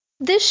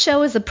This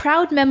show is a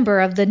proud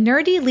member of the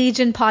Nerdy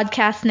Legion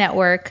Podcast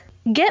Network.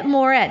 Get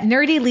more at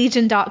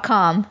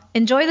nerdylegion.com.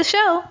 Enjoy the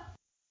show!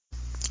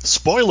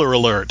 Spoiler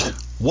alert!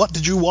 What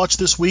Did You Watch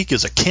This Week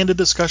is a candid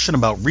discussion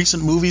about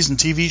recent movies and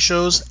TV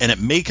shows, and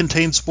it may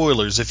contain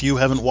spoilers if you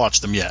haven't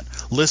watched them yet.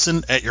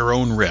 Listen at your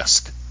own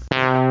risk.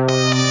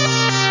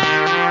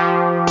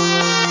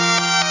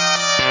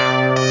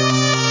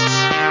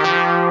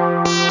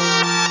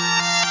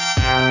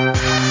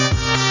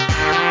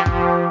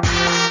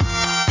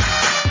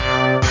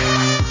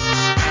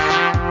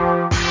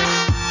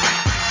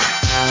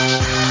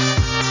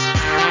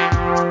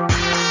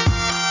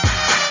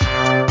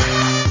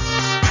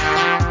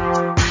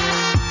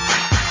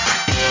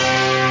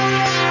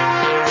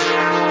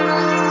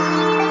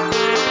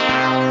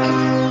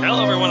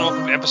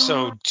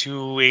 Episode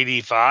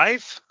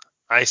 285.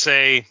 I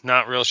say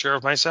not real sure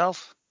of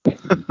myself.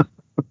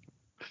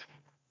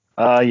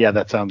 Yeah,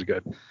 that sounds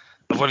good.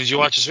 What did you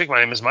watch this week? My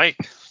name is Mike.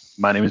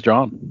 My name is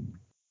John.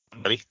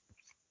 Buddy.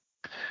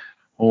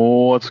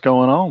 What's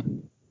going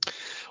on?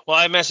 Well,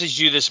 I messaged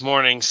you this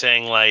morning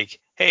saying, like,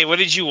 hey, what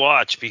did you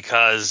watch?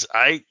 Because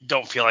I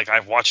don't feel like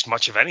I've watched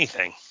much of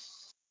anything.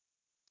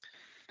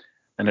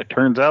 And it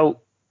turns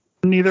out,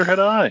 neither had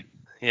I.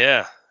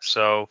 Yeah,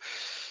 so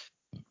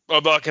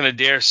I'm not going to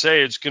dare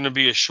say it's going to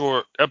be a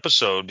short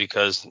episode,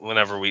 because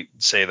whenever we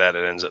say that,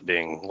 it ends up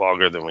being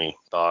longer than we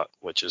thought,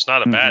 which is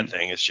not a bad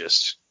thing. It's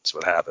just, it's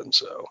what happens.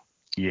 So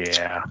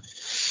yeah.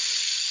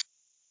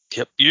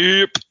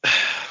 Yep.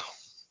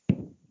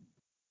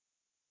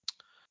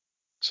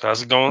 So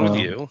how's it going with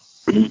you?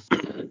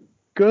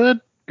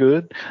 Good.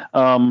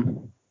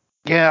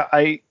 Yeah,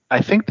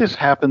 I think this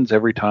happens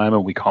every time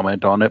and we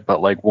comment on it,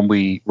 but like when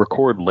we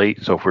record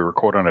late, so if we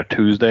record on a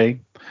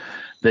Tuesday,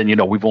 then, you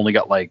know, we've only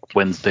got like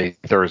Wednesday,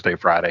 Thursday,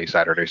 Friday,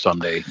 Saturday,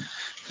 Sunday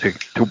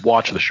to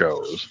watch the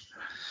shows.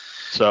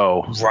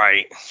 So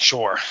Right,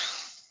 sure.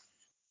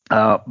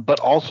 But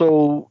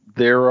also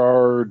there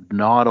are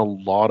not a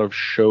lot of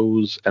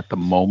shows at the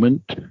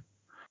moment.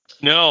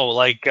 No,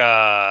 like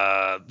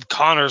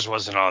Connors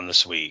wasn't on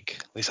this week.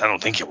 At least I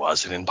don't think it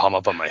was. It didn't pop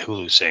up on my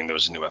Hulu saying there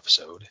was a new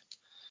episode.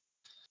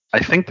 I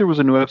think there was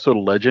a new episode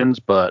of Legends,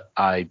 but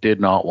I did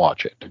not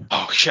watch it.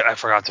 Oh shit, I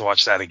forgot to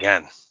watch that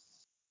again.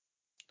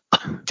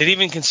 Didn't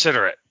even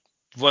consider it.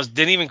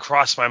 Didn't even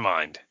cross my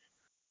mind.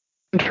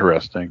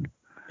 Interesting.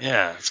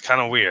 Yeah, it's kind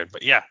of weird,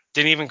 but yeah,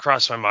 didn't even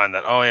cross my mind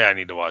that, oh yeah, I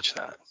need to watch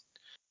that.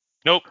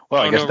 Nope.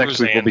 Well, I guess next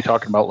week we'll be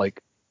talking about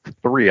like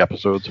 3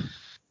 episodes.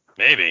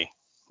 Maybe.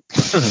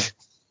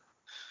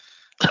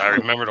 I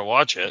remember to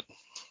watch it.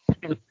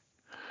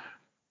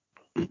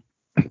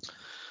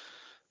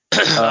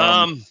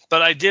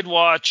 But I did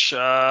watch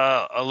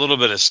a little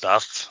bit of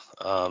stuff.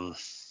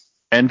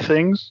 And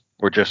things,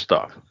 or just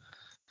stuff?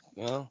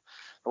 Well,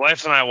 the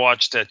wife and I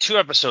watched 2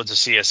 episodes of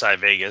CSI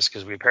Vegas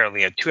because we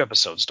apparently had 2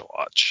 episodes to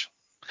watch.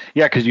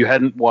 Yeah, because you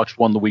hadn't watched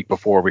one the week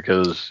before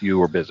because you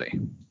were busy.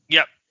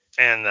 Yep,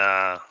 and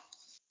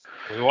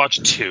we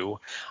watched 2.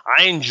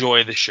 I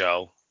enjoy the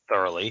show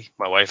thoroughly.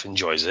 My wife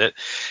enjoys it.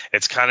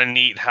 It's kind of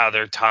neat how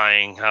they're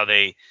tying, how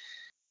they,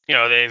 you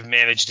know, they've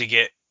managed to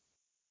get,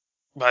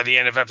 by the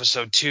end of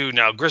episode 2,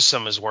 now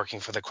Grissom is working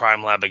for the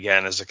crime lab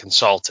again as a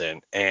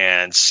consultant,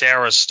 and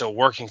Sarah's still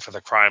working for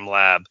the crime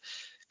lab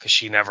because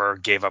she never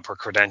gave up her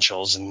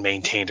credentials and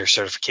maintained her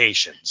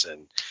certifications.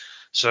 And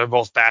so they're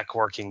both back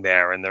working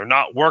there, and they're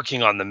not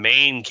working on the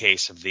main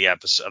case of the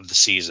episode of the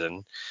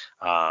season,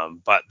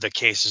 but the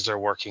cases they're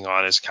working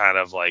on is kind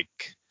of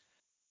like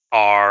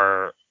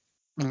our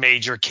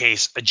major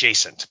case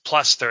adjacent.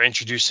 Plus, they're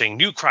introducing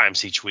new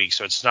crimes each week,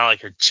 so it's not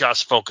like you're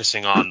just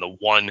focusing on the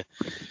one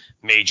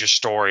major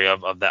story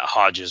of that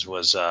Hodges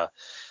was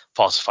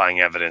falsifying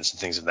evidence and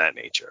things of that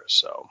nature.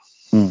 So,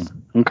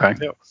 okay.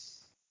 Yeah.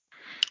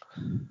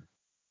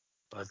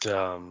 But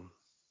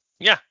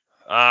yeah,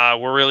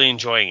 we're really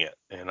enjoying it,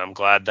 and I'm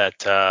glad that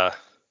the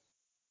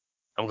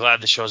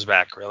show's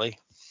back. Really.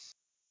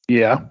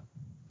 Yeah.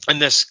 In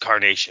this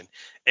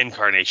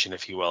incarnation,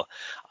 if you will.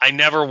 I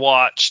never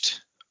watched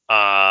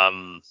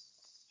any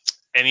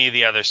of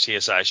the other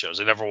CSI shows.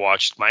 I never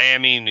watched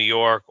Miami, New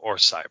York, or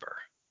Cyber.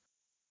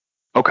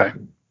 Okay.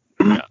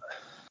 Yeah.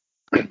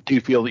 Do you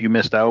feel that you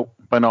missed out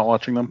by not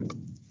watching them?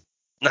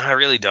 No, I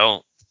really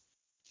don't.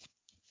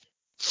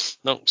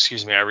 No,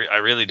 excuse me. I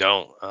really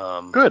don't.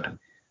 Good.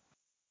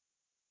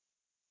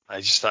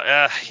 I just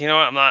thought, you know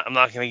what? I'm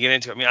not going to get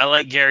into it. I mean, I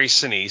like Gary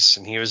Sinise,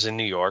 and he was in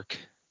New York.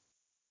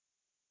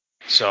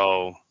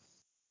 So,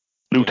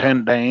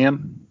 Lieutenant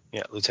Dan.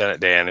 Yeah,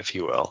 Lieutenant Dan, if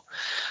you will.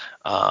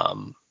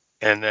 And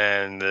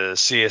then the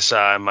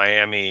CSI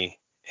Miami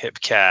hip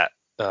cat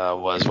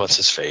was what's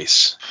his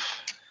face?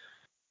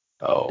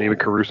 Oh, David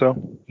Caruso.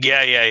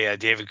 Yeah,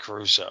 David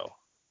Caruso.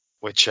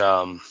 Which,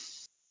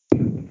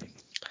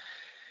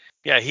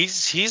 yeah, he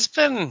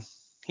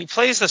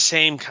plays the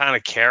same kind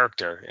of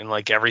character in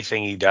like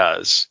everything he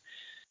does,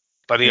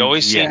 but he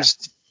always seems.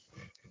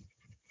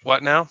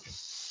 What now?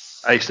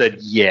 I said,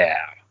 yeah.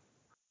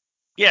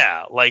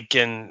 Yeah, like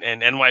in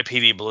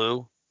NYPD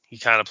Blue, he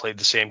kind of played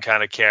the same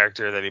kind of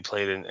character that he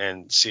played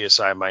in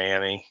CSI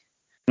Miami.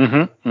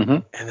 Mm-hmm.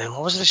 Mm-hmm. And then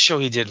what was the show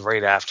he did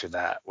right after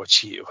that? Which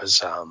he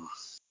was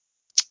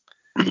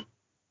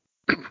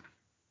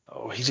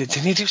oh, he did.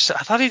 Didn't he do?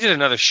 I thought he did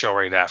another show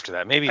right after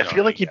that. Maybe I not.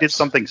 feel like he did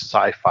something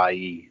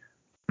sci-fi-y.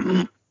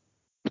 I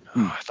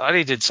thought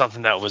he did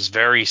something that was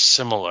very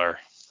similar.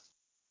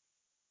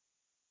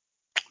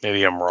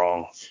 Maybe I'm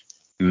wrong.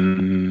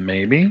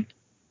 Maybe.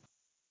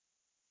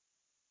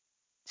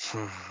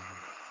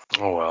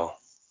 Oh well.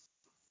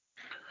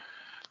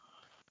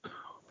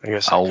 I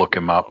guess I'll look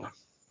him up.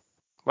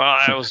 Well,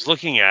 I was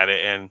looking at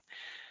it and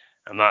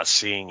I'm not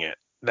seeing it.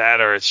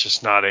 That or it's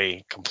just not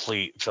a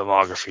complete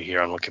filmography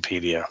here on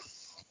Wikipedia.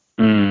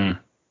 Mm.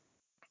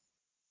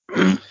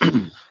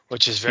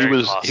 Which is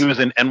very possible. He was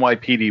in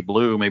NYPD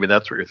Blue. Maybe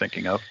that's what you're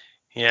thinking of.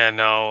 Yeah,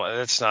 no,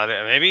 that's not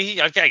it.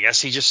 Maybe I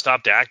guess he just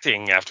stopped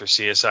acting after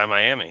CSI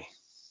Miami.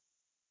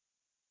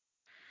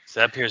 So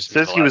that appears to be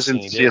Says the he was last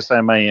in thing he did.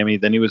 CSI Miami,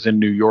 then he was in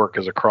New York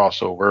as a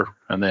crossover,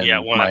 and then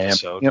one Miami.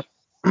 episode. Yep.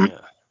 Yeah.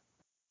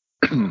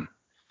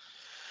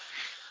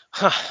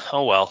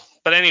 Oh well.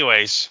 But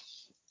anyways,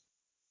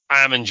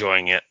 I'm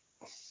enjoying it.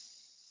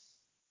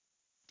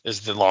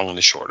 Is the long and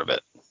the short of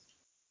it.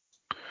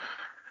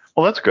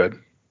 Well, that's good.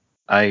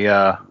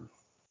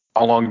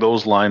 Along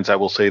those lines, I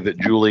will say that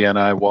Julie and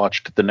I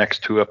watched the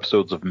next 2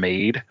 episodes of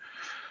Made.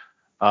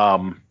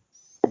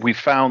 We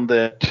found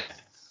that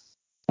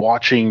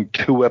watching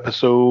 2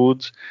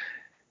 episodes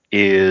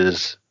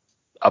is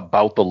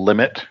about the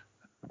limit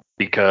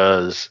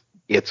because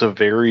it's a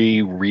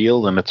very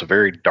real and it's a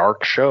very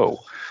dark show.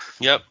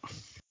 Yep.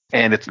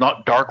 And it's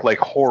not dark like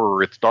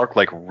horror, it's dark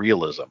like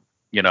realism.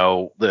 You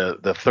know,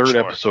 the third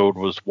episode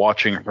was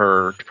watching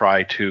her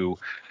try to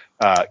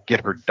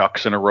get her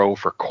ducks in a row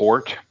for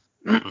court.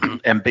 Mm-hmm.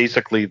 And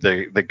basically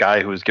the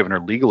guy who was giving her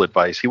legal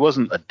advice, he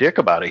wasn't a dick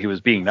about it. He was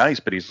being nice,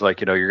 but he's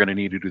like, you're going to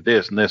need to do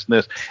this and this and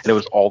this. And it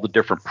was all the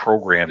different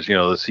programs, the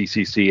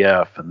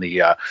CCCF and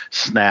the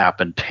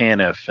SNAP and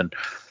TANF and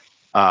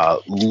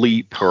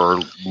LEAP or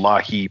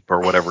LAHEAP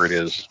or whatever it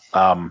is.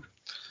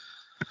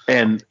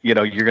 And, you're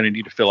going to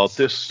need to fill out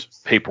this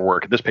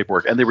paperwork.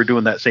 And they were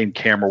doing that same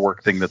camera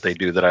work thing that they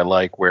do that I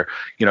like where,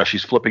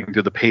 she's flipping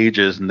through the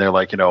pages and they're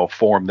like,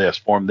 form this.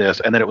 And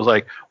then it was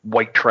like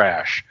white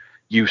trash.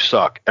 You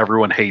suck.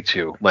 Everyone hates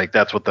you. Like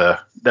that's what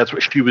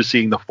she was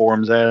seeing the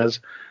forms as.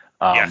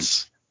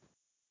 Yes.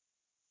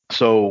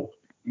 So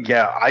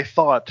yeah, I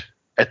thought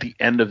at the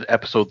end of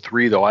episode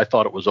 3, though, I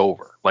thought it was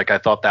over. Like I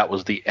thought that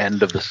was the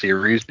end of the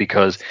series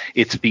because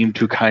it seemed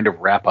to kind of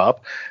wrap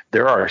up.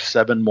 There are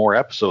 7 more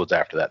episodes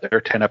after that. There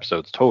are 10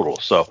 episodes total.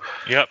 So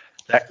yep.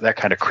 That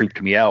kind of creeped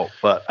me out.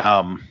 But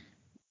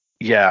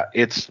yeah,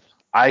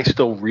 I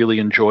still really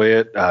enjoy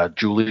it.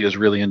 Julie is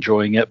really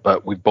enjoying it,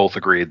 but we both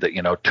agreed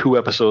that 2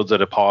 episodes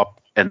at a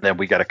pop, and then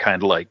we got to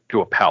kind of like do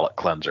a palate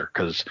cleanser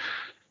because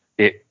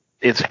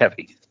it's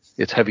heavy.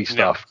 It's heavy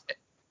stuff,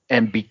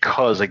 and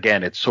because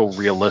again it's so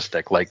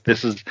realistic. Like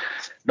this is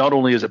not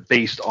only is it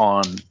based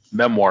on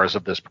memoirs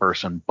of this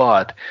person,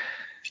 but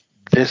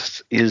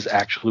this is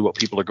actually what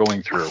people are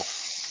going through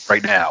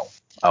right now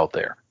out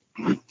there.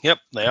 Yep,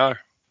 they are.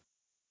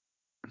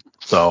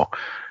 So,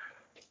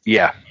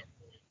 yeah.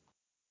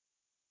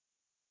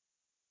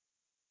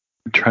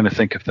 I'm trying to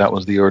think if that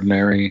was The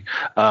Ordinary.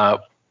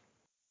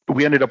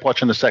 We ended up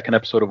watching the second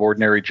episode of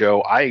Ordinary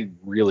Joe. I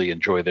really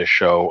enjoy this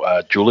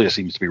show. Julia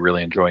seems to be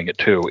really enjoying it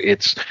too.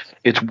 It's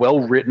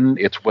well written.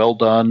 It's well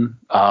done.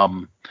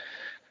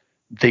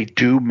 They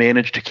do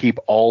manage to keep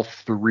all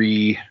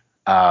 3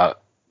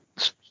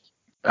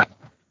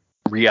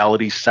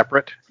 realities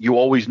separate. You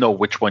always know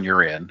which one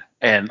you're in.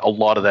 And a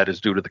lot of that is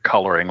due to the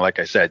coloring. Like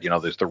I said,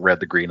 there's the red,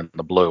 the green, and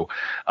the blue.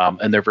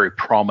 And they're very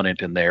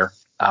prominent in there.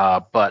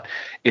 But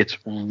it's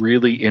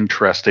really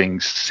interesting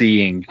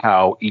seeing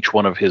how each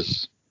one of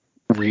his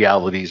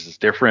realities is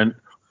different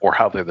or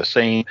how they're the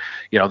same.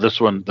 This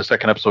one, the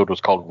second episode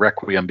was called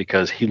Requiem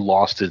because he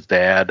lost his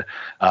dad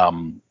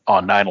on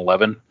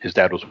 9/11. His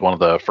dad was one of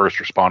the first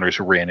responders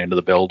who ran into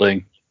the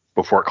building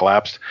before it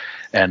collapsed.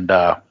 And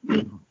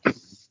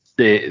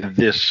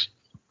this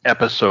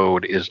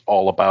episode is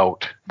all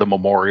about the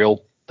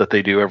memorial that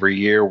they do every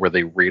year where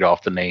they read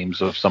off the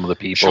names of some of the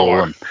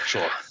people and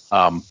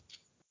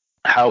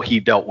how he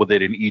dealt with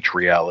it in each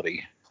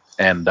reality.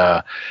 And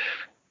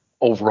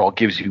overall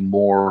gives you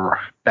more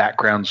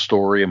background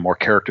story and more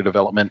character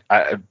development.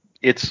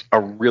 It's a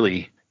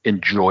really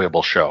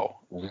enjoyable show.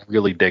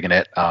 Really digging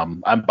it.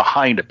 I'm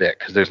behind a bit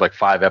because there's like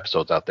 5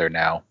 episodes out there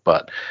now,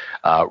 but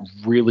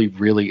really,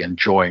 really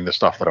enjoying the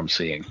stuff that I'm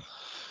seeing.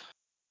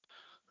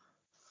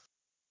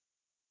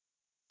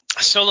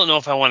 I still don't know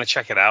if I want to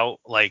check it out.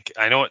 Like,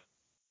 I know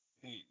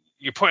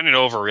you're putting it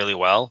over really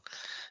well,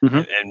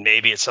 and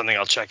maybe it's something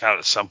I'll check out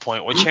at some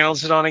point. What channel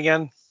is it on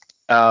again?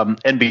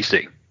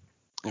 NBC.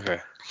 Okay.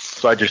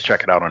 So I just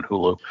check it out on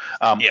Hulu.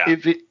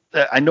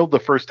 I know the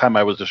first time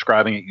I was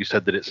describing it, you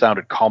said that it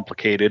sounded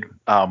complicated.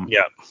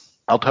 Yeah.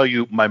 I'll tell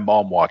you, my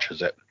mom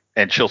watches it,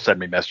 and she'll send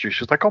me messages.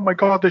 She's like, "Oh my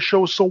God, this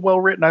show is so well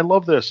written. I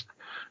love this."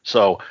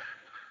 So,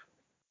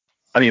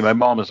 I mean, my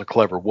mom is a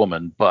clever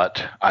woman,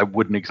 but I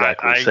wouldn't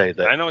exactly say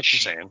that. I know what you're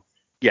saying.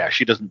 yeah,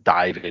 she doesn't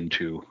dive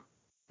into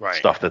Right.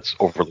 stuff that's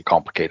overly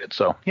complicated.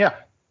 So yeah,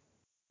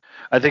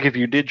 I think if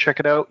you did check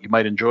it out, you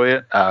might enjoy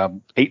it.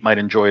 Kate might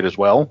enjoy it as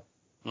well.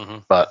 Mm-hmm.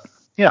 But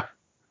yeah,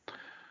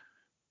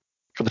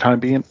 for the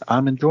time being,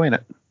 I'm enjoying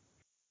it.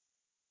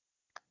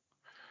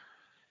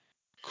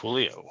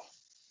 Coolio.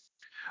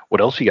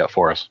 What else you got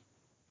for us?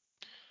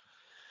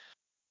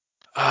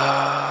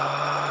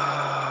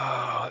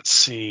 Let's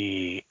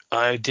see.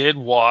 I did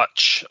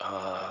watch.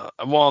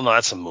 Well, no,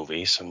 that's a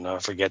movie, so no,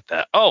 forget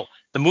that. Oh,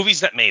 the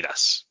movies that made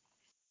us.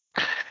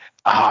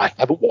 I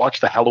haven't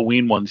watched the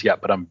Halloween ones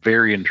yet, but I'm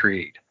very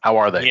intrigued. How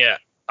are they? Yeah.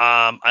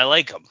 I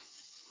like them.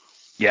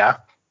 Yeah.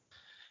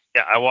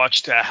 Yeah, I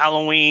watched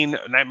Halloween,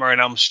 Nightmare on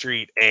Elm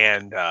Street,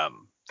 and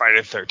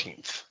Friday the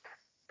 13th.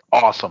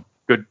 Awesome.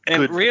 Good.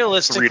 And Good.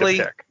 realistically,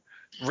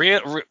 three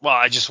to pick. well,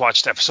 I just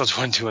watched episodes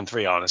 1, 2, and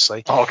 3.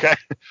 Honestly, Okay.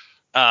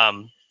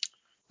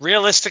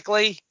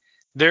 Realistically,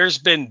 there's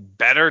been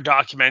better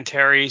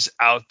documentaries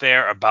out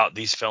there about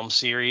these film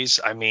series.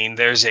 I mean,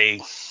 there's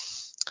like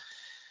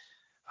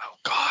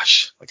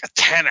a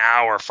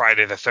 10-hour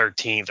Friday the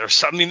 13th or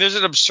something. I mean, there's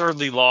an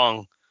absurdly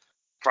long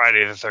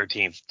Friday the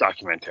 13th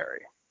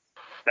documentary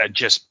that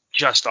just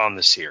on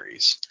the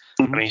series.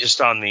 Mm-hmm. I mean,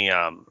 just on the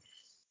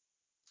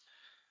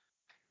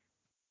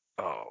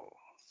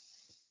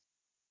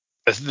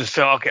the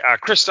film. Okay,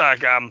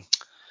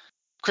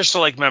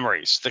 Crystal Lake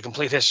Memories: The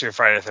Complete History of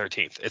Friday the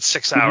 13th. It's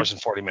 6 hours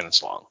and 40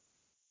 minutes long.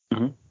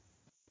 Mm-hmm.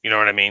 You know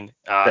what I mean?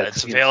 That's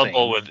it's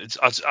available insane.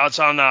 it's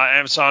on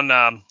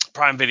Amazon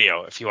Prime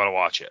Video if you want to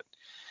watch it.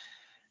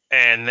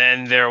 And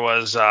then there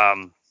was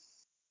Never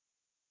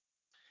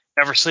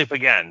Sleep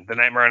Again: The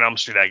Nightmare on Elm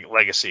Street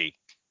Legacy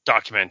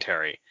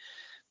documentary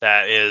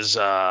that is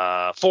 4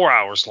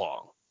 hours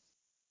long.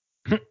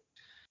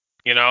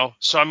 You know,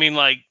 so I mean,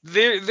 like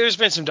there's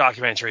been some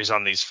documentaries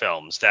on these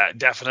films that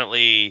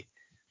definitely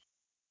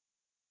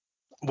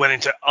went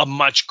into a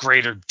much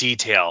greater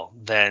detail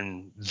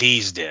than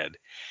these did.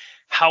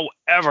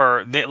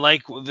 However, they,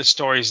 like the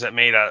stories that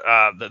made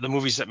the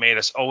movies that made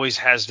us, always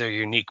has their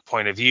unique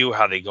point of view,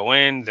 how they go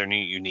in, their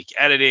unique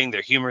editing,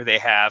 their humor they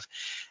have,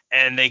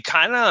 and they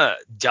kind of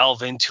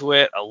delve into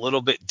it a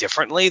little bit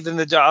differently than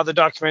the other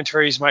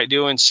documentaries might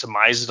do, and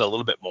surmise it a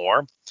little bit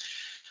more,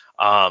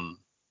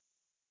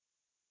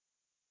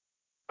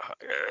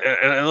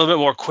 in a little bit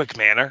more quick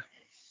manner.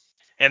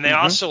 And they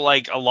also,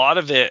 like, a lot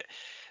of it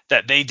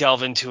that they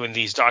delve into in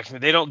these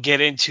documents, they don't get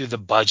into the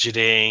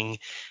budgeting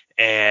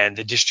and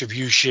the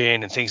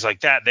distribution and things like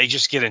that. They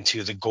just get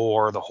into the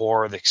gore, the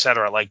horror, et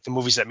cetera. Like the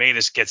movies that made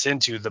us gets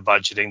into the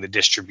budgeting, the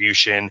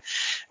distribution,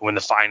 when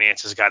the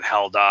finances got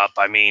held up.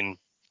 I mean,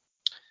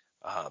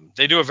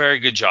 they do a very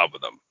good job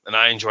with them, and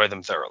I enjoy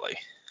them thoroughly.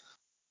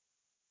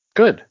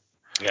 Good.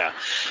 Yeah.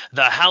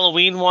 The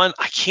Halloween one,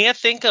 I can't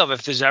think of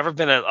if there's ever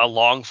been a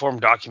long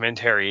form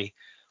documentary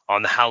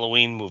on the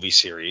Halloween movie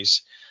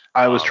series.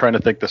 I was trying to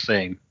think the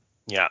same.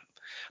 Yeah.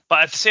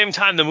 But at the same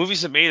time, the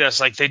movies that made us,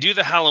 like, they do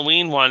the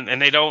Halloween one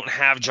and they don't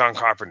have John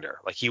Carpenter.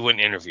 Like, he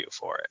wouldn't interview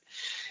for it.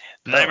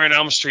 The Nightmare on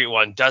Elm Street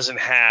one doesn't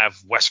have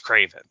Wes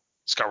Craven.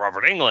 It's got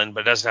Robert Englund,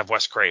 but it doesn't have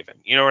Wes Craven.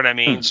 You know what I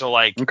mean? So,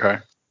 like, Okay.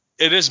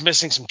 it is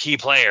missing some key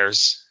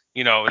players,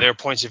 you know, their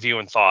points of view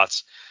and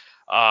thoughts.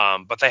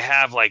 But they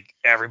have, like,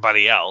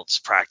 everybody else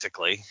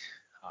practically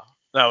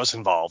that was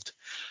involved.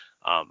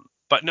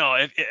 But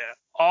no,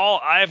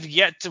 I've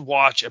yet to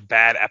watch a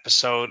bad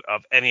episode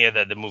of any of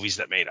the movies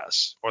that made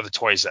us or the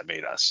toys that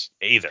made us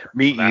either.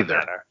 Me for that either.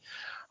 matter.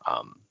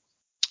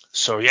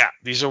 So yeah,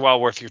 these are well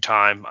worth your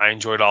time. I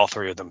enjoyed all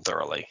three of them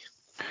thoroughly.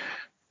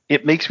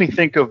 It makes me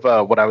think of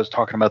what I was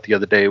talking about the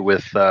other day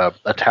with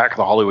Attack of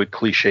the Hollywood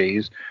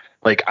Cliches.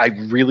 Like, I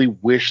really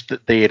wish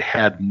that they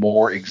had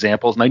more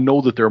examples, and I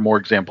know that there are more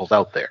examples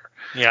out there.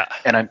 Yeah.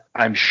 And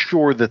I'm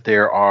sure that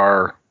there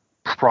are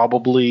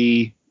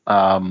probably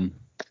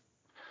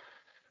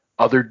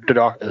other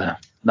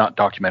not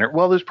documentary.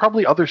 Well, there's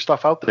probably other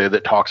stuff out there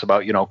that talks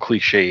about, you know,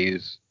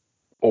 cliches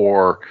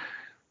or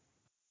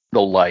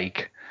the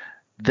like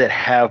that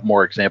have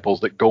more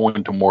examples that go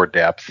into more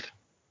depth.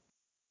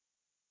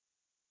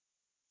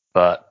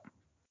 But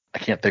I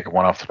can't think of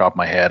one off the top of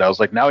my head. I was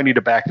like, now I need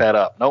to back that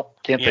up. Nope,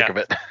 can't think of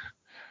it.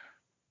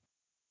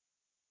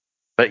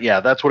 But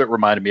yeah, that's what it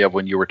reminded me of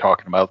when you were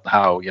talking about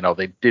how, you know,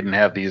 they didn't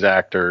have these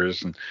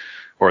actors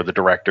or the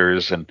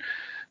directors, and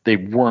they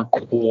weren't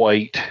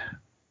quite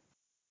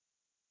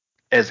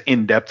as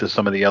in depth as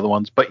some of the other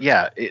ones. But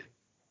yeah,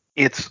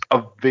 it's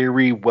a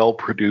very well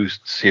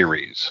produced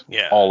series.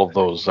 Yeah, all of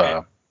those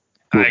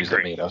movies that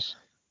agree. made us.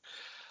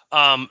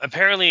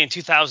 Apparently in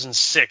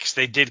 2006,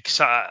 they did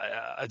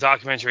a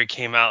documentary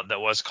came out that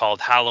was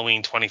called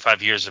Halloween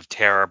 25 Years of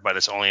Terror, but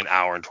it's only an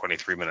hour and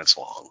 23 minutes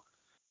long.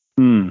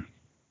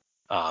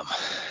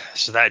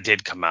 So that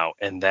did come out.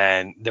 And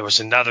then there was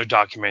another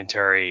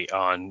documentary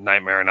on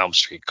Nightmare on Elm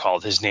Street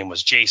called His Name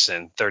Was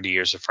Jason, 30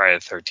 Years of Friday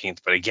the 13th.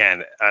 But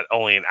again, at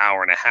only an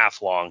hour and a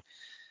half long.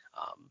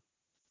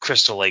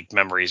 Crystal Lake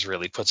Memories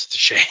really puts it to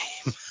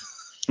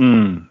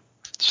shame.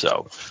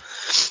 So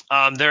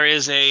there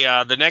is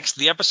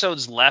the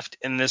episodes left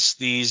in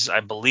these I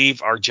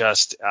believe are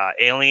just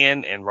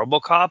Alien and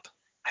RoboCop.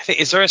 I think,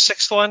 is there a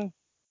sixth one?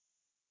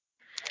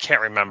 I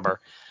can't remember.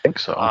 I think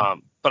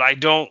so. But I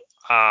don't.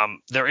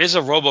 There is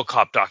a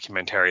RoboCop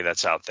documentary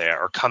that's out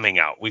there or coming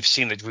out. We've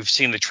seen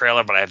the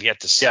trailer, but I have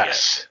yet to see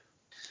it.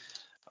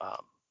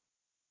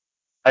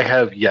 I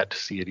have yet to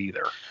see it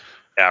either.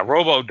 Yeah,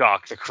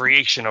 RoboDoc, the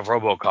creation of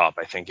RoboCop,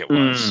 I think it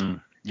was.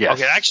 Yes.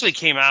 Okay, it actually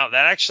came out.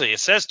 It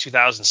says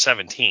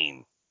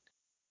 2017.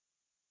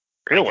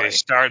 Really?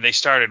 Like they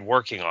started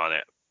working on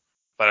it,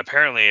 but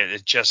apparently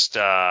it just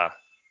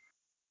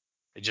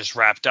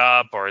wrapped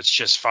up, or it's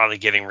just finally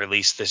getting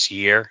released this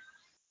year.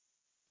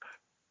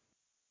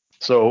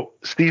 So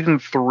season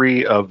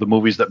 3 of the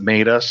movies that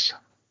made us,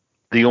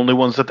 the only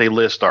ones that they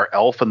list are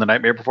Elf and The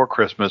Nightmare Before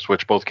Christmas,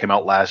 which both came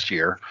out last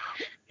year.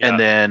 Yeah. And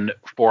then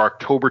for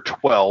October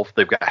 12th,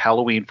 they've got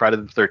Halloween, Friday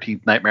the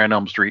 13th, Nightmare on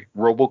Elm Street,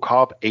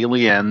 RoboCop,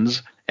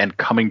 Aliens, and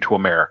Coming to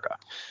America.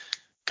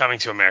 Coming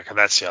to America,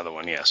 that's the other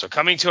one, yeah. So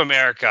Coming to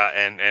America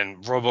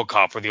and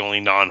RoboCop were the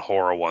only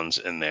non-horror ones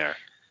in there.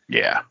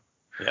 Yeah.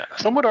 Yeah.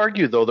 Some would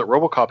argue, though, that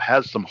RoboCop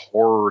has some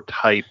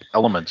horror-type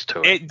elements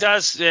to it. It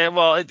does.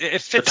 Well, it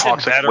fits the in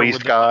better waste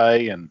with guy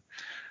and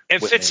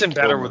it fits in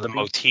better with the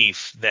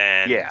motif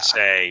than,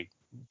 say,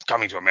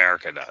 Coming to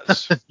America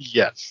does.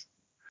 Yes.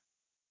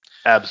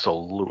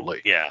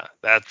 Absolutely. Yeah,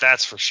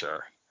 that's for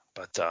sure.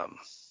 But yeah.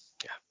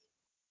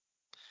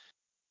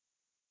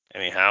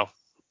 Anyhow,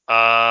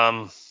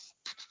 let's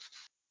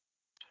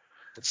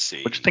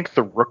see. What do you think of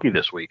the Rookie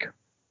this week?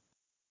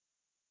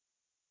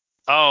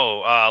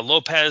 Oh,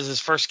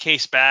 Lopez's first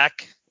case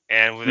back,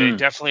 and they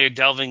definitely are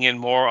delving in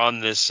more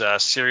on this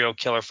serial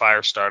killer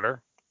fire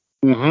starter.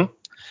 Mm-hmm.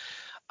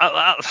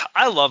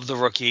 I love the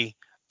Rookie,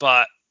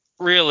 but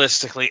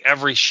realistically,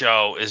 every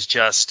show is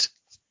just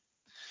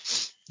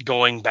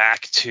going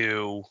back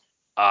to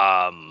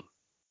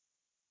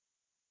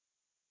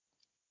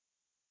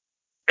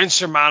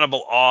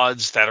insurmountable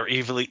odds that are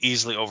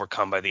easily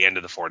overcome by the end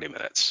of the 40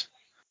 minutes.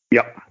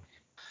 Yep.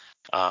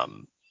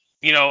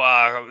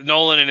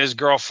 Nolan and his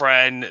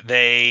girlfriend,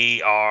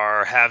 they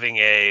are having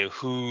a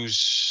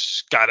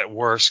who's got it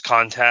worse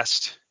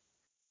contest.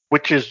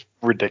 Which is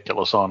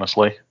ridiculous,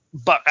 honestly.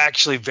 But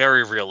actually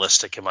very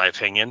realistic, in my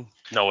opinion,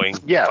 knowing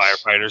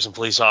firefighters and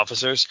police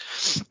officers.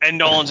 And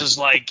Nolan's is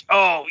like,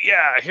 oh,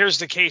 yeah, here's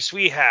the case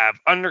we have.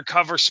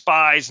 Undercover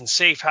spies and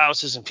safe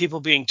houses and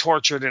people being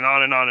tortured and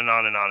on and on and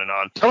on and on and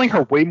on. Telling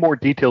her way more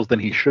details than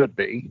he should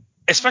be.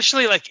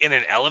 Especially, like, in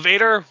an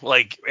elevator,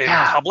 like, in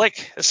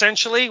public,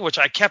 essentially, which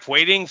I kept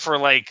waiting for,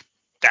 like,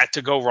 that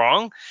to go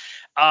wrong.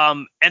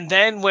 And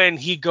then when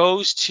he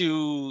goes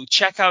to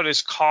check out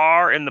his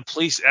car in the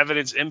police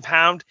evidence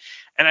impound,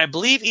 and I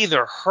believe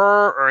either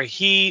her or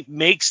he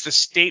makes the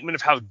statement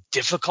of how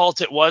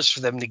difficult it was for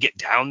them to get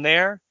down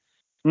there.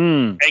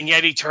 And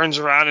yet he turns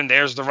around and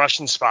there's the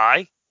Russian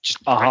spy just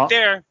right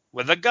there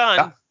with a gun.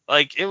 Yeah.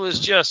 Like, it was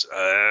just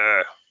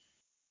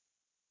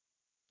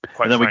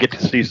and then we get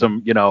to see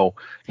some,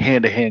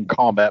 hand-to-hand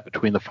combat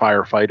between the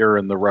firefighter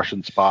and the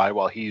Russian spy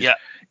while he's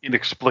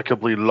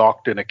inexplicably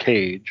locked in a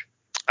cage.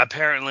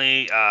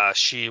 Apparently,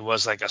 she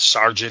was like a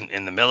sergeant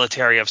in the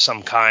military of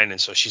some kind, and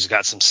so she's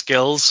got some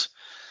skills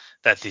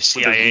that the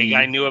CIA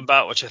guy knew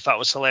about, which I thought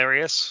was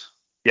hilarious.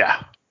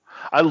 Yeah.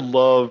 I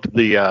loved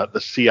the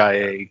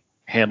CIA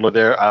handler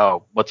there.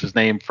 Oh, what's his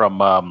name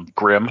from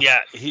Grimm?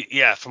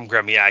 Yeah, from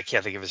Grimm. Yeah, I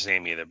can't think of his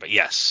name either, but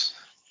yes.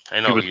 I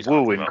know he was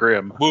Woo in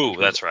Grimm. Woo,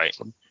 that's right.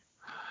 Awesome.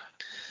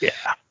 Yeah.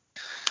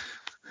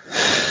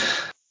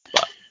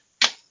 But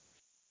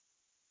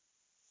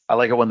I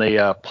like it when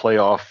they play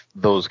off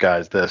those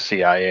guys, the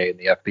CIA and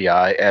the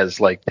FBI, as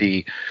like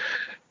the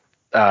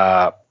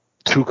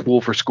too cool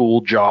for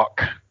school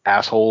jock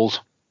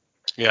assholes.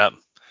 Yeah.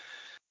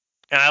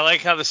 And I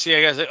like how the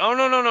CIA guy's like, oh,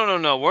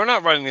 no. We're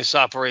not running this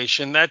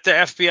operation. That the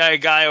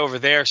FBI guy over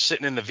there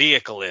sitting in the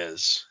vehicle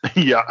is.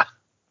 Yeah.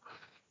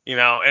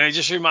 And it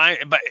just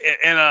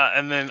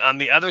and then on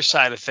the other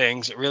side of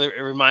things, it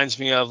reminds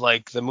me of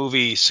like the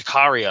movie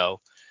Sicario,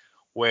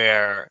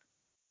 where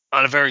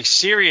on a very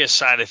serious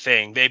side of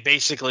thing, they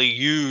basically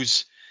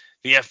use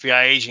the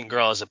FBI agent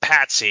girl as a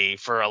patsy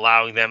for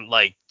allowing them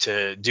like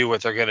to do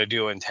what they're going to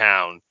do in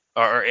town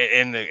or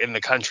in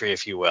the country,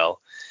 if you will.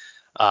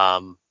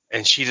 And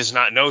she does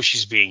not know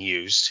she's being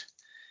used,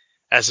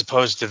 as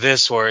opposed to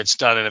this where it's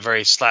done in a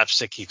very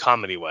slapsticky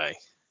comedy way.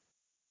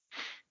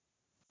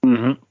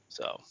 Mm-hmm.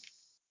 So.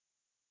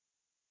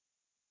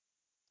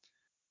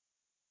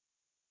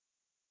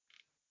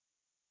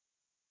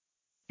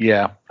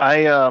 Yeah,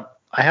 I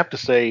have to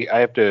say, I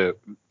have to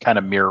kind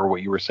of mirror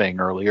what you were saying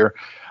earlier.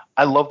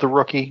 I love The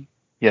Rookie.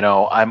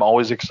 I'm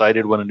always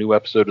excited when a new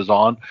episode is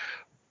on,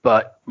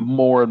 but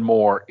more and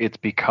more it's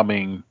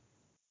becoming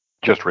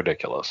just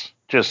ridiculous.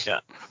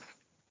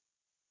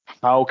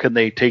 How can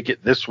they take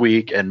it this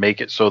week and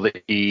make it so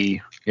that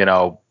he,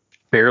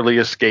 barely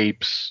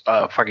escapes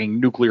a fucking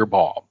nuclear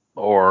bomb?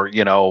 Or,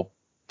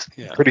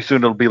 pretty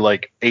soon it'll be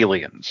like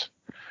Aliens.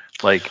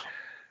 Like,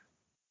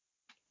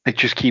 They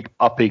just keep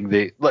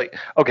upping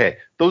okay,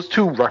 those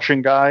two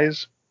Russian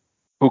guys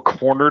who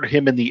cornered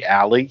him in the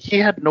alley, he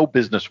had no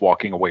business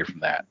walking away from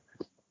that.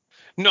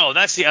 No,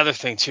 that's the other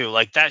thing too.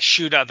 Like that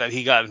shootout that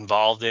he got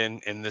involved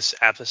in this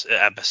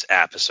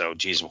episode,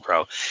 Jesus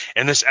Crow,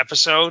 in this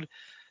episode,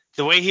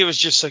 the way he was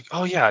just like,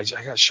 oh yeah, I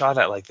got shot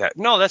at like that.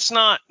 No, that's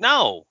not.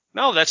 No,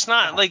 that's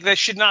not. Like that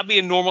should not be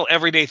a normal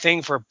everyday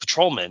thing for a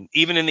patrolman,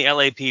 even in the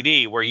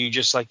LAPD, where you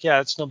just like,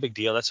 yeah, it's no big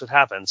deal. That's what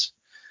happens.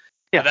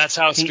 Yeah, but that's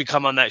how it's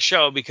become on that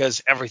show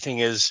because everything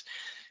is,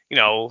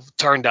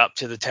 turned up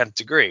to the 10th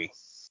degree.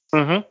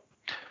 Mm-hmm.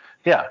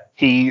 Yeah,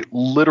 he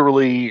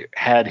literally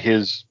had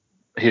his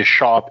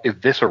shop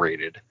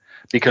eviscerated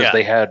because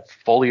they had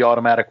fully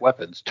automatic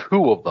weapons,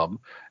 2 of them,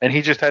 and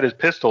he just had his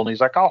pistol, and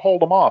he's like, I'll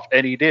hold them off,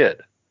 and he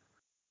did.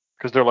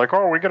 Because they're like,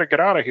 oh, we got to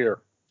get out of here.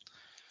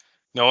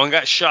 No one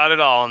got shot at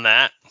all in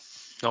that.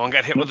 No one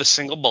got hit with a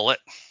single bullet.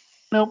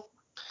 Nope.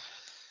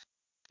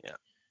 Yeah.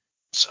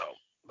 So,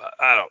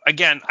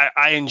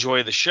 I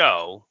enjoy the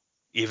show,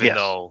 even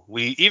though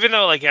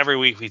like every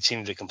week we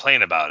seem to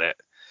complain about it.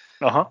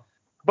 Uh-huh.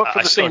 But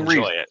for the same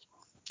reason. I still enjoy it.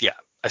 Yeah,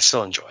 I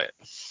still enjoy it.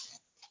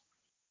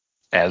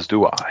 As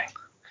do I.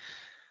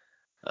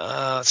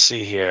 Let's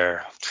see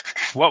here.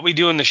 What we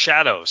do in the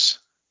shadows.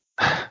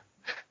 Been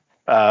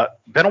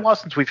a while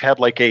since we've had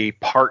like a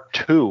part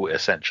 2,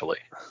 essentially.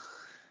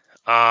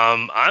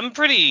 I'm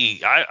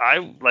pretty. I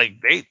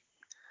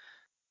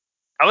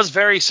was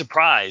very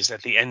surprised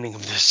at the ending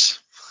of this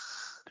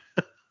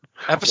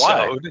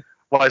episode.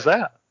 Why is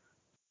that?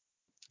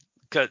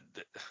 Because,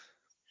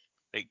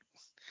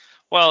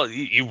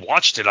 you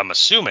watched it, I'm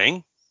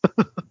assuming.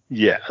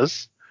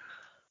 Yes.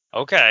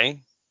 Okay.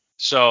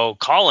 So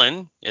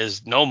Colin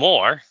is no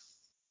more.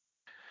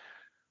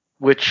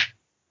 Which,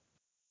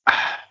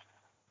 I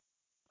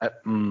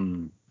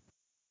don't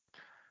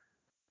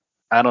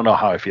know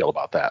how I feel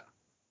about that.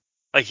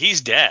 Like,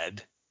 he's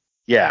dead.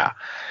 Yeah.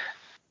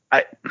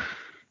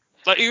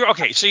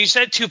 Okay, so you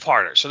said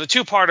 2-parter. So the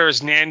 2-parter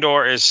is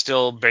Nandor is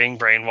still being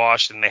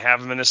brainwashed, and they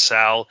have him in a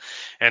cell,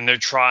 and they're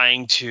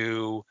trying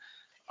to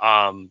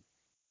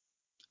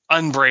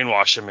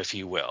unbrainwash him, if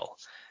you will.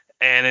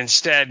 And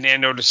instead,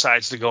 Nandor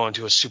decides to go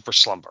into a super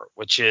slumber,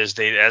 which is,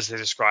 as they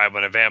describe,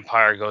 when a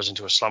vampire goes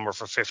into a slumber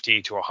for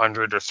 50 to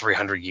 100 or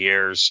 300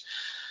 years.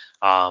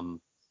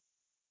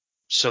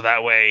 So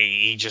that way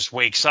he just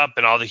wakes up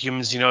and all the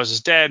humans he knows is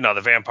dead and all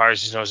the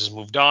vampires he knows has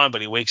moved on, but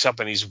he wakes up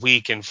and he's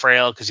weak and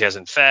frail because he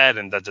hasn't fed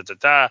and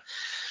da-da-da-da.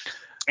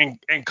 And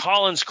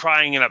Colin's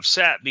crying and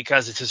upset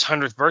because it's his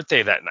 100th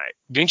birthday that night.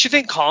 Didn't you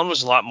think Colin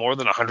was a lot more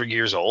than 100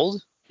 years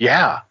old?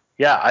 Yeah.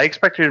 Yeah, I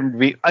expected him to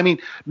be,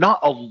 not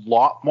a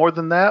lot more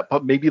than that,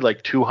 but maybe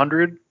like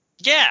 200.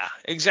 Yeah,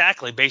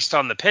 exactly, based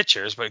on the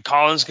pictures. But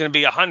Colin's going to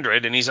be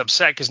 100, and he's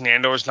upset because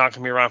Nandor's not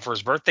going to be around for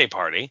his birthday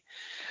party.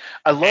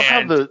 I love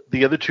how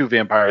the other 2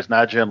 vampires,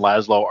 Nadja and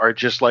Laszlo, are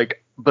just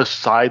like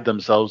beside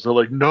themselves. They're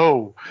like,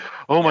 no,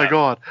 oh my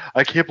God,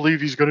 I can't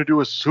believe he's going to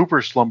do a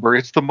super slumber.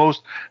 It's the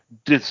most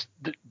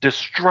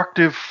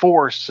destructive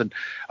force, and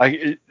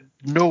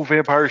no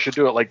vampire should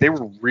do it. Like, they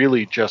were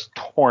really just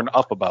torn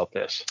up about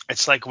this.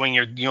 It's like when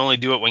you only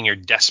do it when you're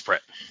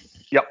desperate.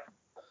 Yep.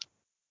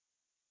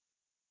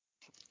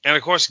 And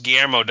of course,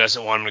 Guillermo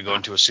doesn't want him to go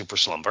into a super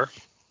slumber.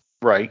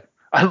 Right.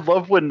 I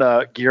love when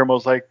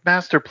Guillermo's like,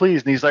 Master,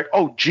 please. And he's like,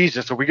 oh,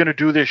 Jesus, are we going to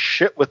do this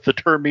shit with the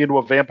turn me into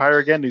a vampire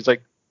again? And he's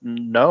like,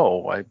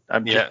 no,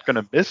 I'm just going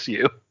to miss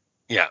you.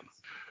 Yeah.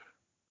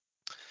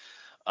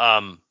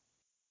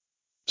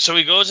 So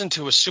he goes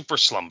into a super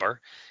slumber,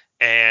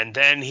 and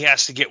then he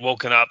has to get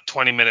woken up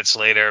 20 minutes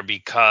later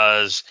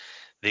because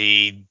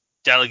the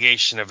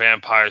delegation of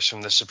vampires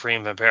from the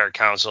Supreme Vampiric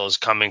Council is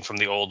coming from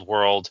the old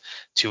world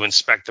to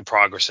inspect the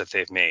progress that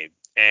they've made,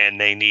 and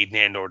they need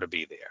Nandor to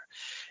be there.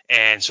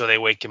 And so they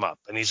wake him up,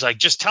 and he's like,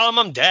 just tell him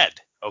I'm dead,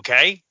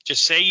 okay?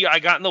 Just say I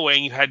got in the way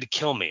and you had to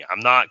kill me. I'm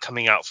not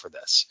coming out for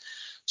this.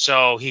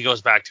 So he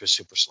goes back to a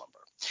super slumber.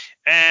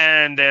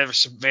 And the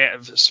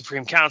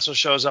Supreme Council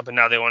shows up, and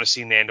now they want to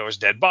see Nandor's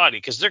dead body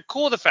because they're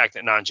cool with the fact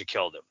that Nanja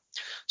killed him.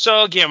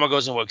 So Guillermo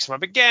goes and wakes him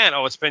up again.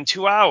 Oh, it's been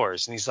 2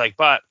 hours. And he's like,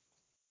 but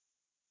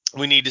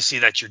we need to see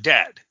that you're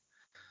dead.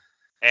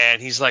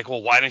 And he's like,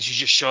 well, why don't you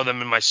just show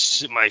them in my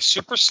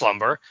super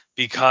slumber?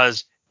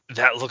 Because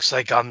that looks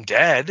like I'm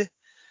dead.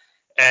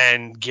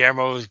 And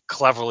Guillermo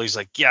cleverly is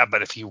like, yeah,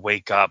 but if you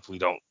wake up, we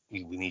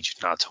need you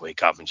not to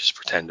wake up and just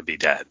pretend to be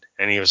dead.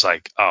 And he was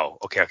like, oh,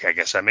 okay, I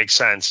guess that makes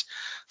sense.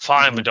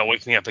 Fine, but don't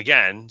wake me up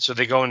again. So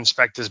they go and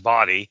inspect his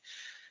body.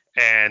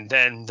 And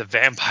then the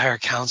Vampire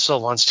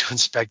Council wants to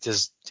inspect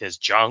his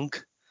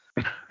junk.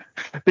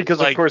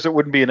 Because, of course, it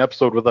wouldn't be an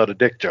episode without a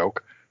dick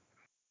joke.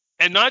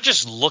 And not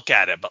just look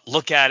at it, but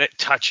look at it,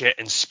 touch it,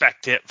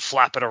 inspect it,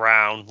 flap it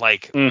around.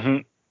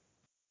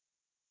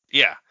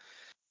 Yeah.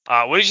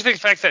 What did you think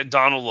of the fact that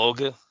Donald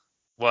Logue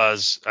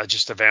was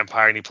just a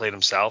vampire and he played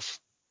himself?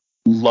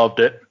 Loved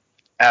it.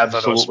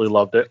 Absolutely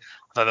loved it.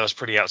 I thought that was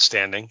pretty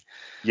outstanding.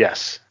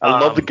 Yes. I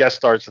love the guest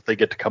stars that they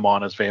get to come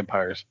on as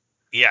vampires.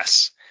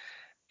 Yes.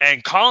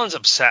 And Colin's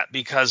upset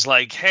because,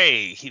 like,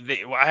 hey,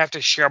 I have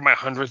to share my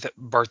 100th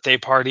birthday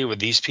party with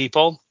these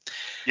people.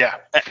 Yeah.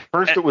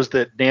 First, it was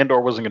that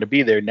Nandor wasn't going to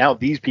be there. Now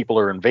these people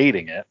are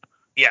invading it.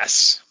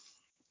 Yes.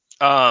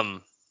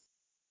 And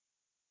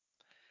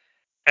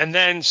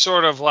then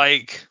sort of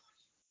like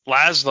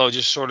Laszlo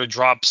just sort of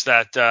drops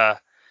that.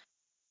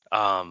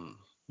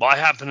 Well, I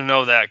happen to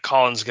know that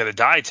Colin's going to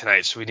die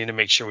tonight, so we need to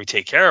make sure we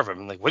take care of him.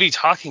 I'm like, what are you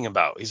talking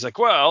about? He's like,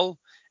 well,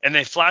 and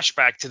they flash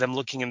back to them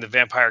looking in the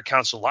Vampire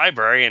Council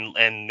library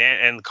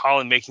and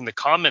Colin making the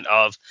comment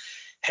of,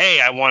 hey,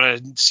 I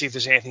want to see if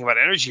there's anything about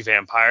energy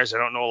vampires. I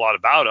don't know a lot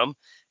about them.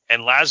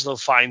 And Laszlo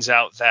finds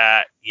out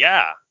that,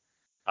 yeah,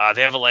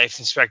 they have a life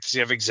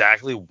expectancy of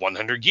exactly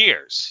 100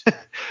 years.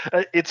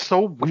 It's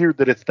so weird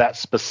that it's that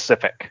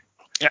specific.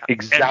 Yeah.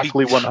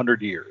 Exactly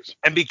 100 years.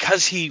 And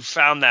because he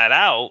found that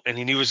out and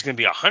he knew it was going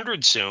to be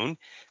 100 soon,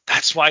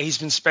 that's why he's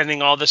been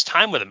spending all this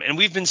time with him. And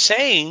we've been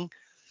saying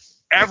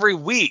every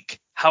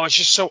week how it's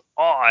just so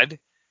odd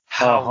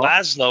how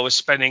Laszlo is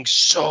spending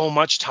so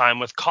much time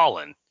with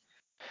Colin.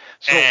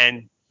 So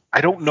and I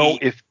don't know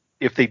if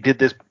they did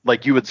this,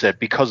 like you had said,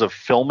 because of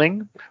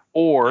filming,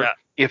 or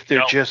if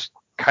they're just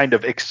kind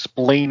of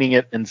explaining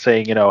it and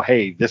saying,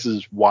 hey, this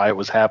is why it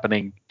was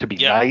happening to be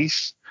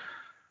nice.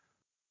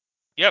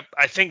 Yep,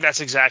 I think that's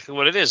exactly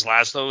what it is.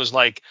 Laszlo was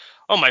like,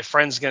 oh, my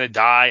friend's going to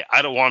die.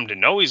 I don't want him to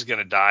know he's going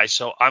to die,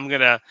 so I'm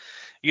going to,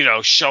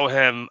 show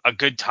him a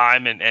good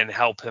time and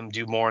help him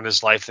do more in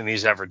his life than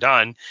he's ever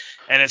done.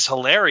 And it's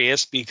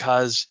hilarious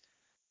because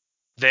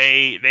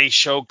they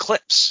show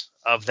clips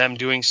of them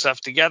doing stuff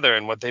together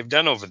and what they've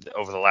done over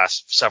the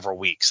last several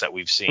weeks that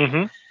we've seen.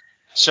 Mm-hmm.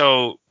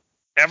 So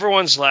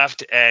everyone's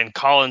left and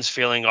Colin's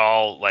feeling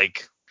all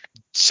like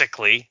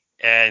sickly.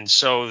 And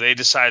so they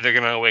decide they're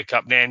going to wake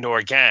up Nandor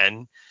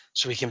again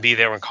so he can be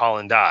there when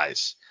Colin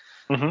dies.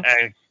 Mm-hmm.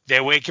 And they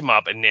wake him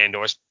up and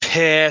Nandor's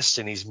pissed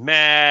and he's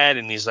mad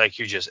and he's like,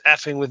 you're just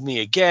effing with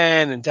me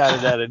again and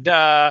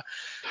da-da-da-da-da.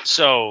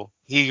 So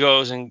he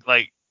goes and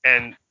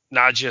and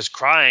Nadja's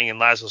crying and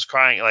Laszlo's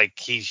crying. Like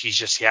he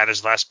had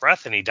his last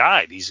breath and he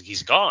died.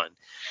 He's gone.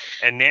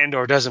 And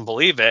Nandor doesn't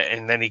believe it.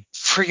 And then he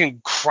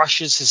freaking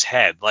crushes his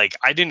head. Like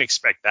I didn't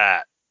expect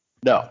that.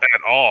 No.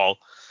 At all.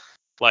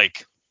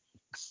 Like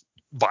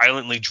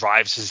violently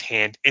drives his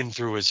hand in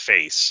through his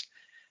face.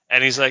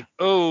 And he's like,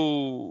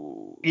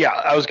 oh. Yeah,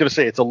 I was going to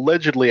say it's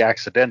allegedly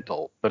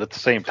accidental, but at the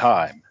same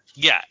time.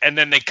 Yeah, and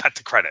then they cut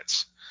the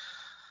credits.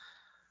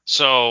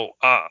 So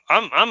I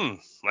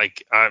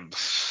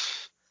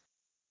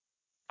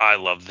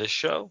love this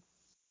show.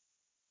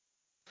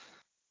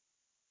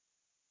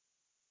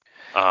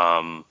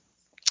 And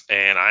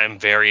I'm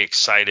very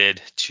excited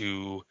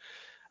to.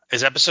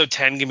 Is episode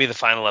 10 gonna be the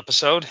final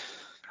episode?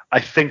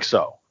 I think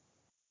so.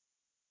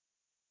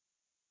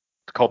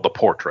 It's called The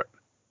Portrait.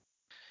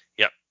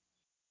 Yep.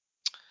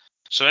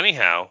 So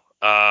anyhow,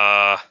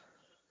 yeah,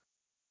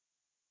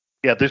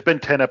 there's been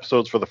 10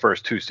 episodes for the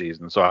first 2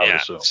 seasons, so I would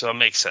assume. So it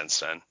makes sense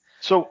then.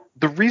 So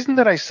the reason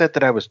that I said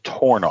that I was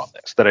torn on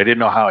this, that I didn't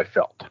know how I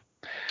felt.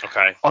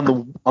 Okay. On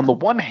the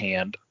one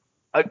hand,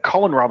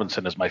 Colin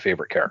Robinson is my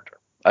favorite character.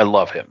 I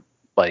love him.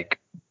 Like,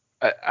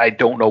 I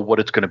don't know what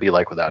it's going to be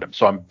like without him,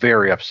 so I'm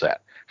very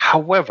upset.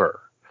 However,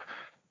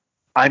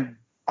 I'm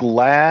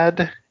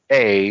glad,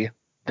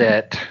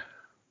 that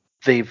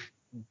they've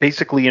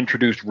basically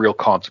introduced real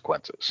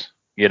consequences,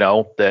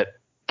 that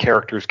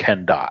characters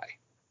can die.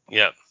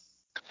 Yep.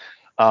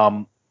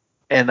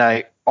 And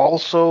I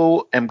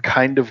also am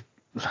kind of,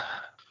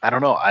 I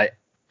don't know, I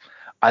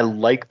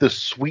like the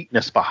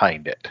sweetness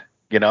behind it.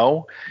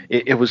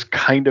 It was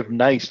kind of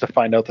nice to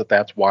find out that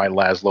that's why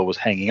Laszlo was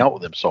hanging out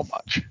with him so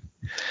much.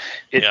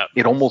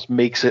 It almost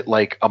makes it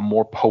like a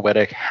more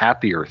poetic,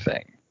 happier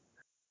thing.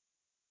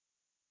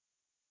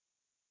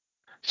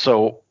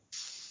 So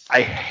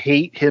I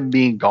hate him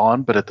being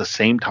gone, but at the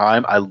same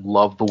time, I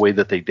love the way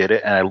that they did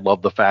it. And I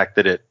love the fact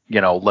that it,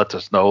 lets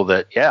us know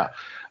that,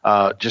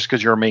 just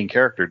because you're a main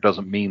character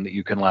doesn't mean that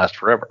you can last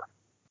forever.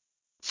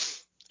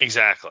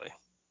 Exactly.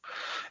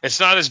 It's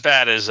not as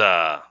bad as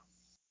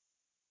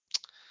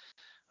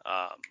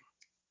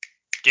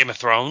Game of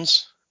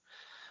Thrones.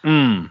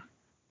 Most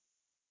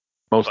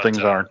things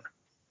aren't.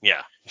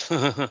 Yeah.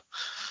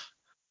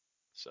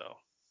 So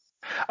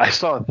I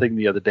saw a thing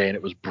the other day and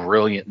it was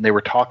brilliant. And they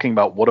were talking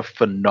about what a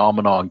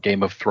phenomenon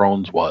Game of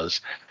Thrones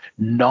was.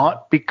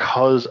 Not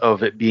because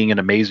of it being an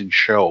amazing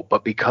show,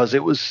 but because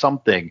it was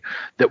something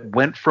that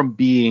went from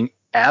being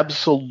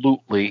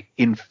absolutely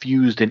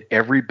infused in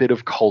every bit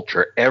of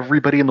culture.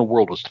 Everybody in the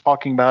world was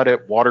talking about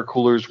it. Water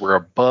coolers were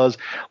a buzz.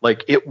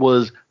 Like, it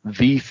was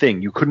the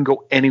thing. You couldn't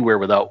go anywhere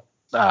without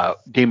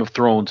Game of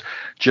Thrones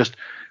just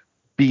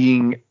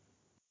being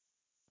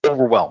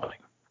overwhelming.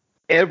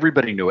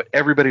 Everybody knew it.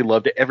 Everybody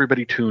loved it.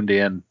 Everybody tuned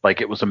in. Like,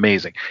 it was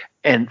amazing.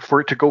 And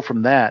for it to go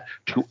from that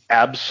to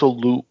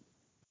absolute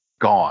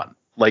gone.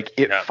 Like,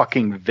 it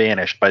fucking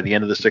vanished by the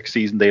end of the 6th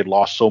season. They had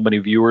lost so many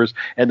viewers.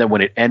 And then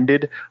when it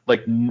ended,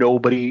 like,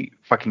 nobody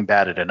fucking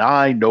batted an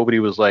eye. Nobody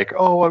was like,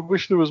 oh, I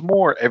wish there was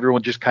more.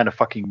 Everyone just kind of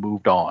fucking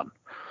moved on.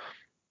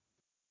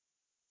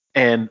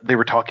 And they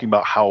were talking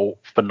about how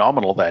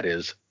phenomenal that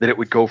is, that it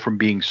would go from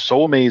being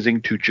so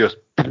amazing to just.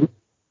 And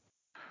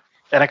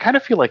I kind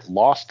of feel like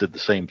Lost did the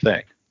same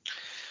thing.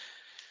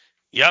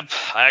 Yep,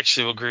 I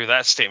actually will agree with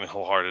that statement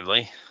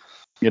wholeheartedly.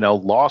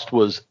 Lost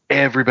was,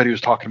 everybody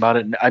was talking about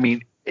it. And I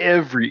mean,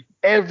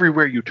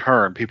 everywhere you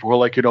turn, people were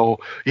like,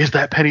 is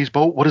that Penny's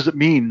boat? What does it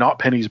mean? Not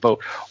Penny's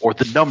boat. Or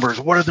the numbers.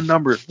 What are the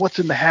numbers? What's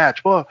in the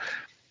hatch? Well,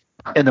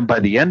 and then by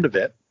the end of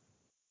it,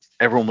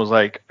 everyone was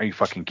like, are you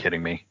fucking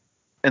kidding me?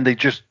 And they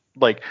just,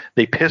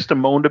 they pissed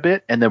and moaned a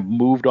bit and then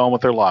moved on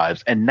with their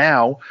lives. And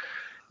now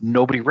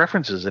nobody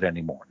references it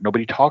anymore.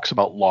 Nobody talks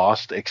about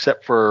Lost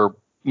except for,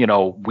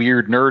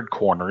 weird nerd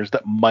corners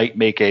that might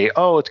make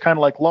it's kind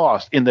of like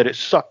Lost in that it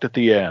sucked at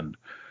the end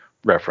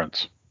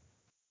reference.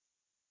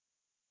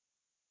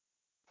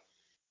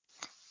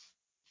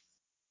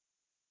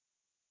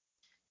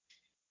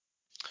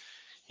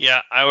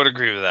 Yeah, I would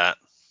agree with that.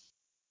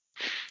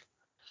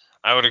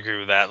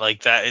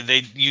 Like that,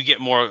 you get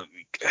more.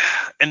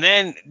 And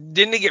then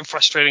didn't it get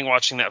frustrating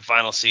watching that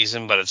final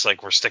season? But it's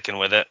like we're sticking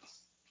with it.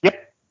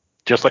 Yep,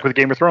 just like with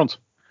Game of Thrones.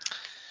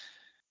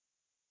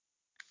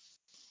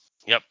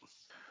 Yep.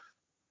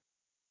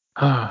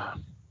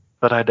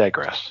 But I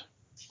digress.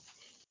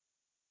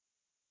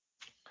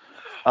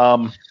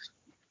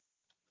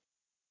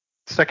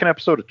 Second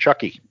episode of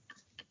Chucky.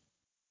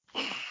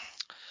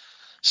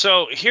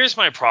 So here's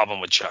my problem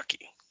with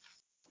Chucky.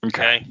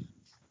 Okay.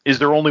 Is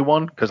there only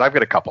one? Because I've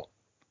got a couple.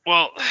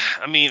 Well,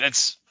 I mean, it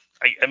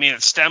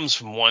stems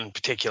from one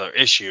particular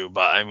issue,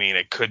 but I mean,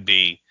 it could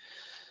be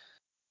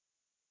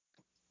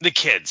the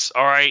kids.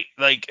 All right,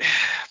 like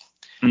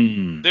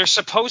they're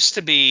supposed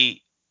to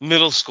be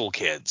middle school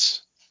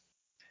kids,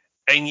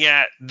 and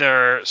yet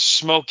they're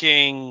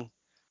smoking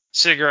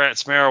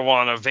cigarettes,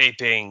 marijuana,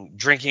 vaping,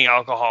 drinking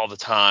alcohol all the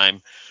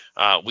time.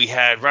 We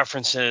had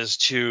references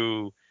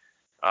to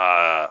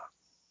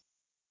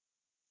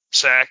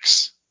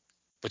sex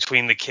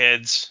between the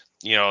kids.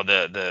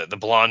 The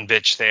blonde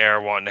bitch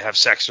there wanting to have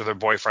sex with her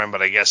boyfriend,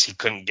 but I guess he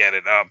couldn't get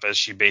it up, as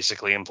she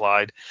basically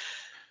implied.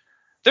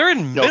 They're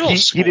in middle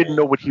school. He didn't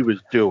know what he was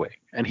doing,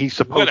 and he's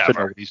supposed to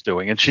know what he's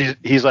doing. And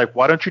he's like,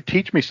 why don't you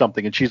teach me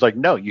something? And she's like,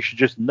 no, you should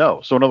just know.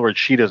 So in other words,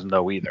 she doesn't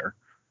know either.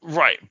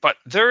 Right, but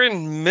they're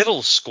in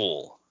middle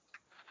school.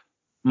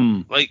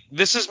 Like,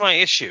 this is my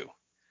issue.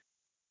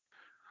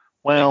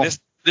 Well,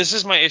 this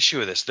is my issue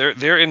with this.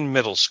 They're in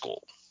middle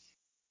school.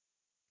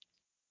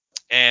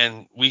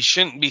 And we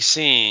shouldn't be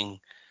seeing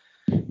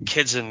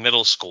kids in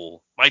middle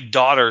school. My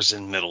daughter's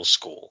in middle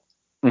school.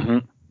 Mm-hmm.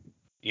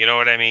 You know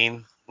what I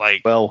mean?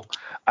 Like, well,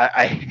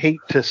 I hate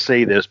to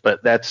say this,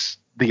 but that's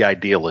the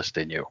idealist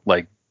in you.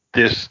 Like,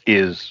 this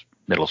is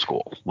middle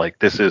school. Like,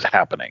 this is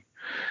happening.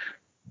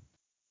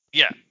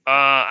 Yeah.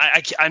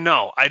 I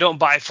know. I don't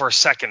buy for a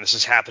second this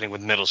is happening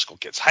with middle school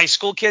kids. High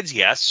school kids,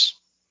 yes.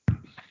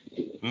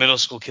 Middle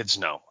school kids,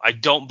 no. I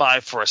don't buy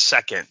for a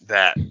second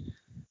that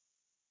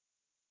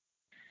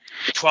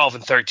 12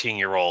 and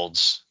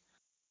 13-year-olds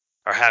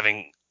are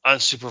having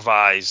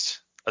unsupervised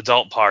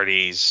adult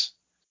parties.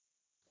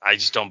 I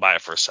just don't buy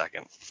it for a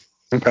second.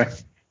 Okay.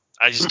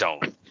 I just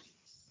don't.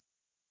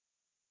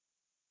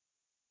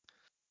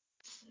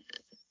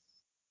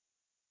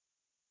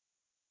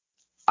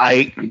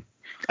 I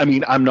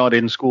mean, I'm not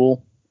in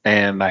school,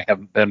 and I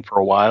haven't been for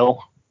a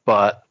while,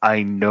 but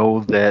I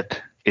know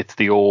that it's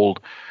the old,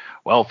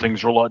 well,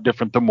 things are a lot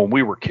different than when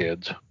we were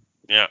kids.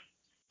 Yeah.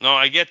 No,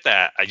 I get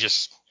that.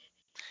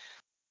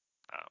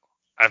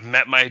 I've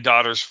met my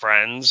daughter's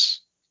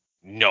friends.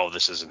 No,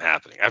 this isn't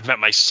happening. I've met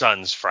my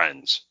son's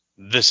friends.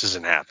 This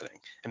isn't happening.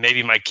 And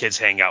maybe my kids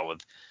hang out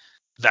with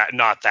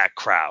not that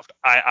crowd.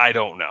 I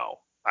don't know.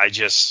 I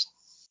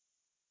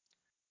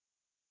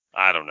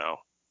don't know.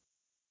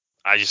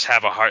 I just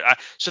have a hard.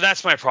 So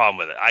that's my problem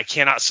with it. I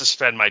cannot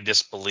suspend my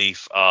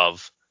disbelief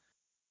of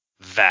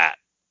that.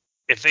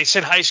 If they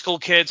said high school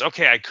kids,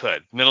 okay, I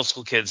could. Middle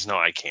school kids, no,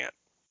 I can't.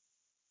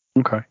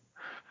 Okay.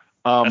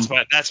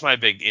 That's my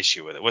big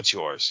issue with it. What's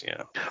yours?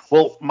 Yeah.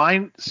 Well,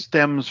 mine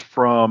stems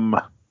from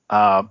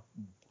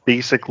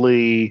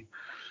basically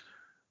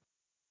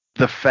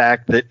the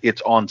fact that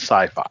it's on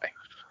sci-fi.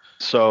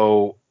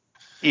 So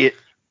it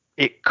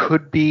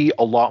could be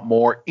a lot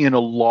more in a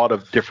lot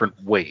of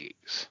different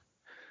ways.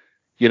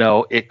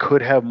 It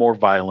could have more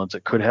violence.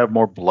 It could have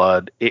more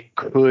blood. It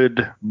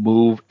could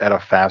move at a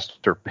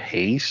faster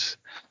pace.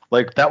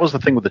 Like, that was the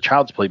thing with the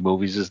Child's Play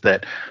movies, is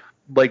that,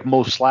 like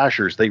most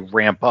slashers, they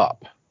ramp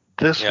up.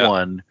 This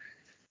one,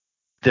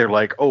 they're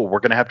like, oh, we're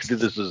going to have to do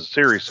this as a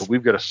series, so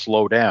we've got to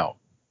slow down.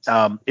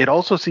 It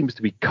also seems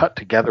to be cut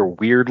together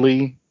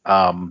weirdly.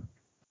 I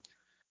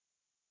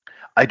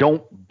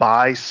don't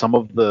buy some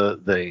of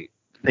the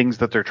things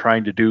that they're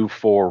trying to do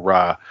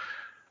for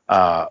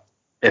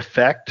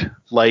effect,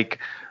 like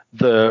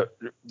the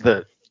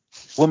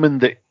woman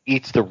that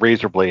eats the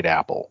razor blade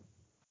apple,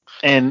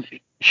 and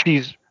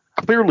she's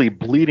clearly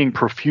bleeding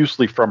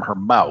profusely from her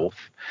mouth,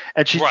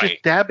 and she's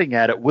just dabbing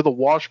at it with a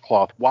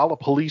washcloth while a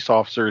police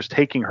officer is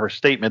taking her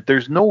statement.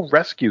 There's no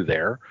rescue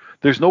there.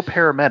 There's no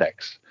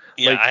paramedics.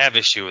 Yeah, Like, I have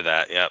issue with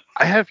that. Yep.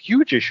 I have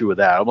huge issue with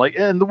that. I'm like,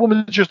 and the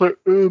woman's just like,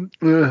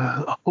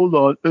 hold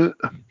on,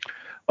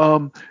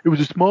 it was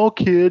a small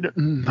kid.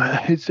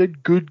 It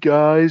said good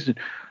guys. And,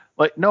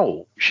 like,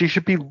 no, she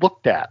should be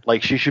looked at.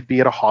 Like, she should be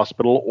at a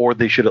hospital, or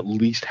they should at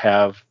least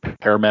have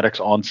paramedics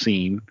on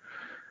scene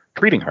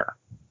treating her.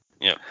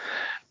 Yep.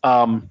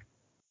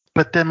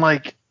 But then,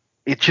 like,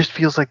 it just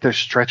feels like they're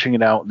stretching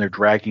it out and they're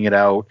dragging it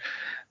out.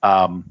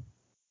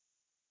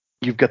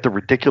 You've got the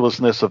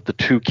ridiculousness of the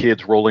two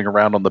kids rolling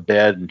around on the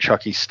bed and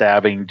Chucky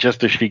stabbing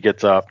just as she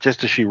gets up,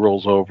 just as she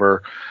rolls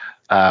over.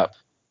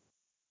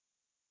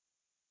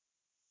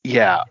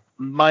 Yeah,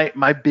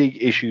 my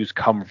big issues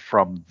come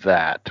from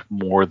that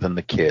more than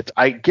the kids.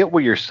 I get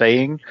what you're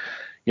saying,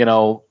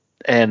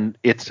 and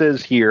it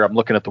says here, I'm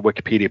looking at the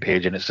Wikipedia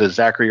page, and it says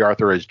Zachary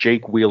Arthur is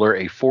Jake Wheeler,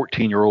 a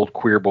 14-year-old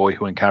queer boy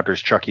who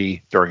encounters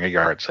Chucky during a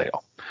yard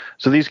sale.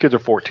 So these kids are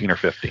 14 or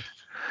 15.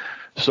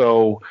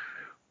 So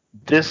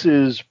this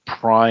is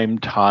prime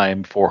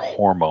time for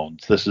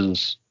hormones. This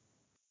is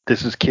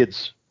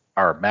kids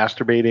are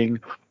masturbating.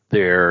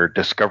 They're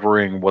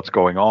discovering what's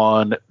going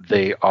on.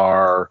 They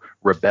are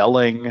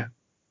rebelling.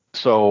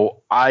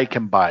 So I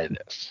can buy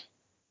this.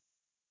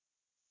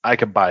 I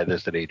can buy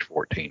this at age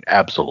 14.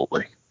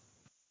 Absolutely.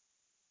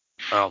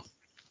 Oh.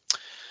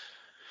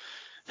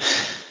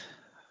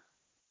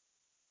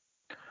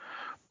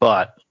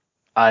 But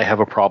I have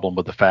a problem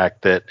with the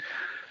fact that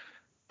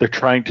they're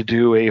trying to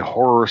do a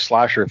horror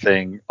slasher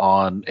thing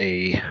on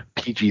a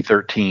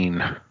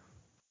PG-13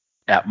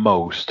 at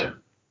most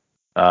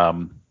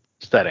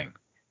setting.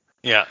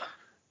 Yeah.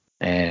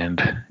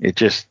 And it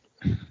just,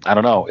 I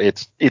don't know.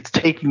 It's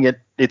taking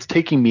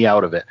me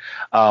out of it.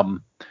 The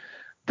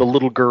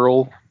little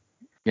girl,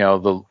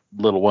 the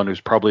little one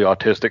who's probably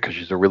autistic because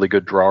she's a really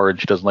good drawer and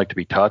she doesn't like to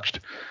be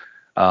touched.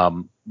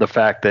 The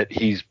fact that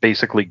he's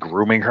basically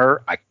grooming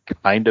her, I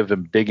kind of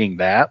am digging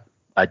that.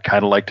 I'd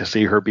kind of like to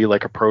see her be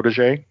like a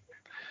protege.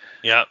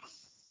 Yep.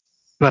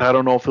 But I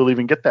don't know if they'll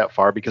even get that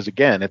far because,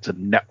 again, it's a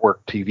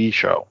network TV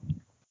show.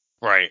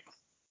 Right.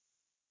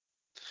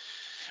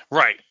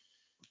 Right.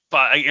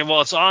 But,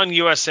 well, it's on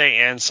USA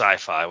and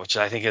Sci-Fi, which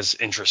I think is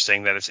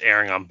interesting that it's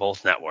airing on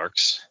both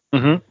networks.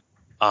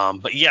 Mm-hmm.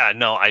 But, yeah,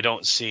 no, I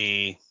don't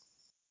see...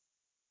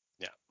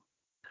 Yeah.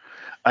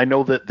 I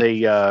know that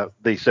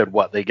they said,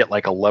 what, they get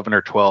like 11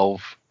 or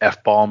 12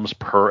 F-bombs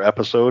per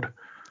episode.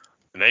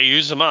 They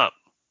use them up.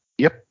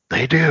 Yep,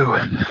 they do.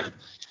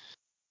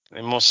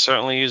 They most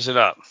certainly use it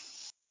up.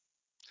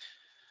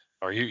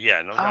 No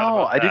doubt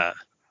about that.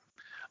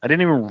 I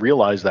didn't even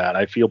realize that.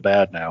 I feel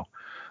bad now.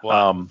 What?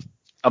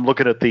 I'm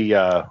looking at the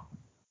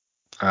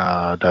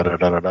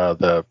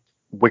the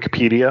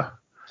Wikipedia.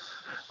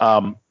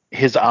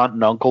 His aunt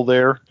and uncle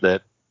there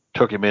that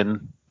took him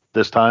in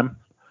this time.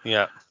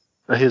 Yeah.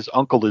 His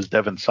uncle is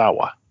Devon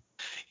Sawa.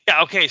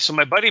 Yeah, okay, so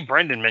my buddy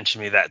Brendan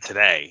mentioned me that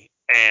today,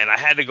 and I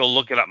had to go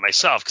look it up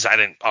myself because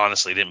I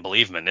honestly didn't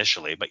believe him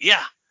initially, but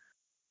yeah.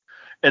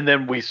 And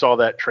then we saw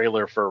that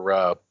trailer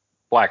for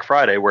Black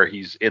Friday where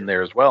he's in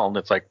there as well, and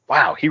it's like,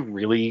 wow, he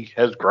really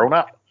has grown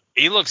up.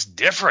 He looks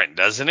different,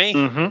 doesn't he?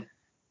 Mm-hmm.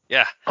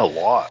 Yeah. A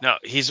lot. No,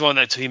 he's the one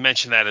that he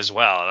mentioned that as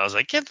well, and I was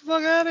like, get the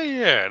fuck out of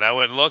here. And I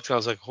went and looked, and I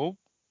was like, oh,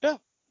 yeah,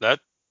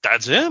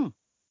 that's him.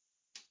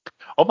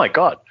 Oh, my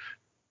God.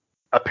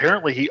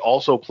 Apparently, he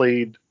also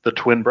played the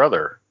twin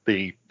brother,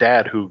 the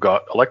dad who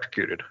got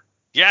electrocuted.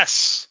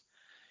 Yes.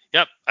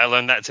 Yep, I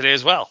learned that today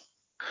as well.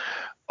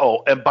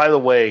 Oh, and by the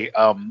way,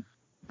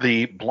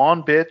 the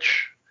blonde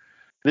bitch,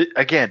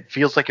 again,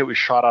 feels like it was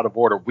shot out of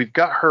order. We've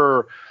got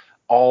her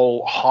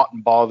all hot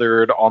and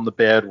bothered on the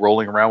bed,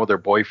 rolling around with her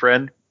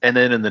boyfriend. And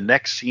then in the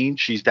next scene,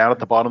 she's down at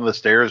the bottom of the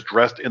stairs,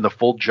 dressed in the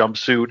full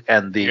jumpsuit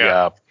and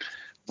the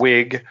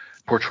wig,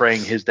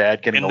 portraying his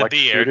dad getting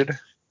electrocuted. Beard.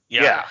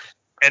 Yeah.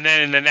 And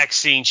then in the next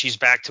scene, she's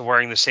back to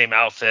wearing the same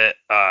outfit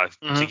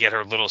to get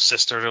her little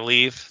sister to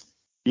leave.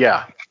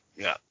 Yeah.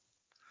 Yeah.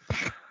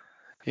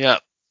 Yeah.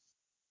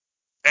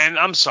 And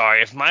I'm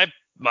sorry, if my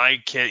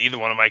kid, either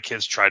one of my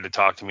kids tried to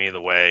talk to me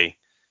the way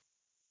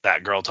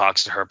that girl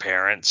talks to her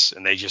parents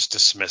and they just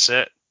dismiss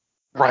it.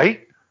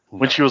 Right? No.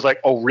 When she was like,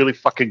 oh, really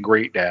fucking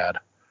great, Dad.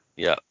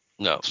 Yeah.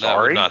 No,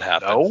 sorry? That would not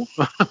happen. No?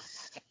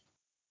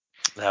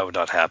 That would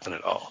not happen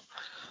at all.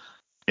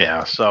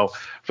 Yeah, so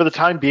for the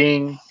time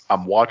being,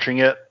 I'm watching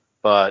it,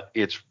 but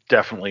it's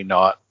definitely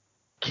not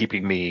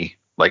keeping me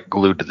like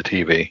glued to the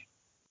TV.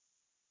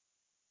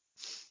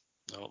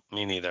 No,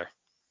 me neither.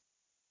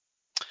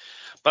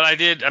 But I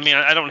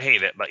don't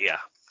hate it, but yeah.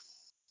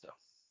 So.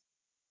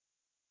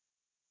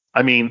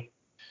 I mean,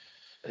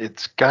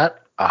 it's got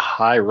a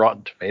high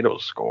Rotten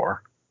Tomatoes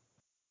score.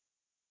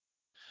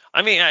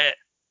 I mean,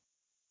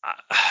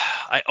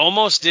 I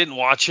almost didn't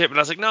watch it, but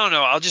I was like, no,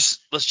 I'll just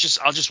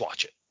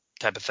watch it,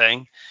 type of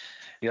thing.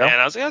 Yeah.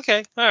 And I was like,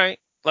 okay, all right.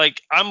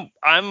 Like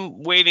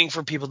I'm waiting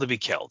for people to be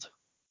killed.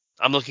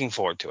 I'm looking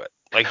forward to it.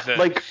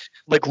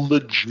 Like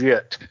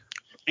legit.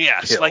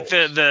 Yes, kills. Like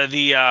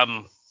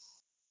the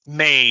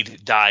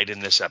maid died in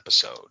this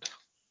episode.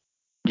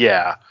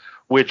 Yeah,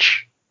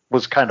 which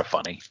was kind of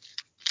funny.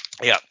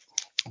 Yeah,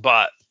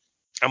 but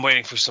I'm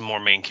waiting for some more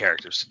main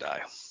characters to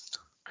die.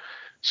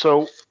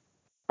 So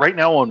right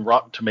now on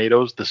Rotten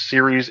Tomatoes, the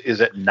series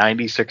is at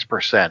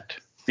 96%.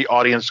 The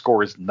audience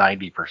score is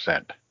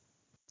 90%.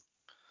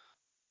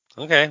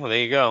 Okay, well, there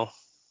you go.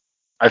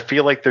 I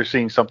feel like they're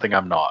seeing something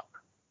I'm not.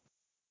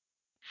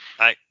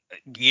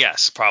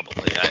 Yes,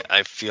 probably.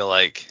 I feel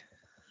like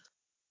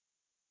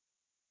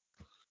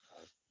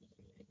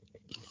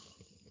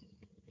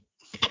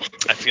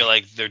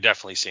they're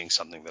definitely seeing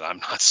something that I'm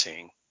not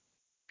seeing.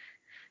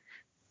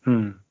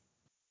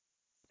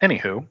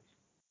 Anywho.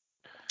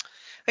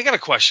 I got a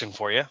question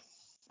for you.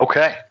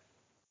 Okay.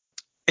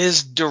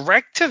 Is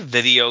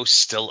direct-to-video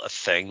still a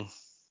thing?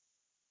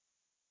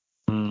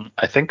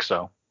 I think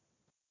so.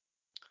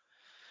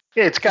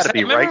 Yeah, it's got to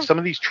be, remember, right? Some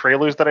of these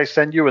trailers that I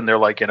send you, and they're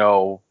like,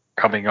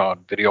 coming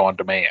on video on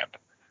demand.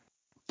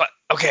 But,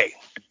 okay,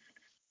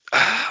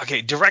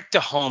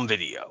 direct-to-home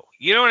video.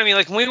 You know what I mean?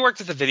 Like, when we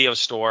worked at the video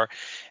store,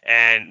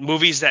 and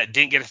movies that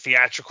didn't get a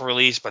theatrical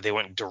release, but they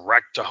went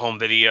direct-to-home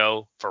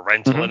video for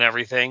rental and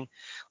everything,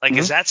 like,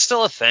 is that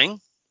still a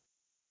thing?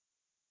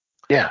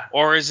 Yeah.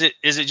 Or is it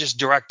just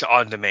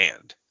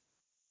direct-to-on-demand?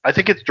 I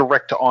think it's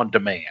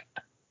direct-to-on-demand.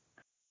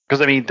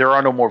 Because, I mean, there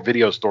are no more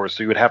video stores,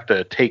 so you would have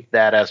to take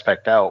that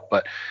aspect out.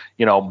 But,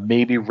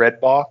 maybe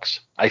Redbox.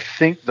 I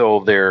think,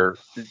 though,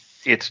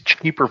 it's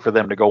cheaper for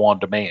them to go on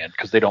demand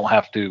because they don't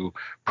have to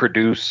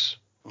produce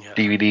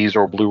DVDs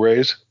or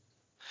Blu-rays.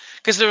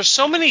 Because there were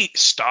so many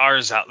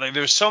stars out there.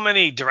 There's so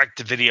many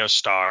direct-to-video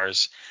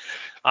stars.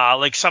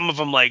 Like some of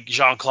them, like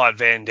Jean-Claude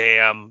Van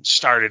Damme,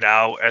 started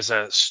out as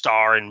a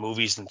star in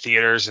movies and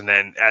theaters, and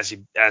then as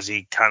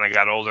he kind of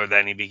got older,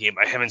 then him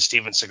and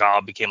Steven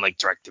Seagal became like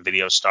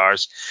direct-to-video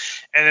stars.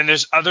 And then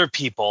there's other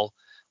people,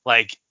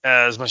 like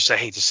as much as I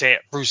hate to say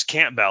it, Bruce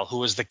Campbell, who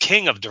was the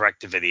king of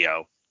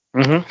direct-to-video.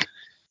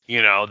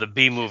 The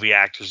B-movie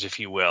actors, if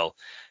you will.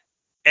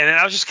 And then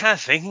I was just kind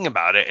of thinking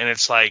about it, and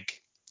it's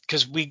like,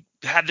 because we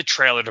had the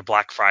trailer to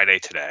Black Friday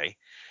today.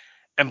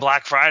 And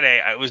Black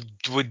Friday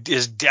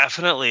is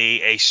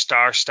definitely a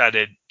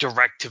star-studded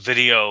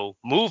direct-to-video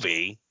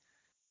movie,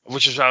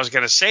 which is what I was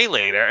going to say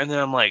later. And then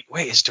I'm like,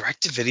 wait, is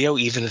direct-to-video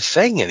even a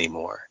thing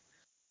anymore?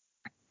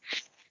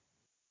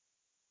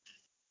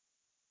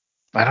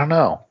 I don't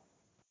know.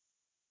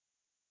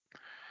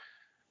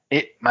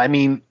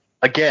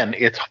 Again,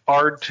 it's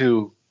hard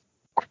to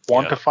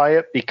quantify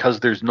it because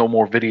there's no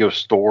more video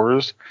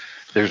stores.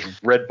 There's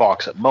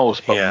Redbox at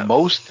most, but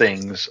most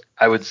things,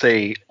 I would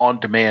say,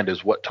 on demand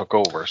is what took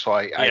over. So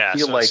I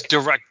feel like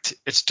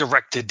it's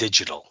direct to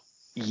digital.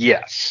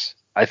 Yes,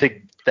 I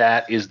think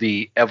that is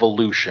the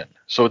evolution.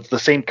 So it's the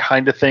same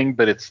kind of thing,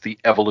 but it's the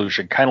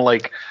evolution. Kind of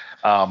like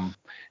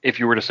if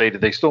you were to say, do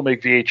they still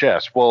make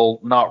VHS? Well,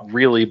 not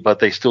really, but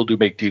they still do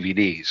make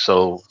DVDs.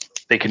 So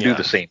they can do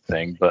the same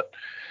thing, but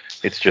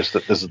it's just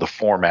that this is the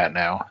format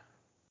now.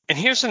 And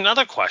here's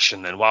another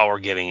question then while we're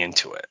getting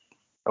into it.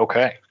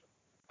 Okay.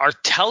 Are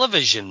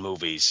television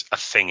movies a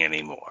thing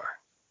anymore?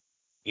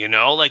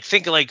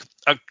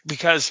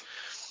 Because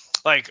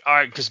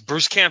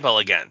Bruce Campbell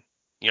again,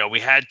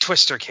 we had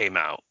Twister came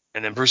out,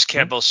 and then Bruce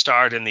Campbell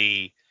starred in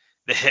the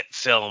hit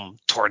film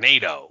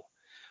Tornado.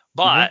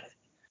 But,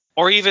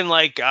 or even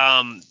like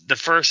the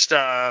first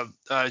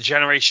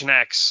Generation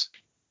X,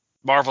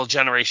 Marvel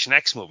Generation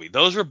X movie.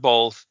 Those were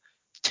both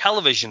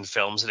television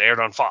films that aired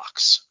on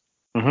Fox.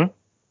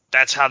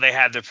 That's how they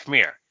had their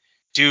premiere.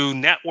 Do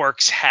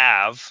networks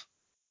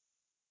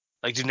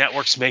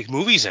make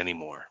movies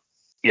anymore?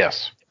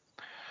 Yes.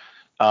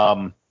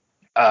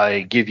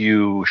 I give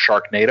you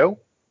Sharknado.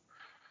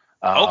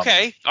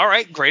 Okay. All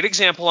right. Great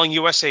example on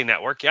USA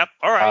Network. Yep.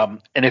 All right.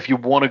 And if you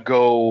want to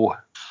go,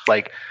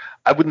 like,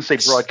 I wouldn't say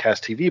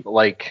broadcast TV, but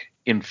like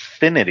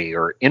Infinity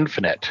or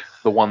Infinite,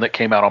 the one that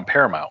came out on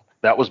Paramount,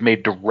 that was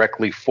made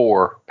directly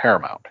for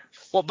Paramount.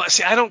 Well, but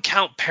see, I don't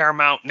count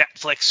Paramount,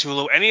 Netflix,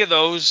 Hulu, any of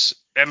those,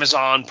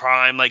 Amazon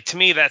Prime. Like, to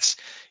me,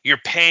 you're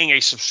paying a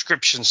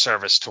subscription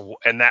service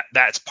and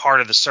that's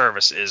part of the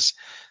service is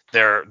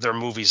their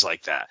movies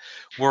like that.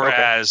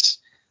 Whereas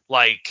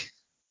like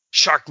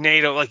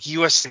Sharknado, like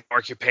US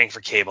Network, you're paying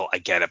for cable. I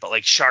get it. But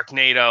like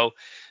Sharknado,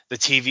 the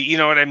TV, you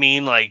know what I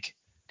mean? Like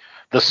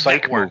the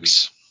Psych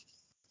movies.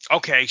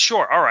 Okay,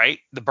 sure. All right.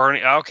 The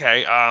Burning.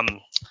 Okay.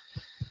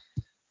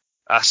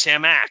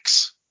 Sam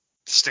Axe.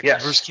 Stick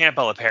with Bruce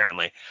Campbell,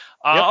 apparently.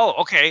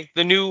 Oh, okay.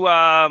 The new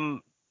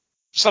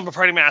Slumber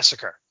Party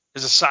Massacre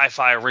is a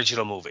sci-fi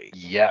original movie.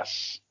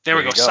 Yes. There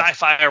we go.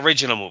 Sci-fi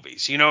original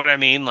movies. You know what I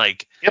mean?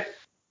 Like. Yep.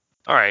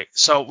 All right.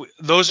 So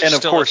those are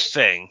still a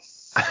thing.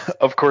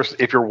 Of course,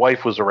 if your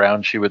wife was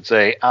around, she would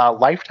say,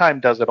 Lifetime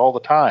does it all the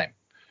time.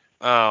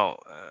 Oh,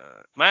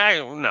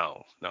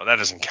 no, that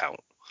doesn't count.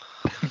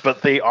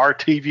 But they are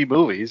TV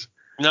movies.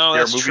 No,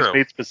 that's true. They're movies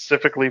made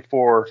specifically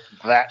for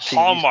that TV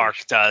Hallmark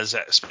station. Does,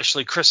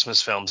 especially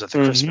Christmas films at the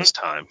Christmas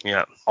time.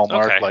 Yeah.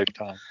 Hallmark,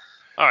 Lifetime.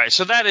 All right,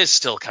 so that is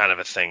still kind of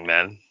a thing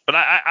then. But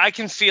I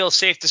can feel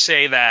safe to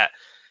say that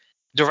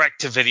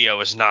direct-to-video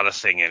is not a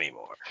thing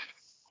anymore.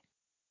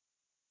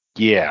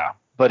 Yeah,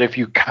 but if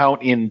you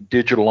count in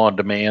digital on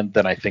demand,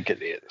 then I think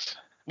it is.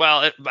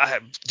 Well,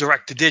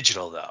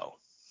 direct-to-digital, though.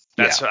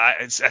 That's what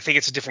I think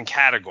it's a different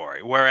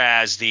category.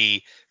 Whereas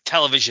the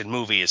television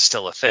movie is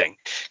still a thing.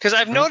 Because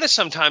I've noticed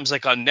sometimes,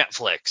 like on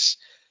Netflix,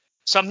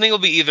 something will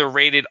be either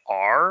rated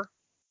R.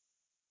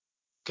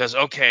 Because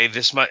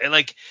this might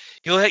like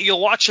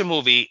you'll watch a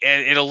movie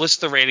and it'll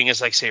list the rating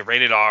as like say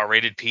rated R,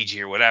 rated PG,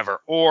 or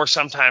whatever. Or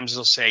sometimes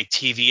it'll say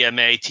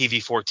TVMA,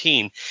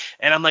 TV-14,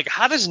 and I'm like,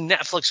 how does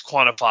Netflix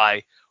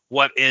quantify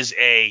what is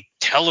a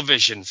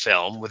television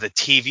film with a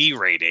TV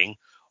rating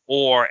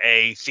or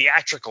a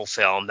theatrical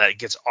film that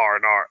gets R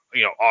and R,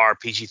 R,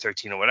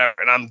 PG-13 or whatever?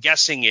 And I'm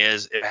guessing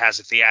is it has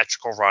a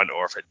theatrical run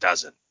or if it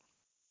doesn't.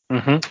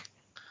 Mm-hmm.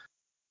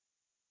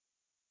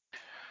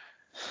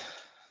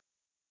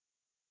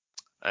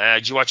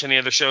 Did you watch any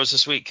other shows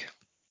this week?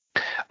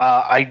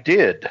 I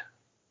did.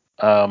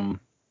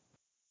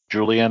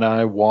 Julia and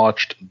I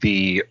watched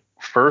the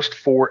first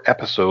 4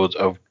 episodes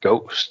of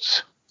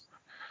Ghosts.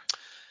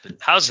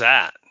 How's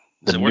that?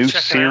 The new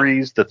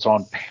series that's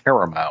on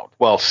Paramount.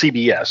 Well,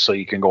 CBS, so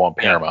you can go on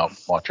Paramount and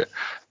watch it.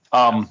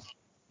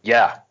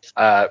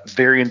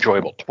 Very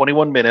enjoyable.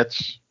 21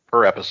 minutes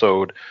per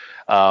episode.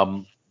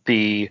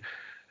 The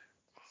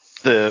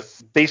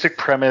basic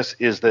premise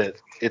is that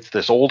it's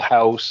this old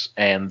house,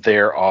 and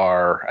there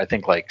are, I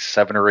think, like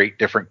 7 or 8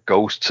 different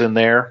ghosts in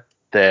there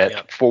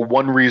that, for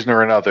one reason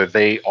or another,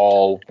 they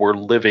all were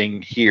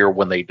living here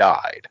when they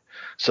died.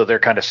 So they're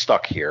kind of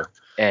stuck here.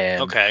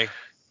 And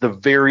the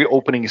very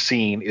opening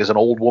scene is an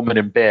old woman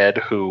in bed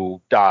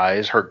who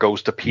dies. Her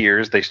ghost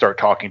appears. They start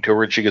talking to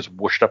her, and she gets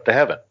whooshed up to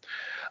heaven.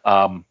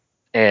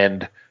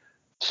 And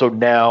so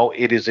now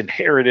it is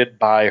inherited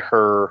by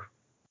her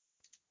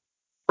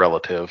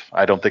relative.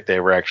 I don't think they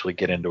ever actually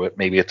get into it.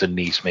 Maybe it's a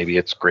niece, maybe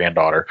it's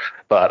granddaughter.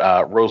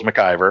 But Rose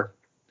McIver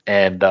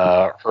and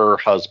her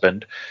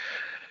husband.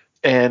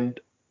 And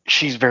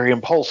she's very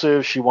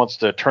impulsive. She wants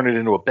to turn it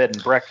into a bed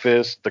and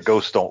breakfast. The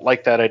ghosts don't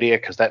like that idea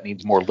because that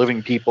means more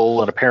living people.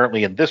 And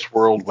apparently in this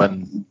world,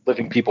 when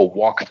living people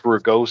walk through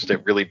a ghost,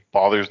 it really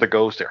bothers the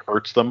ghost. It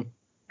hurts them.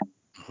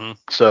 Mm-hmm.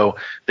 So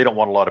they don't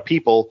want a lot of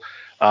people.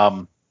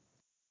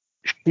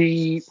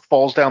 She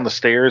falls down the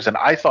stairs, and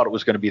I thought it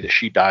was going to be that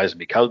she dies and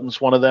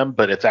becomes one of them,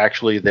 but it's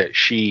actually that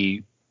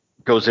she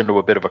goes into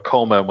a bit of a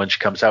coma, and when she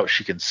comes out,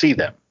 she can see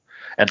them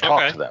and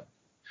talk to them.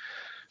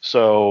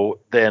 So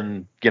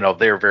then,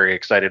 they're very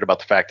excited about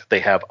the fact that they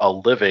have a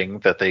living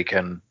that they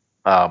can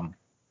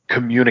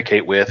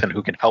communicate with and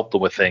who can help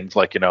them with things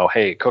like,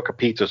 hey, cook a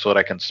pizza so that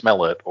I can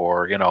smell it,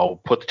 or,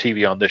 put the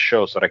TV on this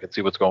show so that I can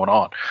see what's going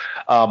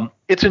on.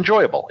 It's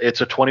enjoyable. It's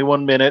a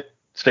 21-minute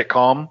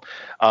sitcom.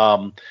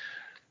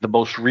 The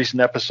most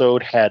recent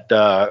episode had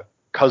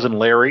Cousin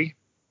Larry,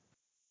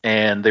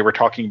 and they were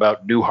talking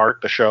about Newhart,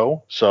 the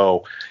show.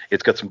 So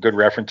it's got some good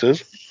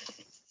references.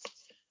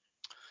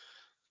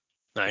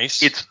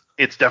 Nice.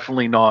 It's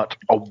definitely not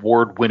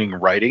award-winning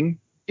writing.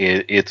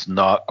 It's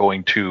not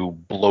going to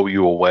blow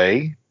you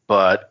away,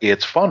 but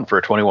it's fun for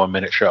a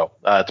 21-minute show.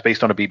 It's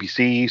based on a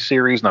BBC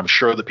series, and I'm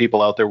sure that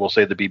people out there will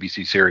say the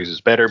BBC series is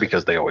better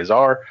because they always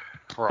are.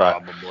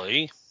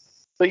 Probably.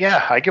 But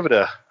yeah, I give it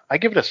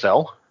a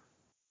sell.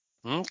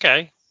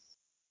 Okay.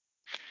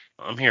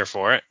 I'm here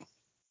for it.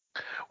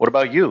 What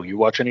about you? You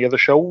watch any other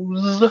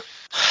shows?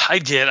 I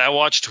did. I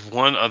watched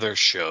one other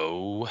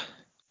show,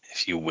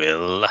 if you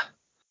will.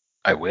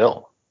 I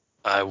will.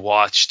 I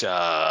watched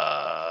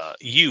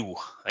You.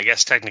 I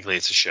guess technically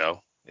it's a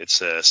show.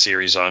 It's a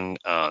series on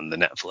the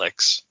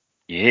Netflix.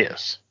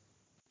 Yes.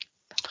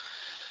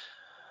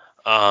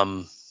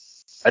 I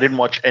didn't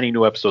watch any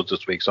new episodes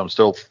this week, so I'm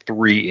still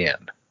 3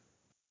 in.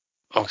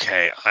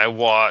 Okay, I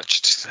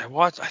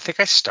think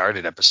I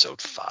started episode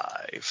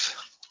 5.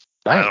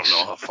 Nice. I don't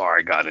know how far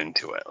I got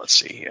into it. Let's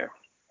see here.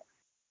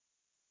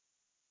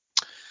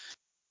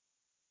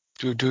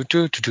 Into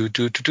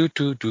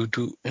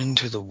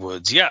the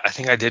woods. Yeah, I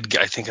think I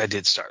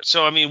did start.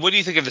 So, I mean, what do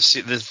you think of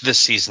this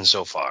season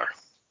so far?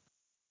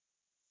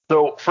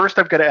 So first,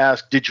 I've got to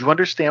ask: did you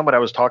understand what I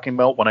was talking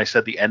about when I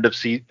said the end of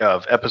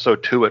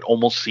episode 2? It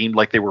almost seemed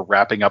like they were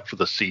wrapping up for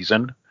the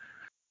season.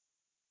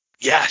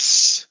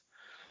 Yes.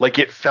 Like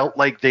it felt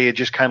like they had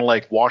just kind of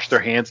like washed their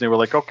hands and they were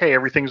like, okay,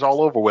 everything's all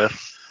over with.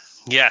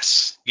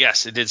 Yes,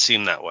 it did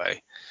seem that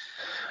way.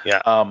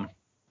 Yeah.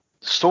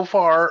 So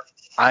far,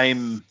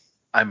 I'm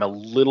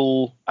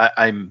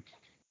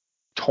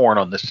torn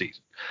on this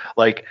season.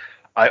 Like,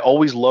 I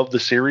always loved the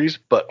series,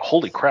 but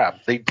holy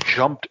crap, they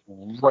jumped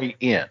right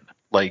in.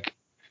 Like,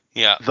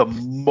 the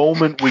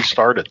moment we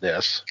started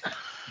this,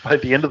 by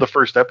the end of the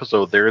first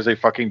episode, there is a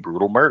fucking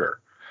brutal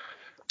murder.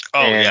 Oh,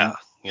 and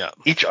yeah.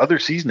 Each other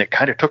season, it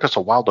kind of took us a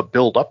while to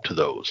build up to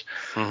those.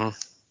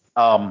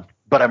 Mm-hmm.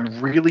 But I'm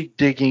really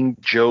digging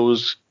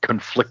Joe's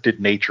conflicted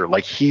nature.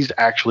 Like, he's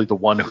actually the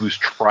one who's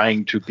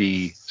trying to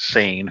be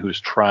sane, who's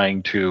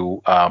trying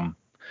to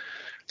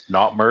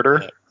not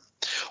murder.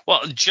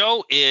 Well,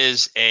 Joe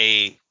is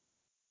a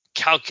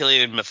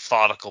calculated,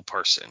 methodical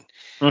person.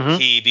 Mm-hmm.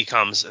 He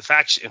becomes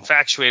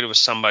infatuated with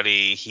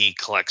somebody. He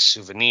collects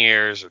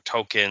souvenirs or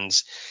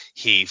tokens.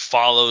 He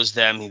follows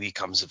them. He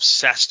becomes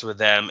obsessed with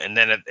them. And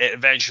then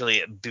eventually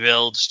it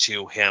builds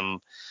to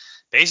him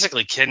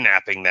basically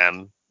kidnapping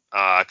them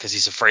because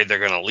he's afraid they're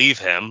going to leave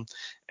him,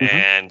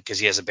 and because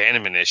he has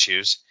abandonment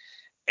issues,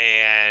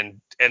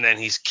 and then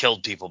he's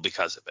killed people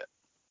because of it.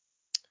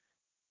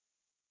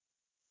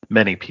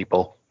 Many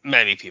people.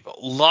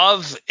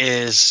 Love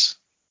is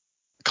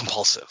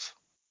compulsive.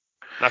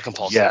 Not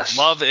compulsive. Yes.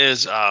 Love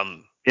is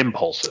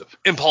Impulsive.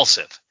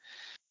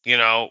 You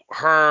know,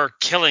 her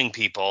killing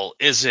people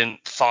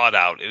isn't thought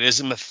out. It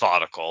isn't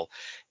methodical.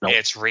 Nope.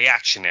 It's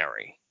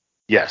reactionary.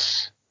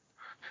 Yes.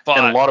 But,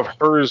 and a lot of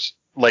hers,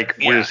 like,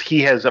 Yeah. whereas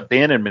he has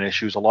abandonment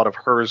issues, a lot of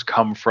hers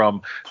come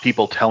from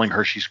people telling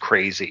her she's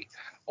crazy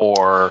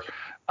or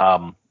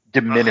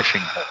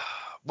diminishing her.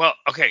 Well,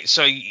 okay,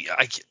 so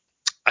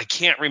I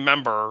can't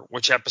remember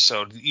which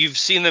episode. You've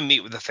seen them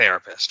meet with the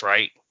therapist,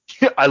 right?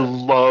 I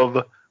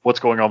love what's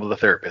going on with the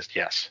therapist,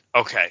 yes.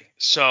 Okay,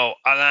 so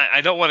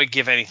I don't want to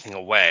give anything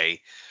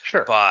away,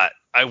 Sure. but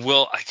I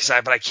will,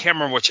 but I can't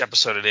remember which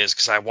episode it is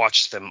because I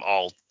watched them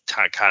all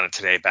kind of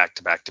today, back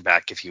to back to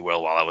back, if you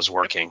will, while I was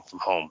working from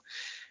home.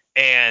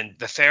 And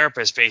the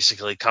therapist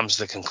basically comes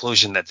to the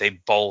conclusion that they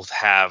both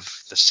have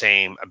the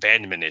same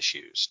abandonment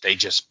issues. They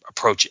just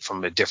approach it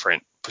from a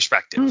different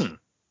perspective.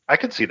 I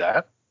can see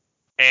that.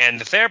 And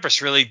the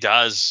therapist really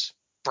does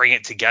bring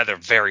it together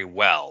very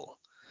well.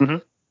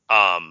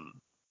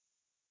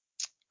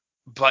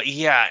 But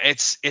yeah,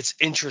 it's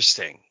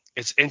interesting.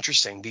 It's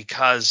interesting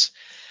because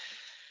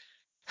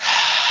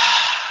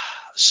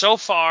so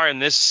far in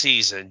this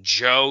season,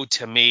 Joe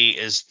to me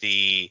is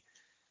the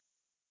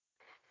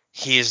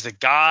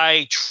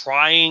guy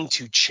trying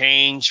to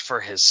change for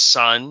his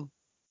son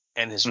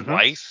and his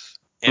wife,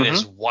 and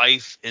his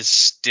wife is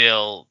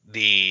still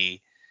the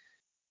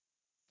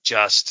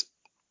just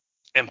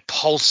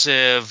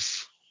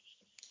impulsive,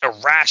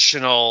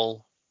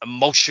 irrational,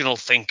 emotional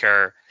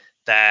thinker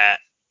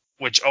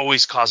which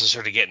always causes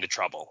her to get into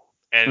trouble.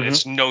 And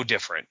it's no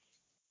different.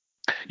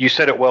 You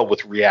said it well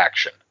with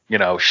reaction. You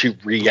know, she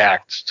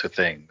reacts to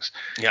things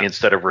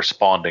instead of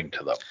responding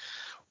to them.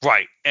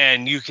 Right.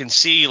 And you can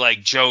see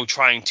like Joe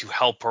trying to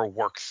help her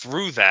work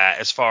through that,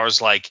 as far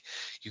as like,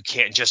 you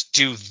can't just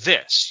do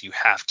this. You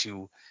have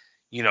to,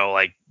 you know,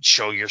 like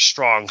show your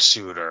strong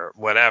suit or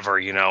whatever,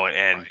 you know,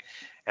 and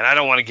I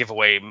don't want to give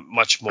away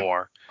much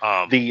more.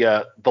 But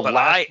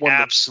last one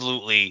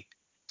absolutely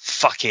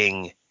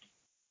fucking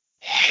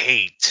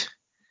hate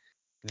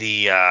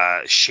the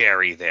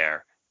Sherry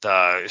there.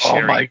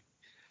 Oh my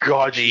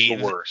God, she's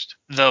the worst.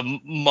 The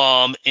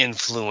mom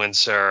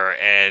influencer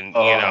and you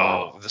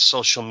know, the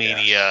social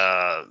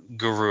media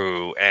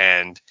guru,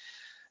 and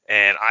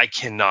I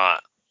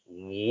cannot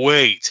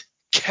wait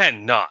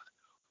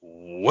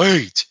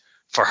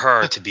for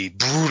her to be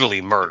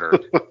brutally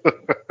murdered,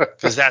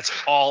 because that's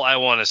all I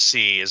want to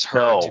see is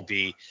her to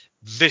be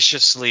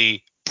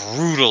viciously,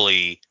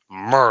 brutally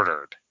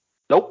murdered.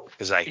 Nope.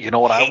 Because I you know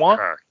what I want?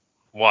 Her.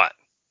 What?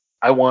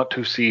 I want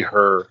to see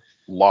her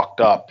locked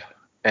up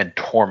and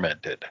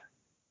tormented,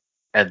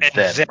 and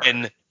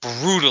then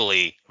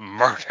brutally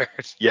murdered.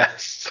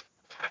 Yes.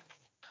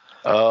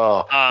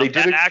 Oh, they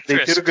did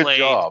a good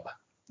job.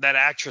 That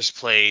actress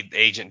played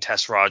Agent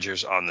Tess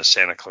Rogers on the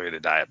Santa Clarita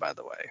Diet, by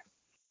the way.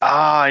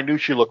 I knew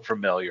she looked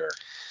familiar.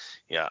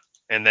 Yeah,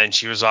 and then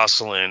she was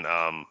also in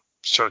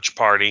Search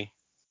Party,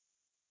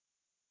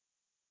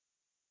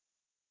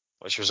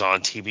 which was on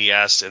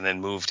TBS and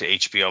then moved to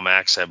HBO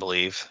Max, I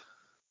believe.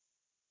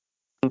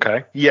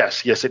 Okay.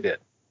 Yes, it did.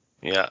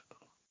 Yeah.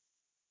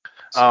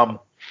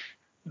 So.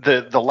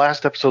 The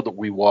last episode that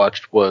we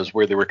watched was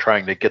where they were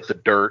trying to get the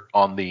dirt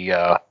on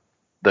the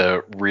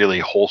really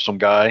wholesome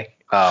guy.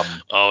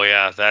 Oh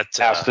yeah, that's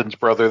Aston's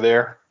brother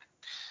there.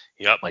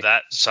 Yep, like,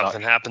 that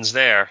something happens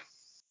there.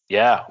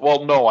 Yeah.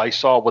 Well, no, I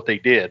saw what they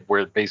did,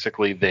 where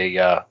basically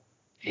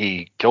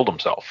he killed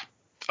himself.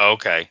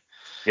 Okay.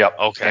 Yep.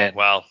 Okay.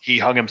 And he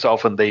hung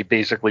himself, and they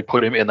basically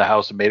put him in the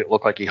house and made it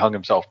look like he hung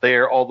himself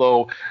there.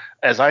 Although,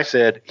 as I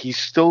said, he's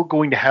still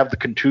going to have the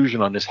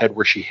contusion on his head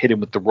where she hit him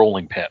with the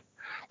rolling pin.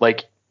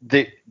 Like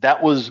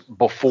that was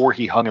before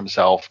he hung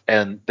himself,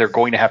 and they're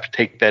going to have to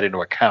take that into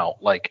account.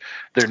 Like,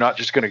 they're not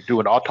just going to do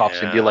an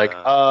autopsy and be like,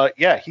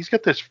 he's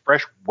got this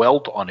fresh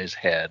welt on his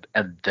head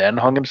and then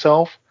hung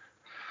himself.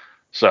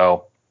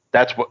 So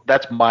that's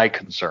my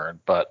concern,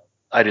 but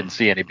I didn't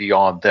see any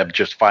beyond them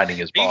just finding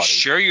his body. Are you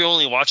sure you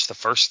only watched the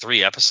first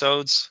 3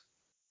 episodes?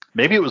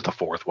 Maybe it was the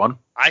 4th one.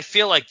 I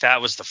feel like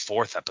that was the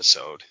 4th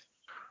episode.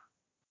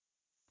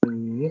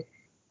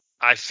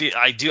 I feel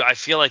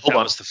like that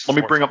was the 4th. Let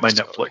me bring up my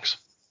Netflix.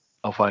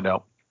 I'll find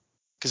out.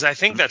 Because I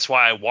think that's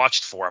why I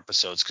watched 4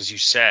 episodes, because you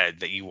said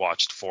that you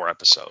watched 4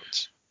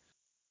 episodes.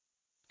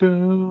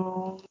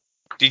 Did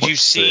you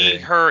see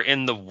her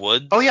in the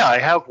woods? Oh, yeah, I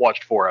have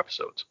watched 4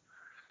 episodes.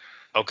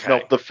 Okay.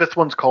 No, the 5th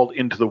one's called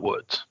Into the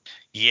Woods.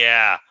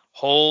 Yeah.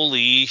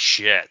 Holy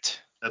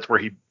shit. That's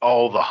where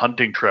the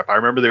hunting trip. I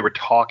remember they were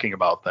talking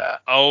about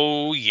that.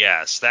 Oh,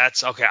 yes.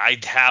 That's okay. I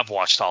have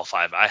watched all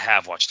 5. I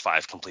have watched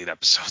 5 complete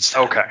episodes.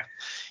 Okay.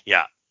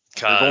 Yeah.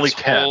 There's only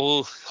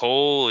 10.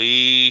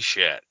 Holy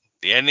shit.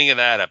 The ending of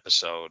that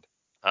episode.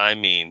 I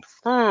mean.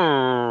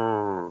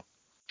 I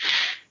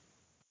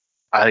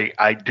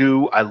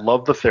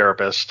love the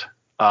therapist.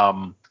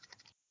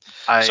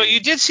 So you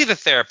did see the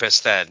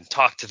therapist then?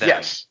 Talk to them.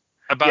 Yes.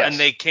 And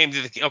they came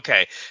to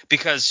okay,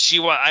 because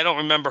I don't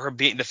remember her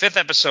being. The 5th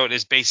episode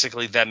is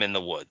basically them in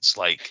the woods,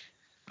 like.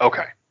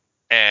 Okay.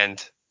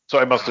 And so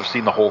I must have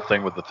seen the whole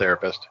thing with the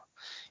therapist.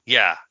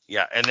 Yeah,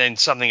 and then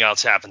something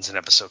else happens in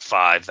episode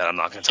 5 that I'm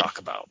not going to talk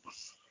about.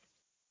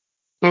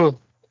 Oh,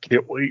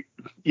 can't wait.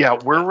 Yeah,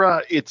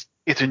 we're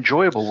it's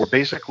enjoyable. We're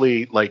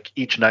basically like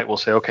each night we'll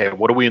say, okay,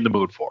 what are we in the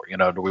mood for?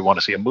 Do we want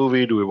to see a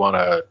movie? Do we want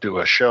to do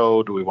a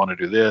show? Do we want to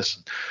do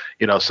this?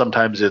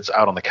 Sometimes it's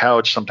out on the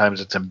couch,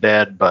 sometimes it's in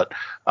bed, but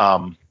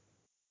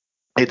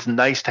it's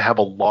nice to have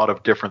a lot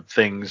of different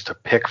things to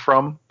pick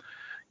from.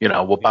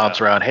 We'll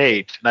bounce around.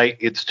 Hey, tonight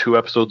it's 2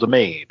 episodes of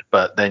Maid,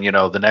 but then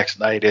the next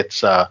night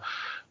it's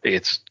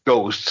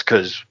Ghosts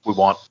because we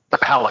want the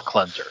palate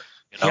cleanser.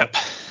 Yep.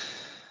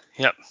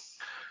 Of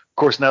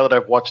course, now that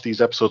I've watched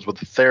these episodes with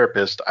the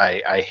therapist,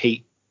 I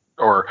hate,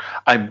 or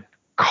I'm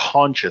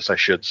conscious, I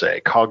should say,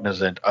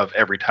 cognizant of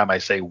every time I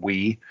say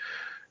we,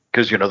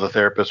 because the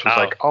therapist was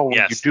like, "Oh,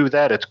 when you do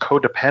that, it's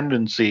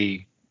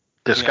codependency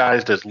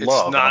disguised as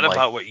love." It's not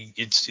about what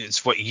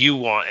it's what you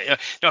want.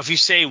 No, if you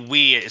say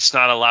we, it's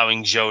not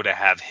allowing Joe to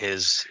have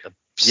his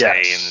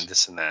say and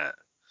this and that.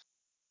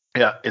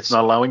 Yeah, it's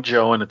not allowing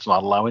Joe, and it's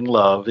not allowing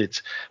love.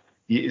 It's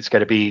got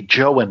to be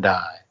Joe and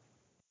I.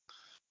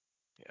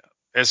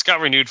 It's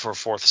got renewed for a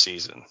 4th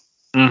season.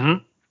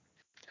 Mm-hmm.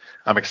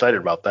 I'm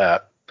excited about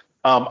that.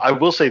 I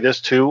will say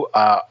this too.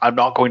 I'm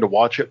not going to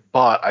watch it,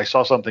 but I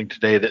saw something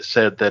today that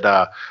said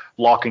that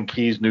Lock and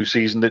Key's new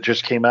season that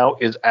just came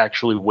out is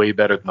actually way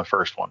better than the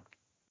first one.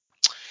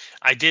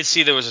 I did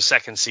see there was a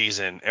 2nd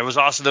season. There was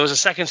a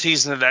 2nd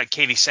season of that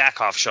Katie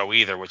Sackhoff show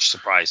either, which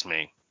surprised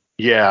me.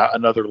 Yeah,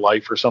 Another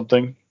Life or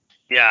something.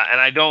 Yeah,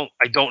 and I don't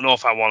know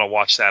if I want to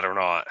watch that or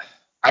not.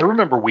 I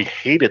remember we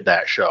hated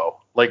that show.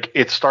 Like,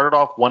 it started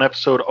off one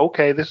episode,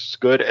 okay, this is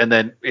good, and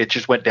then it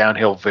just went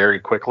downhill very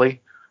quickly.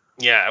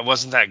 Yeah, it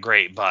wasn't that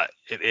great, but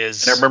it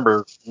is. And I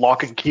remember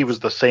Lock and Key was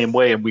the same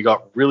way, and we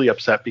got really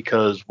upset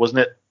because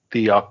wasn't it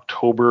the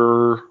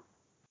October?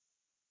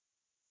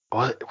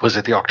 Was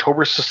it the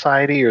October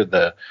Society or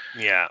the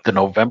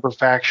November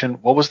Faction?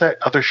 What was that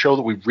other show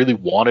that we really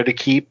wanted to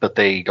keep but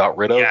they got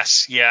rid of?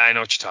 Yes, yeah, I know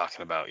what you're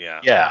talking about.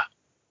 Yeah. Yeah.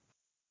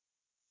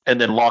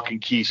 And then Lock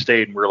and Key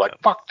stayed, and we were like,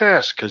 "Fuck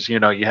this," because you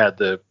had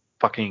the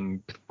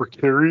fucking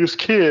precarious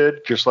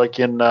kid, just like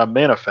in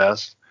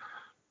Manifest.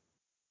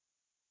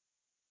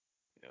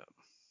 Yeah.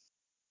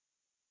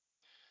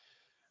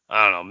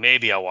 I don't know.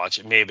 Maybe I'll watch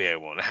it. Maybe I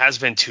won't. It has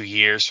been 2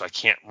 years, so I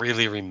can't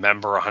really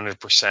remember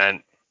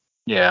 100%.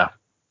 Yeah.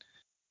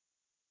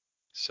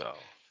 So.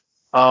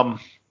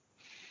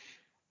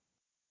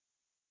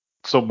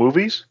 So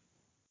movies?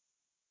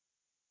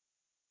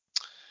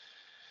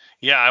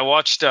 Yeah, I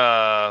watched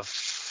 3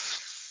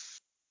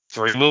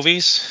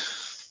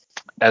 movies.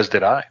 As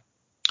did I.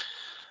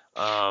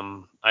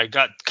 I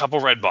got a couple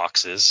red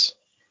boxes.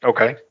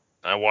 Okay.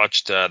 I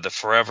watched The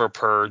Forever,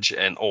 Purge,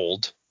 and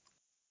Old.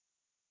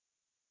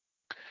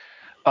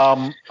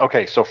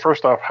 Okay, so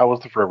first off, how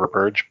was The Forever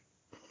Purge?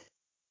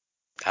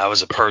 That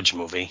was a Purge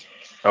movie.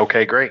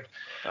 Okay, great.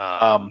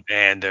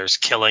 And there's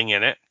killing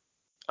in it.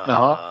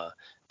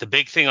 The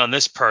big thing on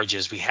this Purge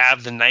is we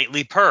have the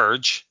nightly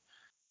Purge,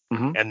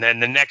 and then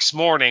the next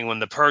morning when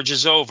the Purge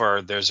is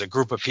over, there's a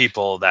group of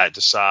people that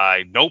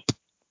decide, nope,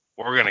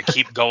 we're going to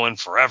keep going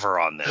forever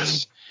on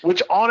this.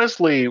 Which,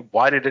 honestly,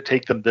 why did it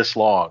take them this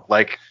long?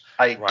 Like,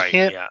 I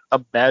can't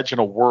imagine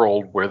a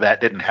world where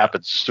that didn't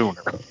happen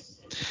sooner.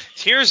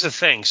 Here's the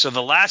thing. So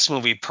the last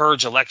movie,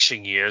 Purge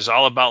Election Year, is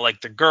all about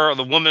like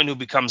the woman who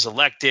becomes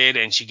elected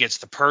and she gets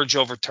the Purge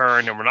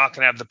overturned and we're not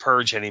going to have the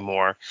Purge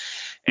anymore.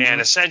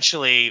 And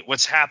essentially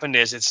what's happened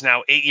is it's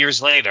now 8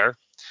 years later.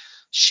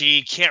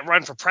 She can't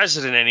run for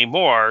president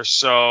anymore.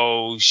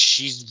 So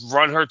she's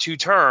run her 2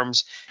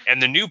 terms. And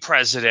the new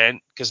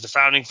president, because the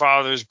founding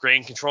fathers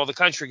gained control of the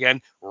country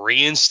again,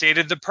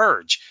 reinstated the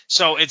Purge.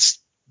 So it's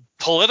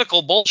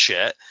political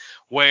bullshit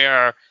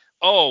where –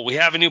 we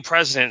have a new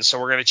president, so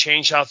we're going to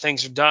change how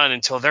things are done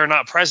until they're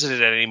not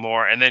president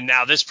anymore. And then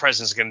now this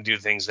president's going to do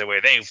things the way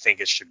they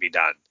think it should be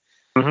done.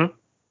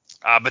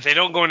 But they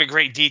don't go into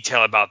great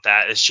detail about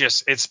that. It's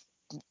just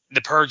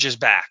the Purge is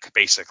back,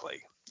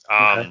 basically.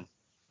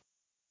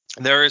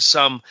 There is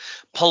some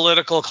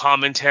political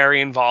commentary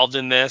involved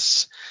in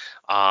this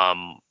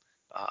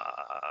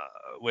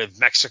with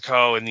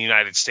Mexico and the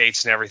United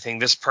States and everything.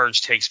 This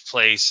Purge takes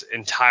place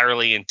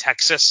entirely in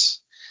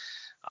Texas.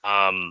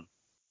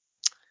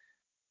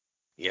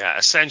 Yeah,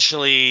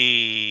 essentially,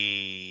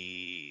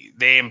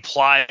 they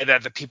imply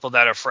that the people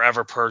that are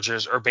forever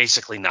purgers are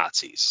basically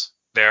Nazis.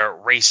 They're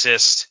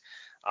racist,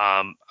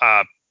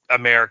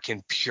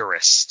 American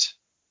purist.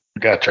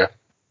 Gotcha.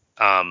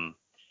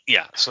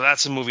 Yeah, so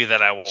that's a movie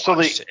that I watched. So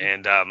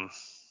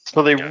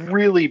they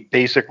really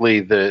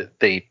basically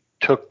they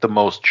took the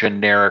most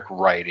generic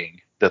writing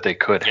that they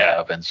could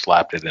have and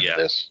slapped it into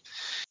this.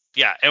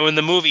 Yeah, and when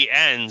the movie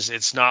ends,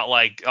 it's not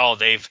like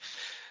they've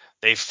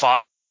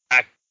fought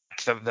back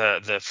back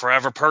the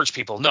forever purge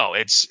people. No,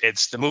 it's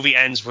the movie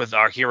ends with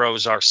our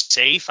heroes are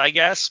safe, I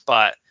guess,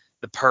 but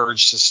the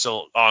purge is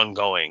still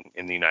ongoing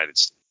in the United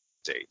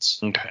States.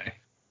 Okay.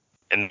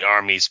 And the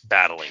army's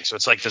battling. So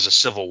it's like there's a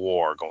civil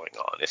war going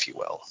on, if you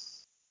will.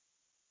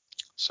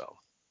 So.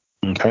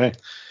 Okay.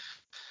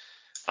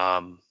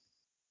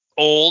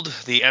 Old,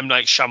 the M.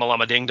 Night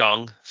Shyamalama Ding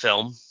Dong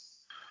film.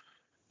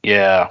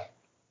 Yeah.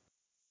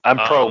 I'm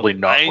probably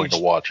not going to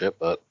watch it,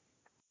 but.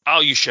 Oh,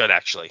 you should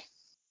actually.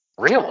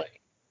 Really?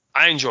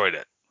 I enjoyed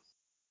it.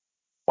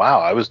 Wow,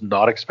 I was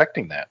not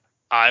expecting that.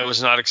 I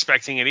was not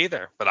expecting it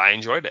either, but I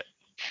enjoyed it.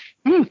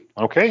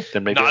 Okay,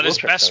 then maybe not his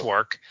best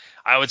work.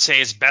 I would say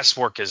his best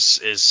work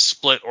is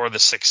Split or The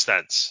Sixth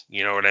Sense.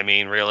 You know what I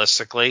mean?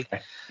 Realistically.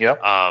 Okay.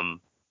 Yep.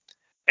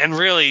 And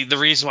really, the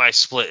reason why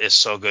Split is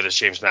so good is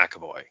James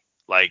McAvoy.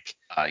 Like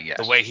yes.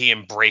 the way he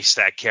embraced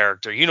that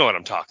character. You know what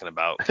I'm talking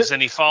about. Because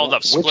then he followed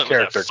up Split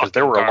with that fucking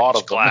there were a lot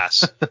garbage of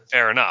glass.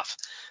 Fair enough.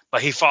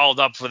 But he followed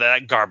up with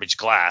that garbage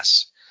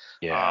glass.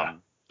 Yeah.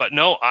 But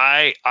no,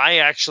 I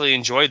actually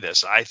enjoyed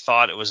this. I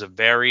thought it was a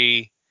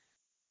very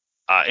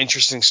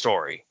interesting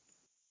story.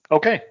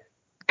 Okay.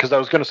 Because I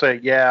was going to say,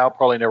 yeah, I'll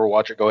probably never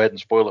watch it. Go ahead and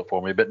spoil it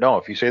for me. But no,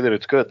 if you say that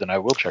it's good, then I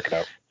will check it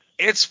out.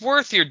 It's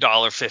worth your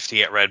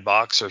 $1.50 at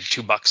Redbox or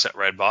 $2 at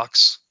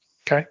Redbox.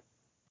 Okay.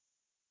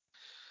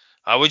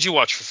 What'd you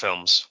watch for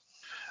films?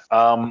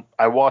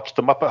 I watched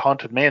The Muppet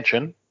Haunted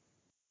Mansion.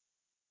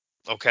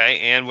 Okay,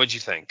 and what'd you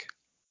think?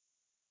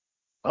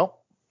 Well,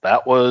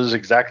 that was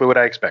exactly what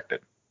I expected.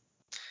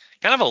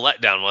 Kind of a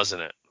letdown,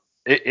 wasn't it?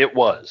 It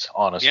was,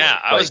 honestly. Yeah,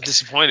 I was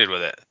disappointed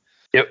with it.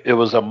 It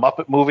was a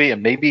Muppet movie,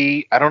 and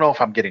maybe, I don't know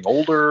if I'm getting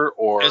older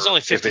or... It was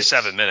only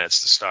 57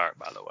 minutes to start,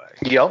 by the way.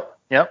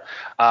 Yep.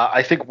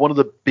 I think one of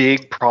the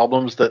big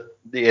problems that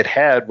it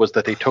had was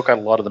that they took out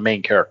a lot of the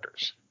main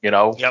characters.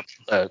 Yep.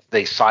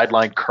 They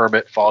sidelined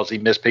Kermit,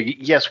 Fozzie, Miss Piggy.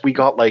 Yes, we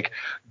got like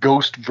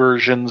ghost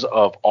versions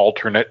of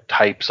alternate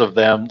types of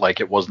them. Like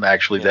it wasn't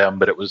actually them,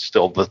 but it was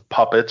still the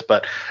puppets.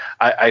 But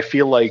I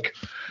feel like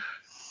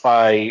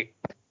by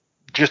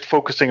just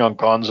focusing on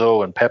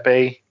Gonzo and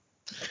Pepe,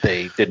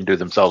 they didn't do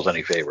themselves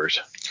any favors.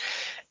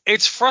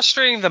 It's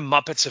frustrating the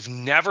Muppets have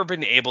never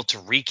been able to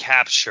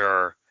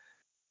recapture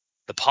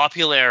the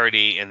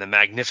popularity and the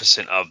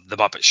magnificent of the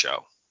Muppet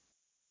Show.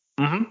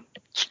 Mm-hmm.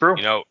 It's true.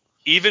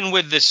 Even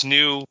with this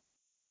new,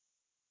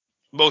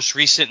 most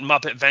recent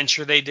Muppet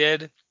venture they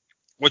did,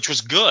 which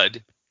was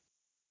good,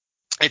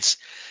 it's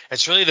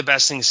really the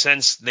best thing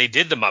since they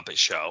did the Muppet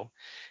Show.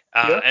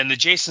 And the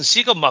Jason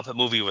Segel Muppet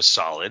movie was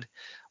solid.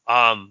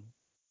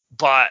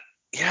 But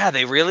yeah,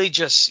 they really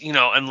just,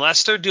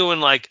 unless they're doing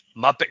like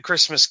Muppet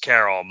Christmas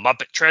Carol,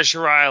 Muppet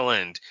Treasure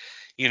Island,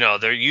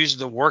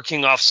 they're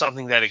working off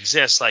something that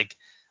exists. Like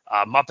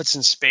Muppets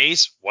in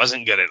Space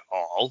wasn't good at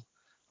all.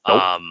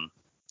 Nope.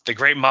 The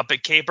Great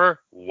Muppet Caper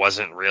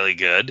wasn't really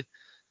good.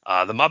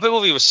 The Muppet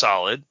movie was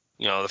solid.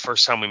 The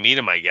first time we meet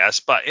him, I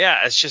guess. But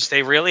yeah, it's just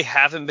they really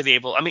haven't been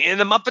able. I mean, and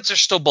the Muppets are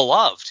still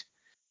beloved,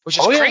 which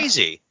is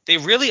crazy. They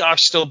really are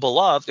still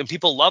beloved, and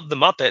people love the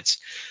Muppets.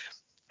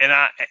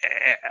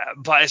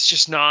 But it's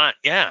just not.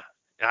 Yeah,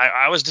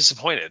 I was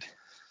disappointed.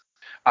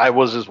 I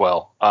was as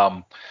well.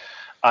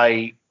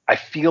 I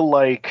feel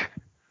like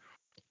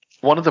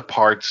one of the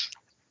parts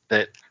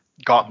that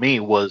got me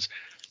was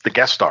the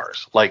guest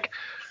stars. Like,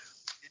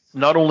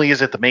 not only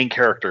is it the main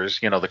characters,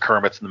 the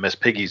Kermits and the Miss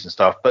Piggies and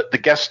stuff, but the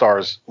guest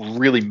stars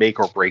really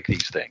make or break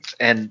these things.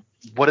 And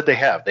what did they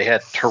have? They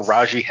had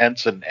Taraji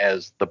Henson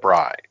as the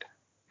bride.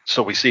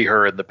 So we see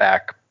her in the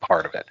back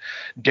part of it.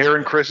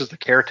 Darren Criss is the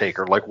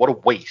caretaker. Like, what a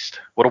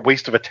waste. What a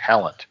waste of a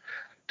talent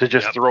to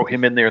just throw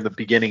him in there in the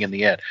beginning and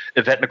the end.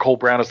 Yvette Nicole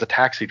Brown is the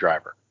taxi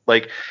driver.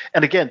 Like,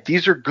 and again,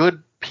 these are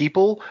good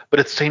people, but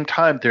at the same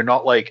time, they're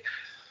not like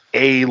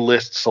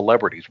A-list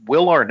celebrities.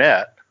 Will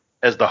Arnett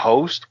as the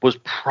host was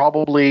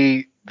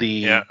probably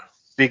the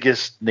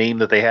biggest name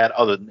that they had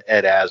other than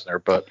Ed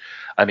Asner. But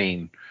I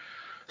mean,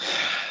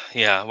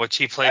 yeah, which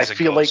he plays a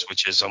ghost,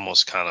 which is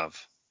almost kind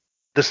of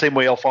the same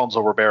way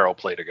Alfonso Ribeiro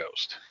played a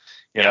ghost,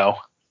 you know?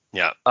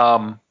 Yeah.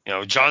 John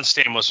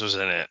Stamos was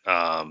in it.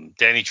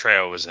 Danny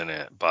Trejo was in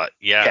it, but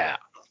yeah,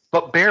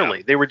 but barely.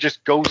 Yeah. They were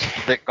just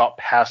ghosts that got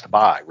passed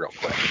by real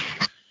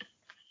quick.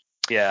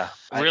 Yeah.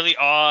 Really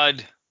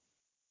odd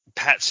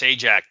Pat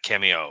Sajak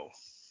cameo.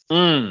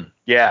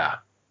 Yeah.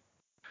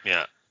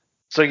 Yeah.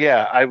 So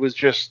yeah, I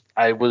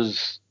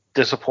was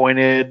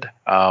disappointed.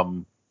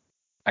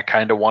 I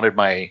kind of wanted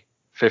my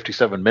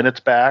 57 minutes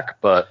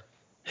back, but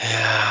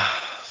yeah.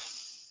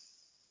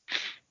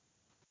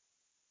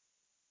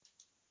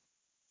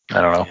 I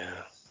don't know.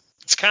 Yeah.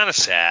 It's kind of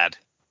sad.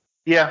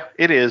 Yeah,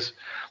 it is.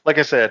 Like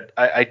I said,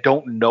 I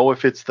don't know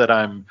if it's that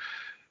I'm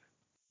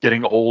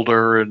getting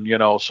older and,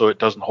 so it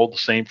doesn't hold the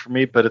same for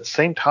me. But at the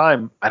same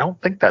time, I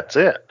don't think that's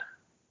it.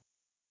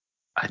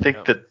 I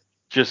think that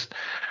just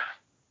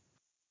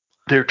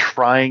they're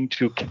trying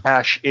to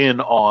cash in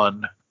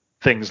on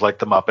things like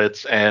the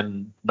Muppets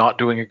and not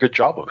doing a good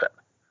job of it.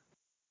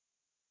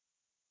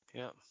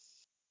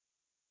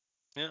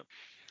 Yeah.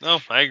 No,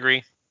 I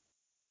agree.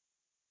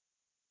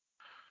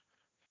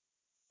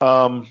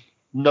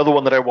 Another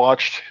one that I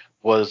watched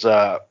was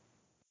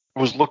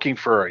looking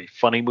for a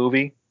funny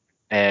movie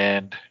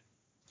and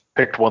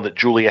picked one that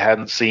Julia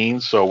hadn't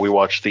seen, so we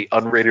watched the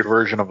unrated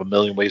version of A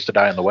Million Ways to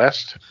Die in the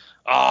West.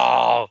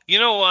 Oh, you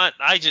know what?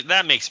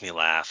 That makes me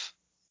laugh.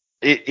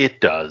 It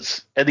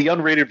does. And the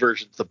unrated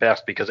version's the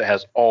best because it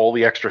has all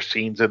the extra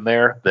scenes in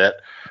there that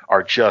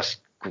are just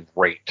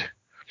great.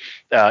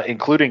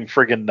 Including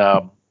friggin'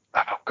 oh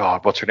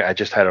god, what's her name? I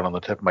just had it on the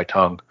tip of my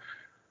tongue.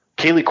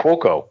 Kaylee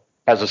Cuoco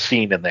has a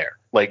scene in there.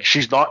 Like,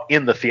 she's not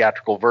in the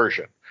theatrical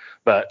version,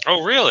 but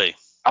Oh, really?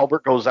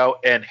 Albert goes out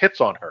and hits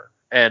on her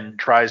and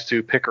tries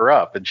to pick her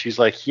up, and she's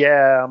like,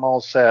 "Yeah, I'm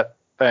all set,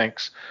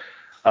 thanks."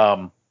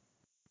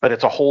 But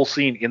it's a whole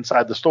scene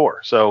inside the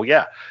store. So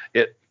yeah,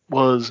 it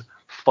was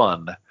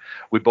fun.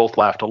 We both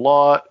laughed a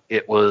lot.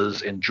 It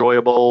was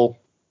enjoyable.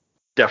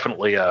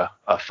 Definitely a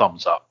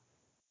thumbs up.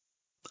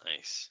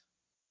 Nice.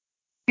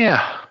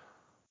 Yeah.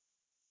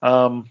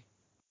 What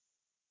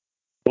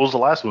was the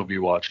last movie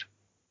you watched?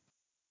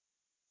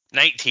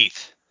 Night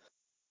Teeth.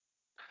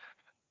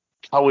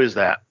 How is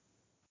that?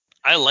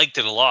 I liked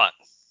it a lot.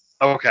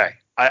 Okay.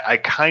 I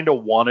kind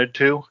of wanted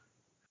to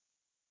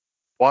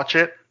watch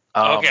it.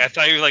 Okay, I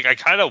thought you were like, I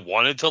kind of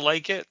wanted to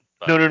like it.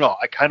 But No.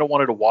 I kind of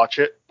wanted to watch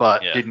it,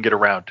 but Yeah. didn't get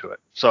around to it.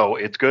 So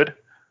it's good?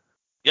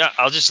 Yeah,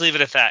 I'll just leave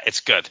it at that.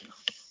 It's good.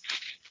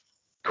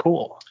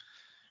 Cool.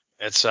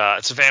 It's a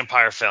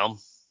vampire film.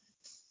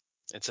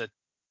 It's a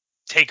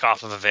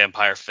takeoff of a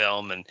vampire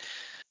film and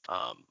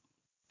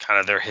kind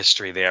of their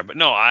history there. But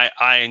no,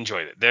 I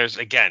enjoyed it. There's,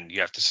 again,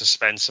 you have to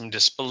suspend some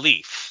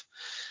disbelief.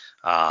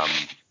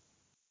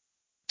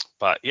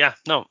 But yeah,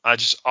 no,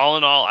 all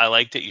in all, I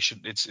liked it.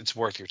 It's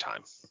worth your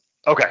time.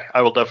 Okay.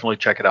 I will definitely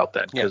check it out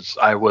then Yeah. because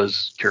I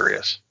was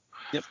curious.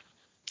 Yep.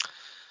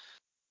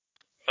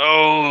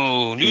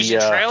 Oh, news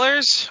and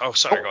trailers? Oh,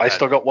 sorry, go ahead. I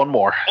still got one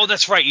more. Oh,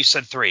 that's right. You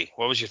said 3.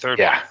 What was your third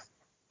Yeah. one?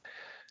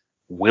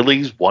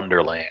 Willy's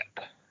Wonderland.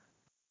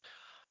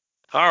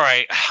 All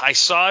right. I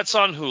saw it's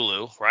on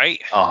Hulu,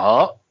 right?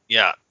 Uh-huh.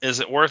 Yeah.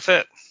 Is it worth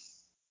it?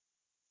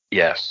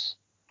 Yes.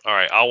 All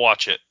right. I'll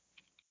watch it.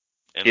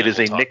 And It then is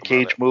we'll a talk Nick about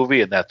Cage it.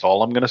 movie, and that's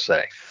all I'm going to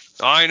say.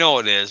 I know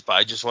it is, but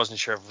I just wasn't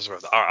sure if it was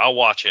worth it. All right. I'll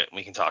watch it and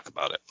we can talk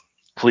about it.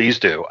 Please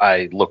do.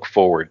 I look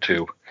forward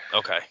to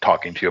Okay.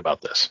 talking to you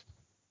about this.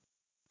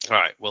 All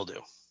right. Will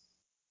do.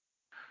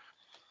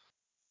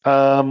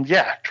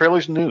 Yeah,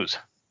 trailers and news.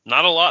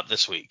 Not a lot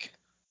this week.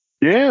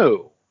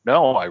 No,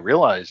 I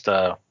realized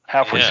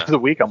halfway Yeah. through the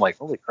week, I'm like,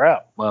 holy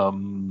crap,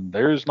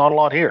 there's not a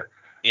lot here.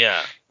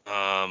 Yeah.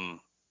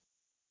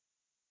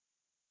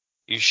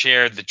 You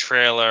shared the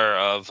trailer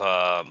of,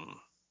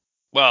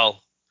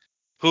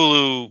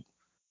 Hulu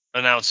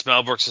announced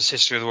Mel Brooks'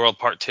 History of the World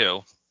Part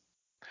 2.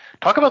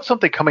 Talk about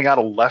something coming out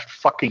of left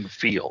fucking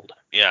field.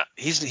 Yeah.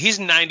 He's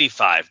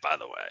 95, by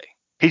the way.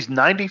 He's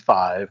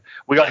 95.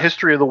 We got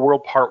History of the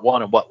World Part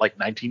 1 in what, like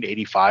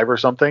 1985 or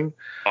something?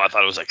 Oh, I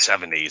thought it was like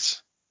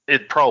 70s.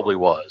 It probably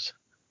was.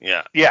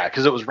 Yeah. Yeah,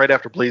 because it was right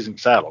after Blazing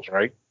Saddles,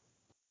 right?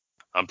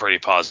 I'm pretty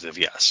positive,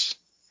 yes.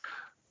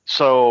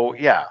 So,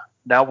 yeah,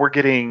 now we're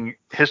getting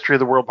History of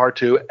the World Part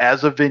 2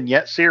 as a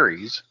vignette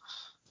series.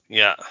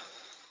 Yeah.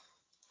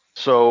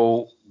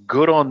 So,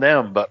 good on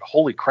them, but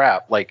holy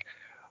crap, like,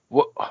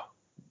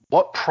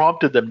 what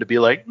prompted them to be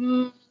like,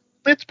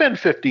 it's been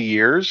 50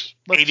 years.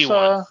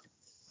 81.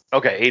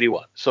 Okay,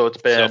 81. So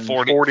it's been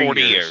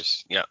 40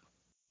 years. Yeah.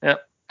 Yeah.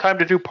 Time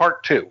to do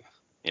part 2.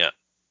 Yeah.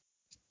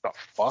 The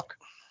fuck?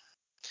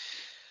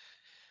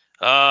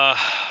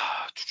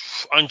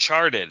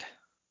 Uncharted.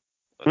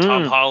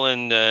 Tom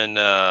Holland and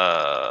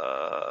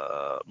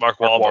Mark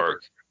Wahlberg.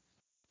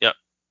 Yep.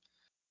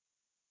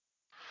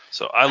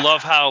 So I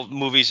love how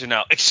movies are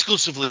now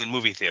exclusively in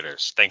movie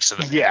theaters, thanks to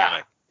the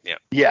pandemic.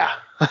 Yeah.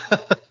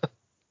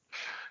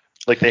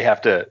 Like they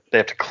have to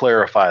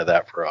clarify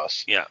that for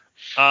us. Yeah.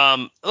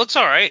 It looks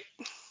all right.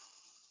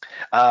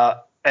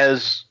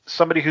 As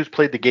somebody who's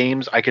played the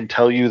games, I can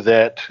tell you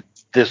that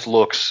this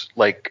looks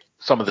like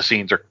some of the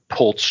scenes are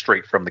pulled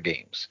straight from the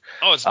games.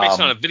 Oh, it's based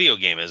on a video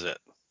game, is it?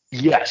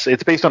 Yes,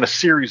 it's based on a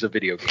series of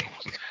video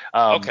games.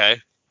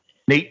 Okay.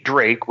 Nate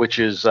Drake, which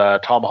is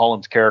Tom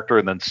Holland's character,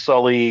 and then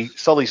Sully's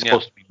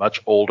supposed to be much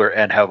older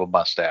and have a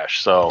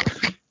mustache. So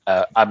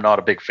I'm not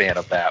a big fan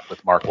of that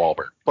with Mark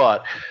Wahlberg.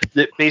 But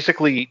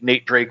basically,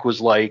 Nate Drake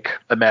was like,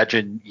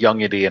 imagine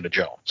young Indiana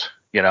Jones.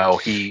 You know,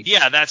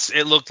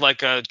 it looked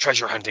like a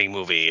treasure hunting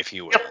movie, if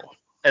you will. Yep.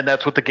 And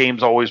that's what the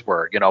games always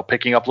were, you know,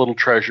 picking up little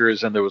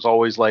treasures, and there was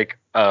always like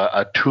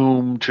a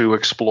tomb to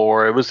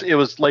explore. It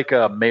was like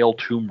a male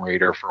Tomb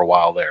Raider for a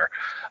while there.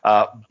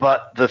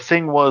 But the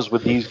thing was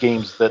with these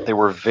games that they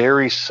were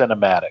very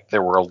cinematic.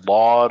 There were a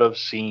lot of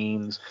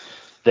scenes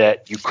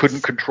that you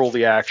couldn't control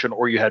the action,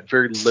 or you had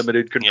very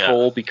limited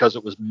control because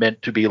it was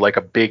meant to be like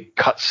a big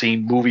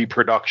cutscene movie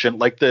production.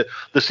 Like the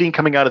scene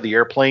coming out of the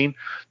airplane,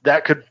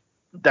 that could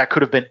that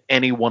could have been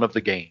any one of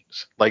the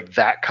games. Like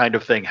that kind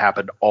of thing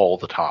happened all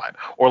the time.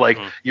 Or like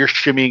you're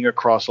shimmying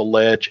across a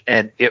ledge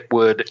and it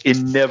would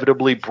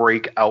inevitably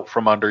break out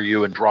from under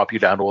you and drop you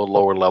down to a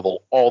lower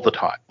level all the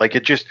time. Like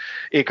it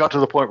got to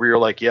the point where you're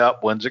like, yep,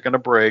 when's it going to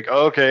break?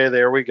 Okay,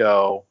 there we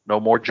go. No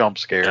more jump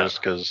scares.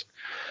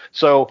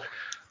 So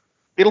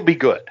it'll be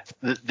good.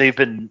 They've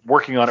been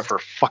working on it for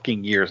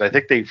fucking years. I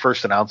think they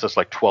first announced this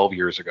like 12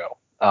 years ago.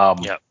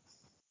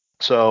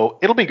 So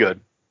it'll be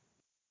good.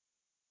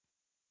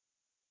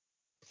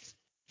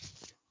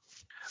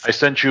 I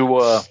sent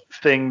you a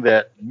thing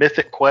that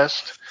Mythic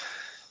Quest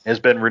has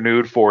been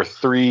renewed for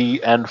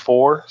 3 and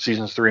 4,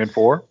 seasons 3 and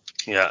 4.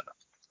 Yeah.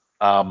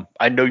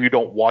 I know you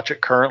don't watch it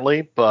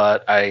currently,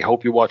 but I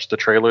hope you watched the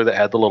trailer that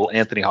had the little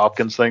Anthony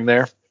Hopkins thing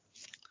there.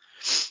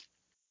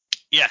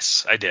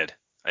 Yes, I did.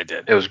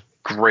 It was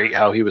great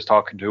how he was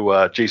talking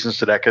to Jason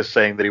Sudeikis,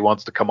 saying that he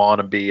wants to come on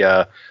and be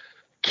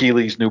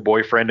Keely's new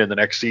boyfriend in the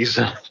next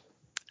season.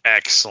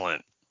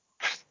 Excellent.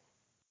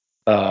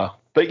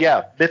 But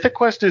yeah, Mythic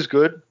Quest is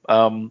good.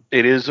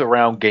 It is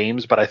around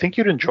games, but I think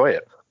you'd enjoy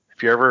it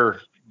if you're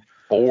ever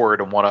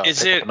bored and want to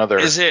pick up another.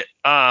 Is it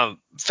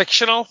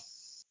fictional?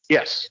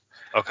 Yes.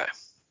 Okay.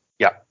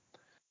 Yeah.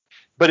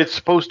 But it's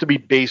supposed to be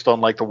based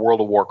on like the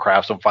World of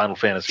Warcraft and Final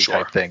Fantasy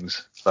type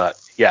things. But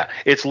yeah,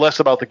 it's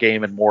less about the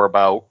game and more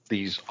about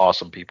these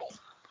awesome people.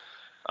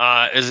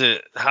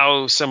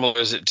 How similar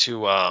is it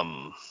to the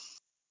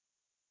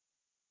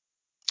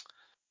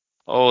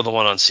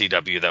one on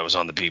CW that was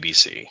on the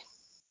BBC?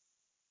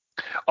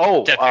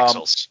 Dead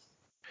Pixels.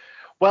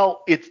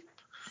 Well,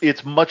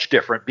 it's much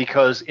different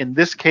because in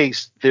this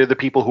case, they're the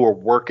people who are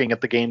working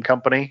at the game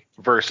company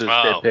versus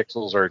Dead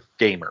Pixels are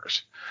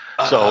gamers.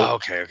 So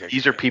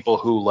these are people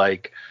who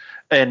like,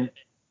 and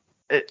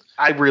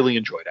I really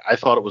enjoyed it. I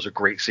thought it was a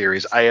great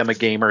series. I am a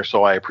gamer,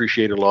 so I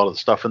appreciated a lot of the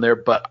stuff in there,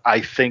 but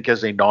I think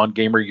as a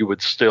non-gamer, you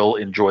would still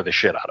enjoy the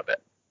shit out of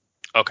it.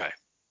 Okay.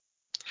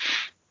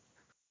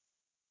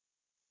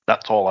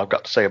 That's all I've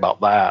got to say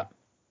about that.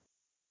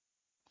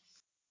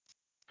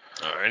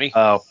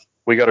 Alrighty.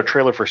 We got a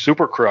trailer for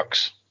Super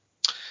Crooks.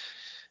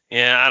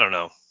 Yeah, I don't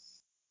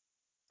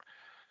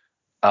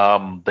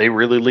know. They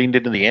really leaned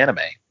into the anime.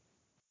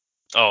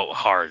 Oh,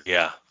 hard,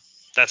 yeah.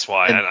 That's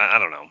why. I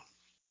don't know.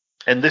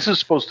 And this is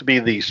supposed to be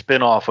the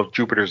spin-off of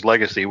Jupiter's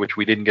Legacy, which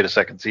we didn't get a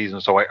second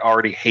season, so I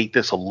already hate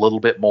this a little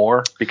bit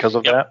more because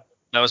of that.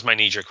 That was my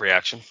knee-jerk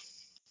reaction.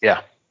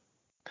 Yeah.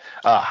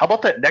 How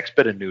about that next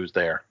bit of news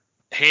there?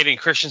 Hayden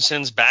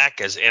Christensen's back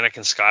as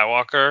Anakin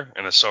Skywalker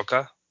and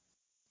Ahsoka.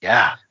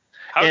 Yeah.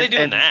 How are they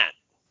doing that?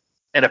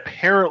 And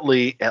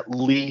apparently, at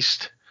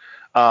least,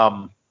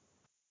 what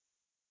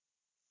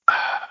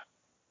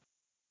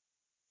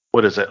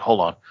is it?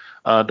 Hold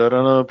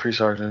on.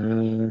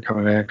 Pre-Sergeant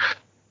coming back.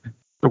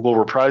 Will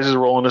reprise his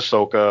role in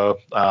Ahsoka.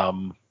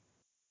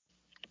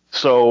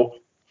 So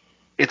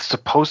it's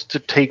supposed to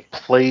take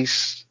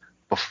place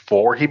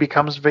before he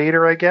becomes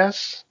Vader, I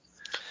guess,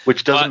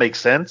 which doesn't make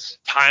sense.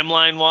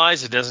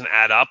 Timeline-wise, it doesn't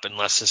add up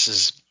unless this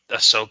is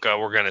Ahsoka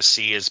we're going to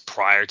see is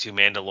prior to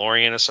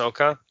Mandalorian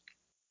Ahsoka.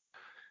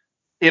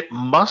 It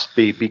must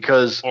be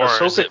because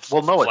Ahsoka. It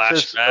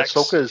says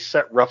Ahsoka is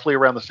set roughly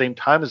around the same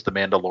time as the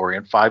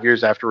Mandalorian, 5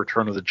 years after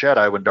Return of the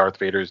Jedi, when Darth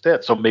Vader is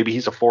dead. So maybe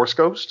he's a Force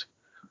ghost,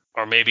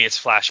 or maybe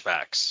it's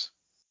flashbacks.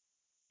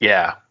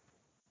 Yeah,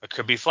 it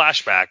could be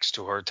flashbacks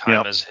to her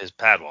time as his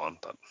Padawan,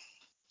 but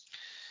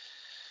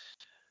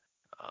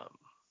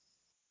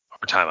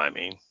her time, I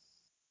mean.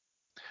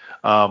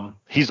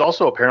 He's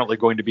also apparently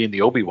going to be in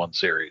the Obi-Wan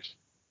series.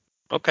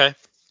 Okay,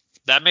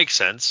 that makes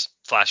sense.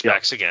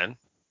 Flashbacks again.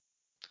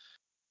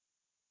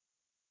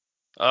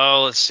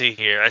 Oh, let's see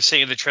here. I sent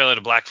you the trailer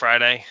to Black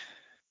Friday.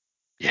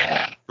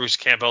 Yeah. Bruce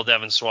Campbell,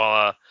 Devin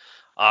Swalla.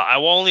 I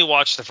will only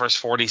watch the first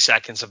 40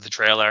 seconds of the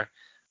trailer.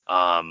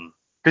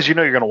 Because you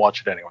know you're going to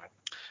watch it anyway.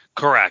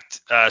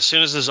 Correct. As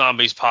soon as the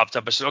zombies popped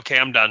up, I said, okay,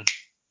 I'm done.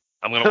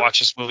 I'm going to watch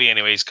this movie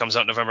anyways. Comes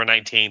out November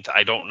 19th.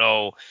 I don't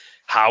know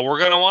how we're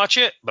going to watch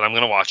it, but I'm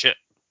going to watch it.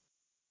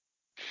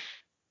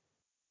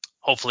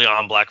 Hopefully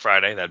on Black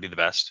Friday. That'd be the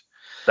best.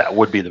 That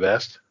would be the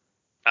best.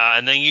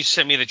 And then you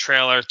sent me the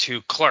trailer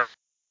to Clerk.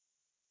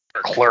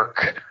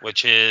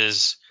 Which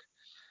is,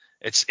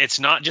 it's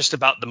not just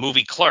about the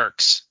movie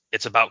Clerks.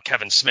 It's about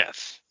Kevin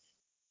Smith.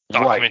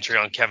 Documentary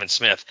on Kevin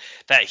Smith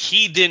that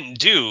he didn't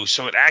do,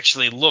 so it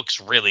actually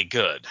looks really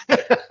good.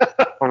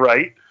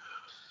 Right.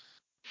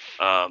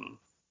 I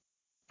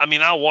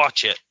mean, I'll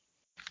watch it,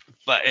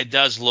 but it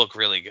does look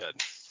really good.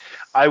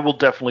 I will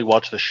definitely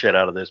watch the shit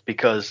out of this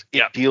because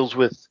it deals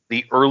with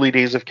the early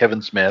days of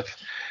Kevin Smith.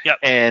 Yep.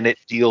 And it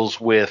deals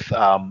with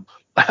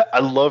I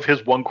love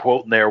his one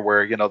quote in there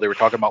where, you know, they were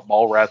talking about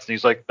mall rats and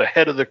he's like, the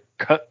head of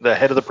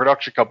the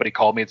production company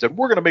called me and said,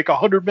 we're going to make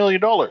 $100 million.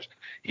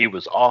 He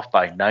was off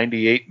by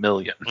 98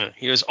 million.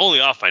 He was only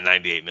off by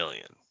 98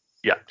 million.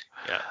 Yeah.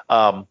 Yeah.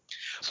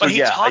 But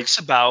he talks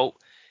about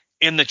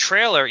in the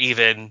trailer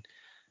even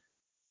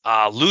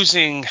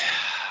losing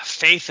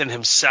faith in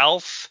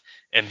himself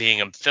and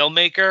being a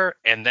filmmaker.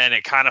 And then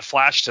it kind of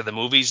flashed to the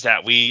movies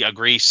that we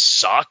agree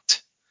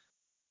sucked.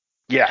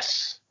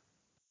 Yes.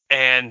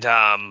 And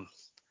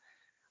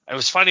it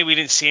was funny we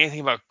didn't see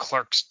anything about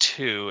Clerks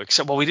 2,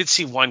 except, well, we did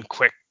see one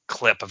quick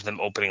clip of them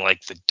opening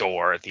like the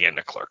door at the end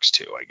of Clerks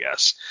 2, I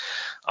guess.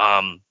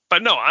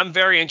 But no, I'm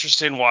very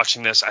interested in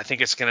watching this. I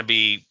think it'll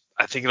be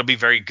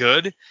very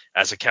good.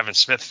 As a Kevin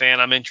Smith fan,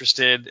 I'm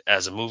interested.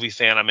 As a movie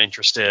fan, I'm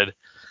interested.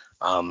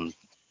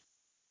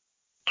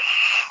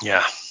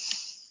 Yeah.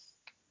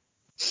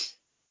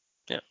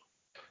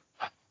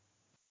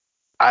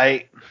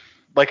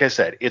 Like I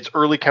said, it's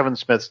early Kevin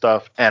Smith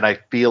stuff, and I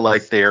feel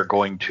like they're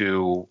going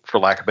to, for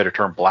lack of a better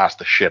term, blast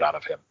the shit out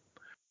of him.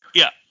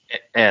 Yeah.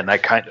 And I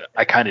kind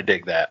of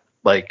dig that.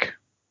 Like,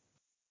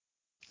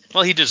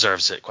 well, he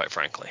deserves it, quite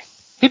frankly.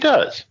 He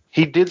does.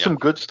 He did some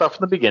good stuff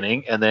in the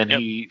beginning, and then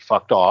he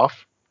fucked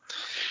off.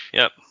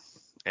 Yep.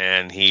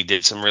 And he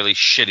did some really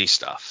shitty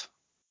stuff.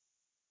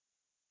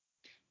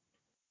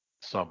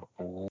 Some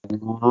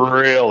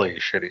really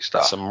shitty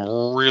stuff.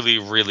 Some really,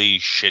 really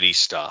shitty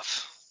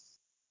stuff.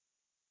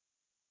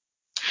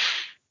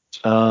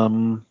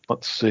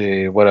 Let's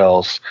see, what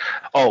else?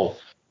 Oh,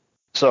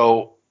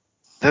 so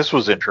this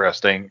was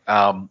interesting.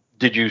 I'm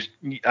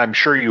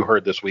sure you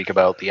heard this week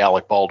about the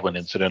Alec Baldwin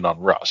incident on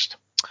Rust.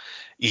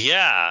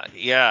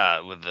 Yeah.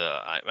 With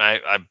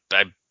I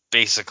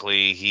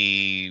basically,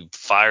 he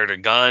fired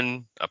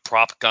a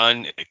prop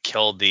gun. It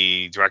killed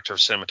the director of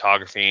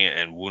cinematography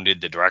and wounded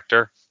the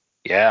director.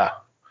 Yeah.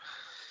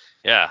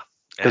 Yeah.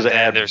 Because it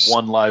had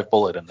one live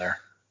bullet in there.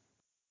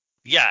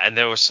 Yeah, and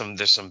there's some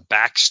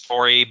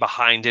backstory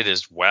behind it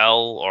as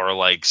well, or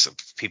like some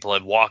people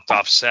had walked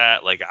off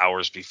set like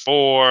hours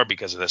before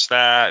because of this,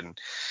 that, and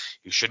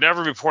you should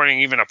never be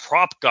pointing even a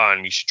prop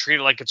gun. You should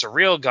treat it like it's a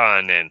real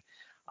gun, and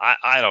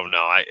I don't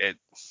know. It's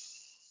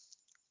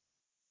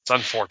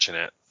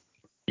unfortunate.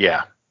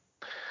 Yeah,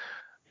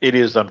 it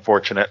is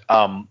unfortunate.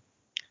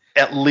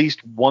 At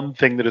least one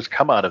thing that has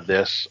come out of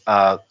this,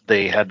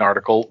 they had an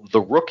article.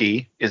 The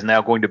Rookie is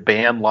now going to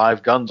ban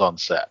live guns on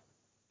set.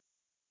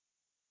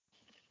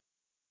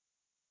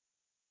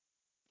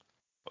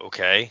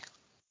 Okay.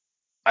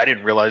 I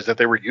didn't realize that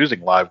they were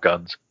using live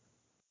guns.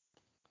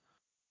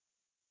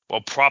 Well,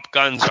 prop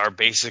guns are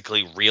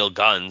basically real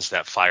guns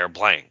that fire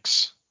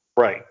blanks.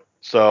 Right.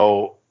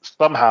 So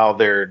somehow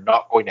they're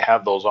not going to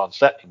have those on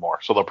set anymore.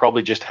 So they'll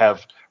probably just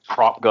have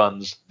prop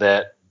guns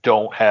that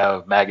don't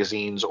have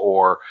magazines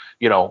or,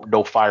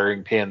 no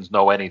firing pins,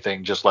 no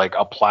anything, just like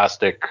a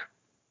plastic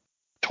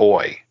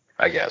toy,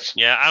 I guess.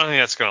 Yeah, I don't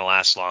think that's going to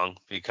last long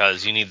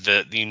because you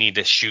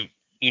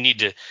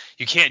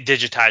can't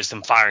digitize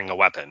them firing a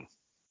weapon.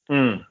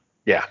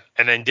 Yeah.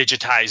 And then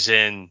digitize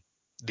in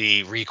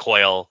the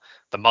recoil,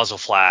 the muzzle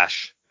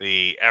flash,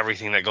 the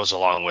everything that goes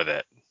along with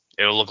it.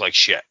 It'll look like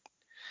shit.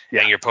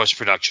 Yeah. And your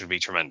post-production would be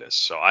tremendous.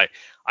 So I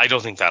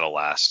don't think that'll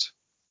last.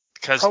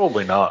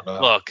 Probably not. No.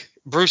 Look,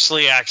 Bruce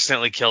Lee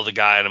accidentally killed a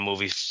guy in a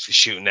movie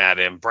shooting at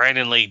him.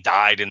 Brandon Lee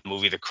died in the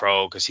movie The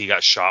Crow because he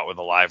got shot with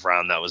a live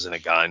round that was in a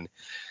gun.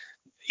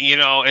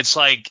 It's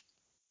like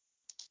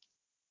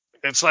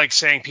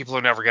saying people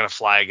are never going to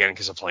fly again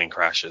because a plane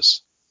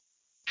crashes.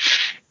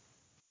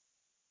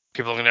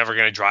 People are never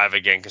going to drive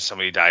again because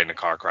somebody died in a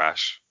car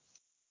crash.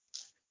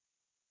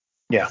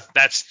 Yeah,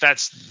 that's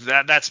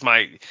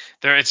my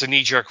there. It's a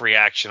knee-jerk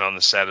reaction on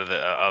the set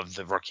of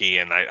the Rookie,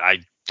 and I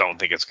don't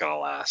think it's going to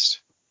last.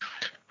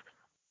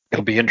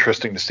 It'll be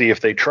interesting to see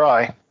if they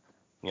try.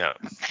 Yeah.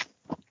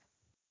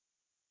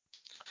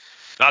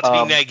 Not to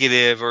be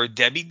negative or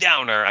Debbie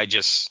Downer, I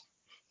just.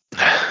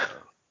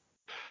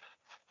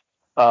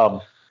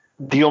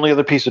 The only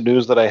other piece of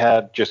news that I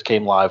had just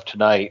came live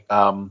tonight.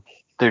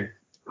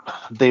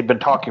 They've been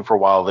talking for a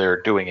while.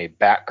 They're doing a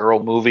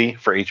Batgirl movie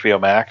for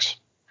HBO Max.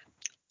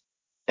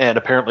 And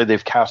apparently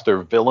they've cast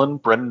their villain.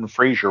 Brendan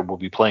Fraser will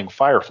be playing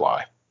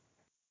Firefly.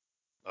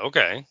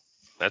 Okay.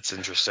 That's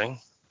interesting.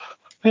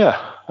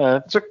 Yeah.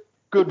 It's a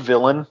good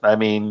villain. I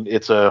mean,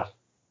 it's a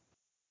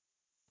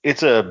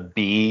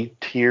B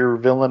tier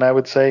villain, I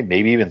would say.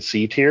 Maybe even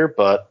C tier.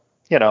 But,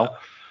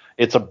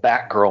 it's a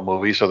Batgirl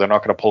movie, so they're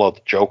not going to pull out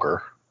the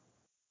Joker.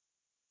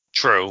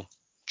 True.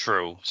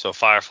 So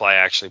Firefly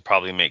actually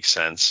probably makes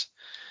sense.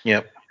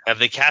 Yep. Have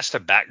they cast a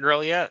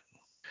Batgirl yet?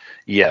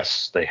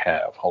 Yes, they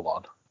have. Hold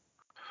on.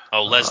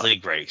 Oh, Leslie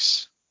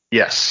Grace.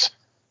 Yes.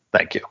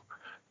 Thank you.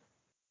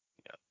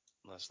 Yeah,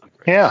 Leslie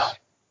Grace. Yeah.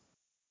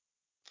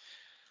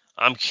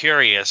 I'm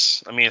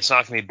curious. I mean, it's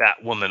not going to be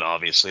Batwoman,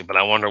 obviously, but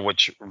I wonder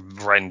which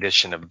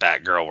rendition of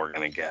Batgirl we're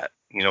going to get.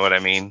 You know what I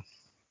mean?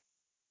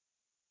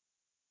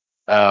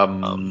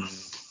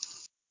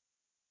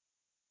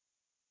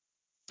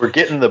 We're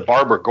getting the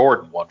Barbara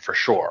Gordon one for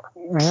sure.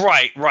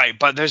 Right.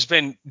 But there's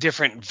been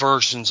different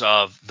versions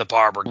of the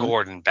Barbara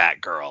Gordon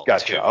Batgirl.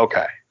 Gotcha. Too.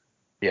 Okay.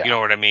 Yeah. You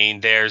know what I mean?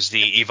 There's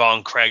the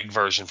Yvonne Craig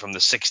version from the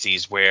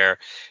 60s where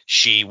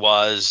she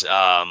was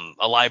a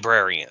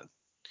librarian.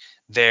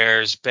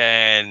 So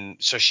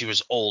she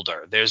was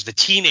older. There's the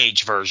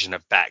teenage version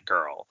of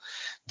Batgirl.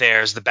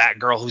 There's the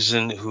Batgirl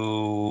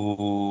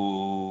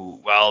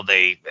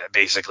they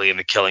basically in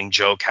The Killing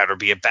Joke had her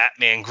be a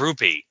Batman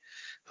groupie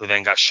who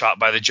then got shot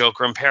by the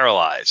Joker and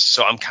paralyzed.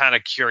 So I'm kind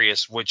of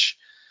curious which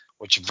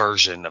which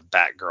version of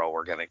Batgirl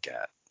we're gonna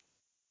get.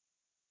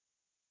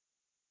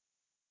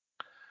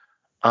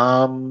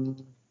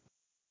 I'm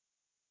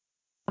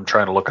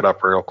trying to look it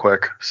up real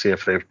quick, see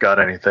if they've got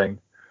anything.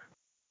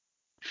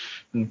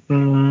 It'll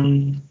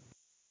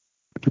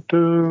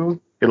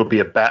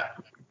be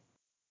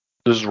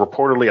This is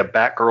reportedly a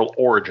Batgirl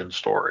origin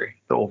story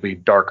that will be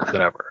darker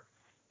than ever.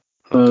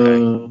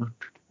 Okay.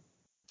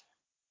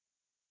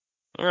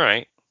 All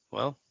right.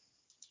 Well,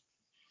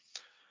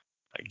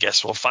 I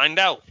guess we'll find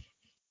out.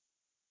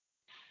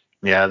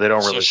 Yeah, they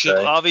don't So really she'll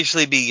say.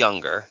 obviously be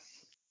younger.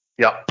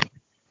 Yep.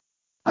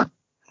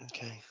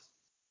 Okay.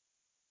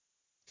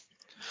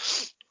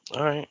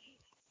 All right.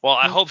 Well,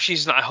 I hope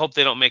she's not. I hope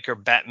they don't make her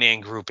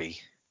Batman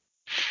groupie.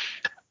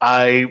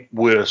 I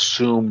would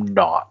assume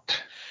not.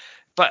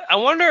 But I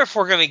wonder if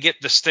we're going to get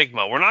the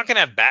stigma. We're not going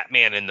to have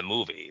Batman in the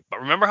movie.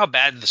 But remember how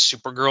bad the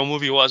Supergirl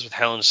movie was with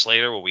Helen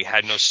Slater, where we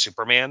had no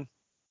Superman?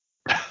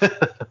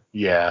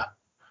 Yeah.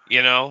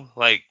 You know,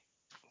 like,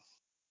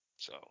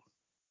 so.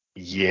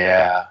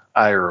 Yeah,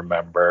 I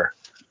remember.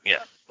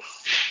 Yeah.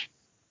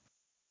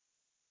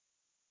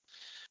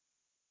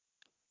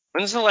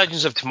 When's the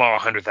Legends of Tomorrow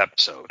 100th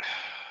episode?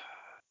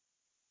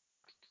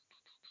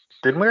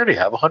 Didn't we already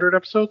have 100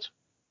 episodes?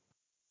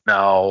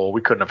 No,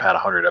 we couldn't have had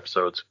 100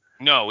 episodes.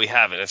 No, we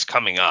haven't. It's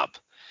coming up.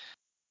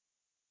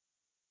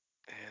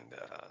 And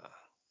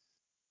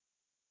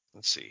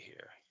let's see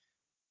here.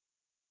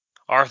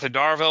 Arthur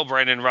Darvill,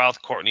 Brandon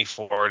Routh, Courtney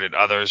Ford, and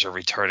others are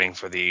returning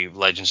for the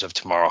Legends of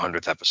Tomorrow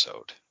 100th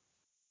episode.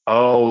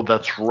 Oh,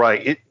 that's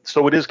right.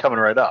 So it is coming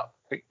right up.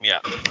 Yeah.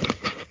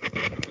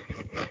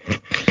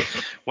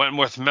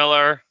 Wentworth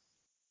Miller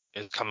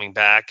is coming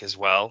back as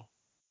well.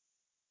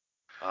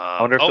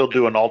 I wonder if they'll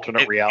do an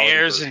alternate reality It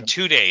airs version. in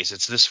 2 days.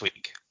 It's this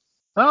week.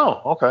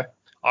 Oh, okay.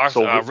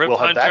 Arthur, Rip we'll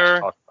have that to Hunter.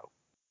 talk about.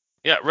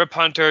 Yeah, Rip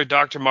Hunter,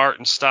 Dr.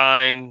 Martin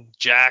Stein,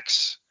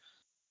 Jax,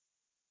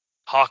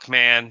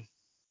 Hawkman,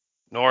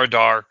 Nora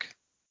Dark,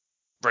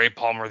 Ray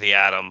Palmer the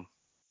Atom.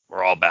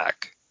 We're all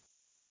back.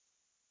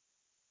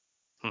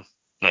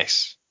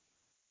 Nice.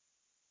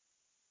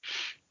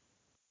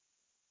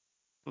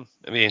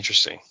 That'd be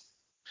interesting.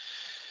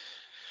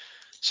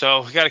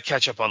 So we got to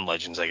catch up on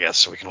Legends, I guess,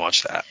 so we can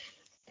watch that.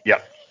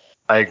 Yep,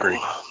 I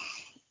agree.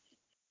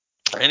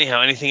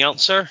 Anyhow, anything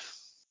else, sir?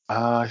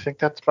 I think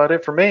that's about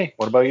it for me.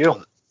 What about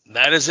you?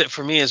 That is it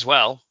for me as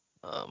well.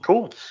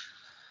 Cool.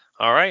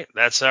 All right,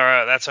 that's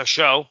our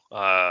show.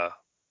 I'm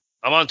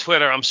on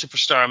Twitter. I'm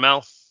Superstar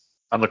ML.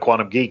 I'm the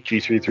Quantum Geek,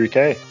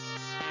 G33K.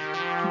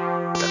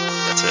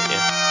 That's it.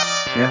 Yeah.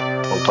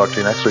 Yeah. We'll talk to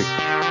you next week.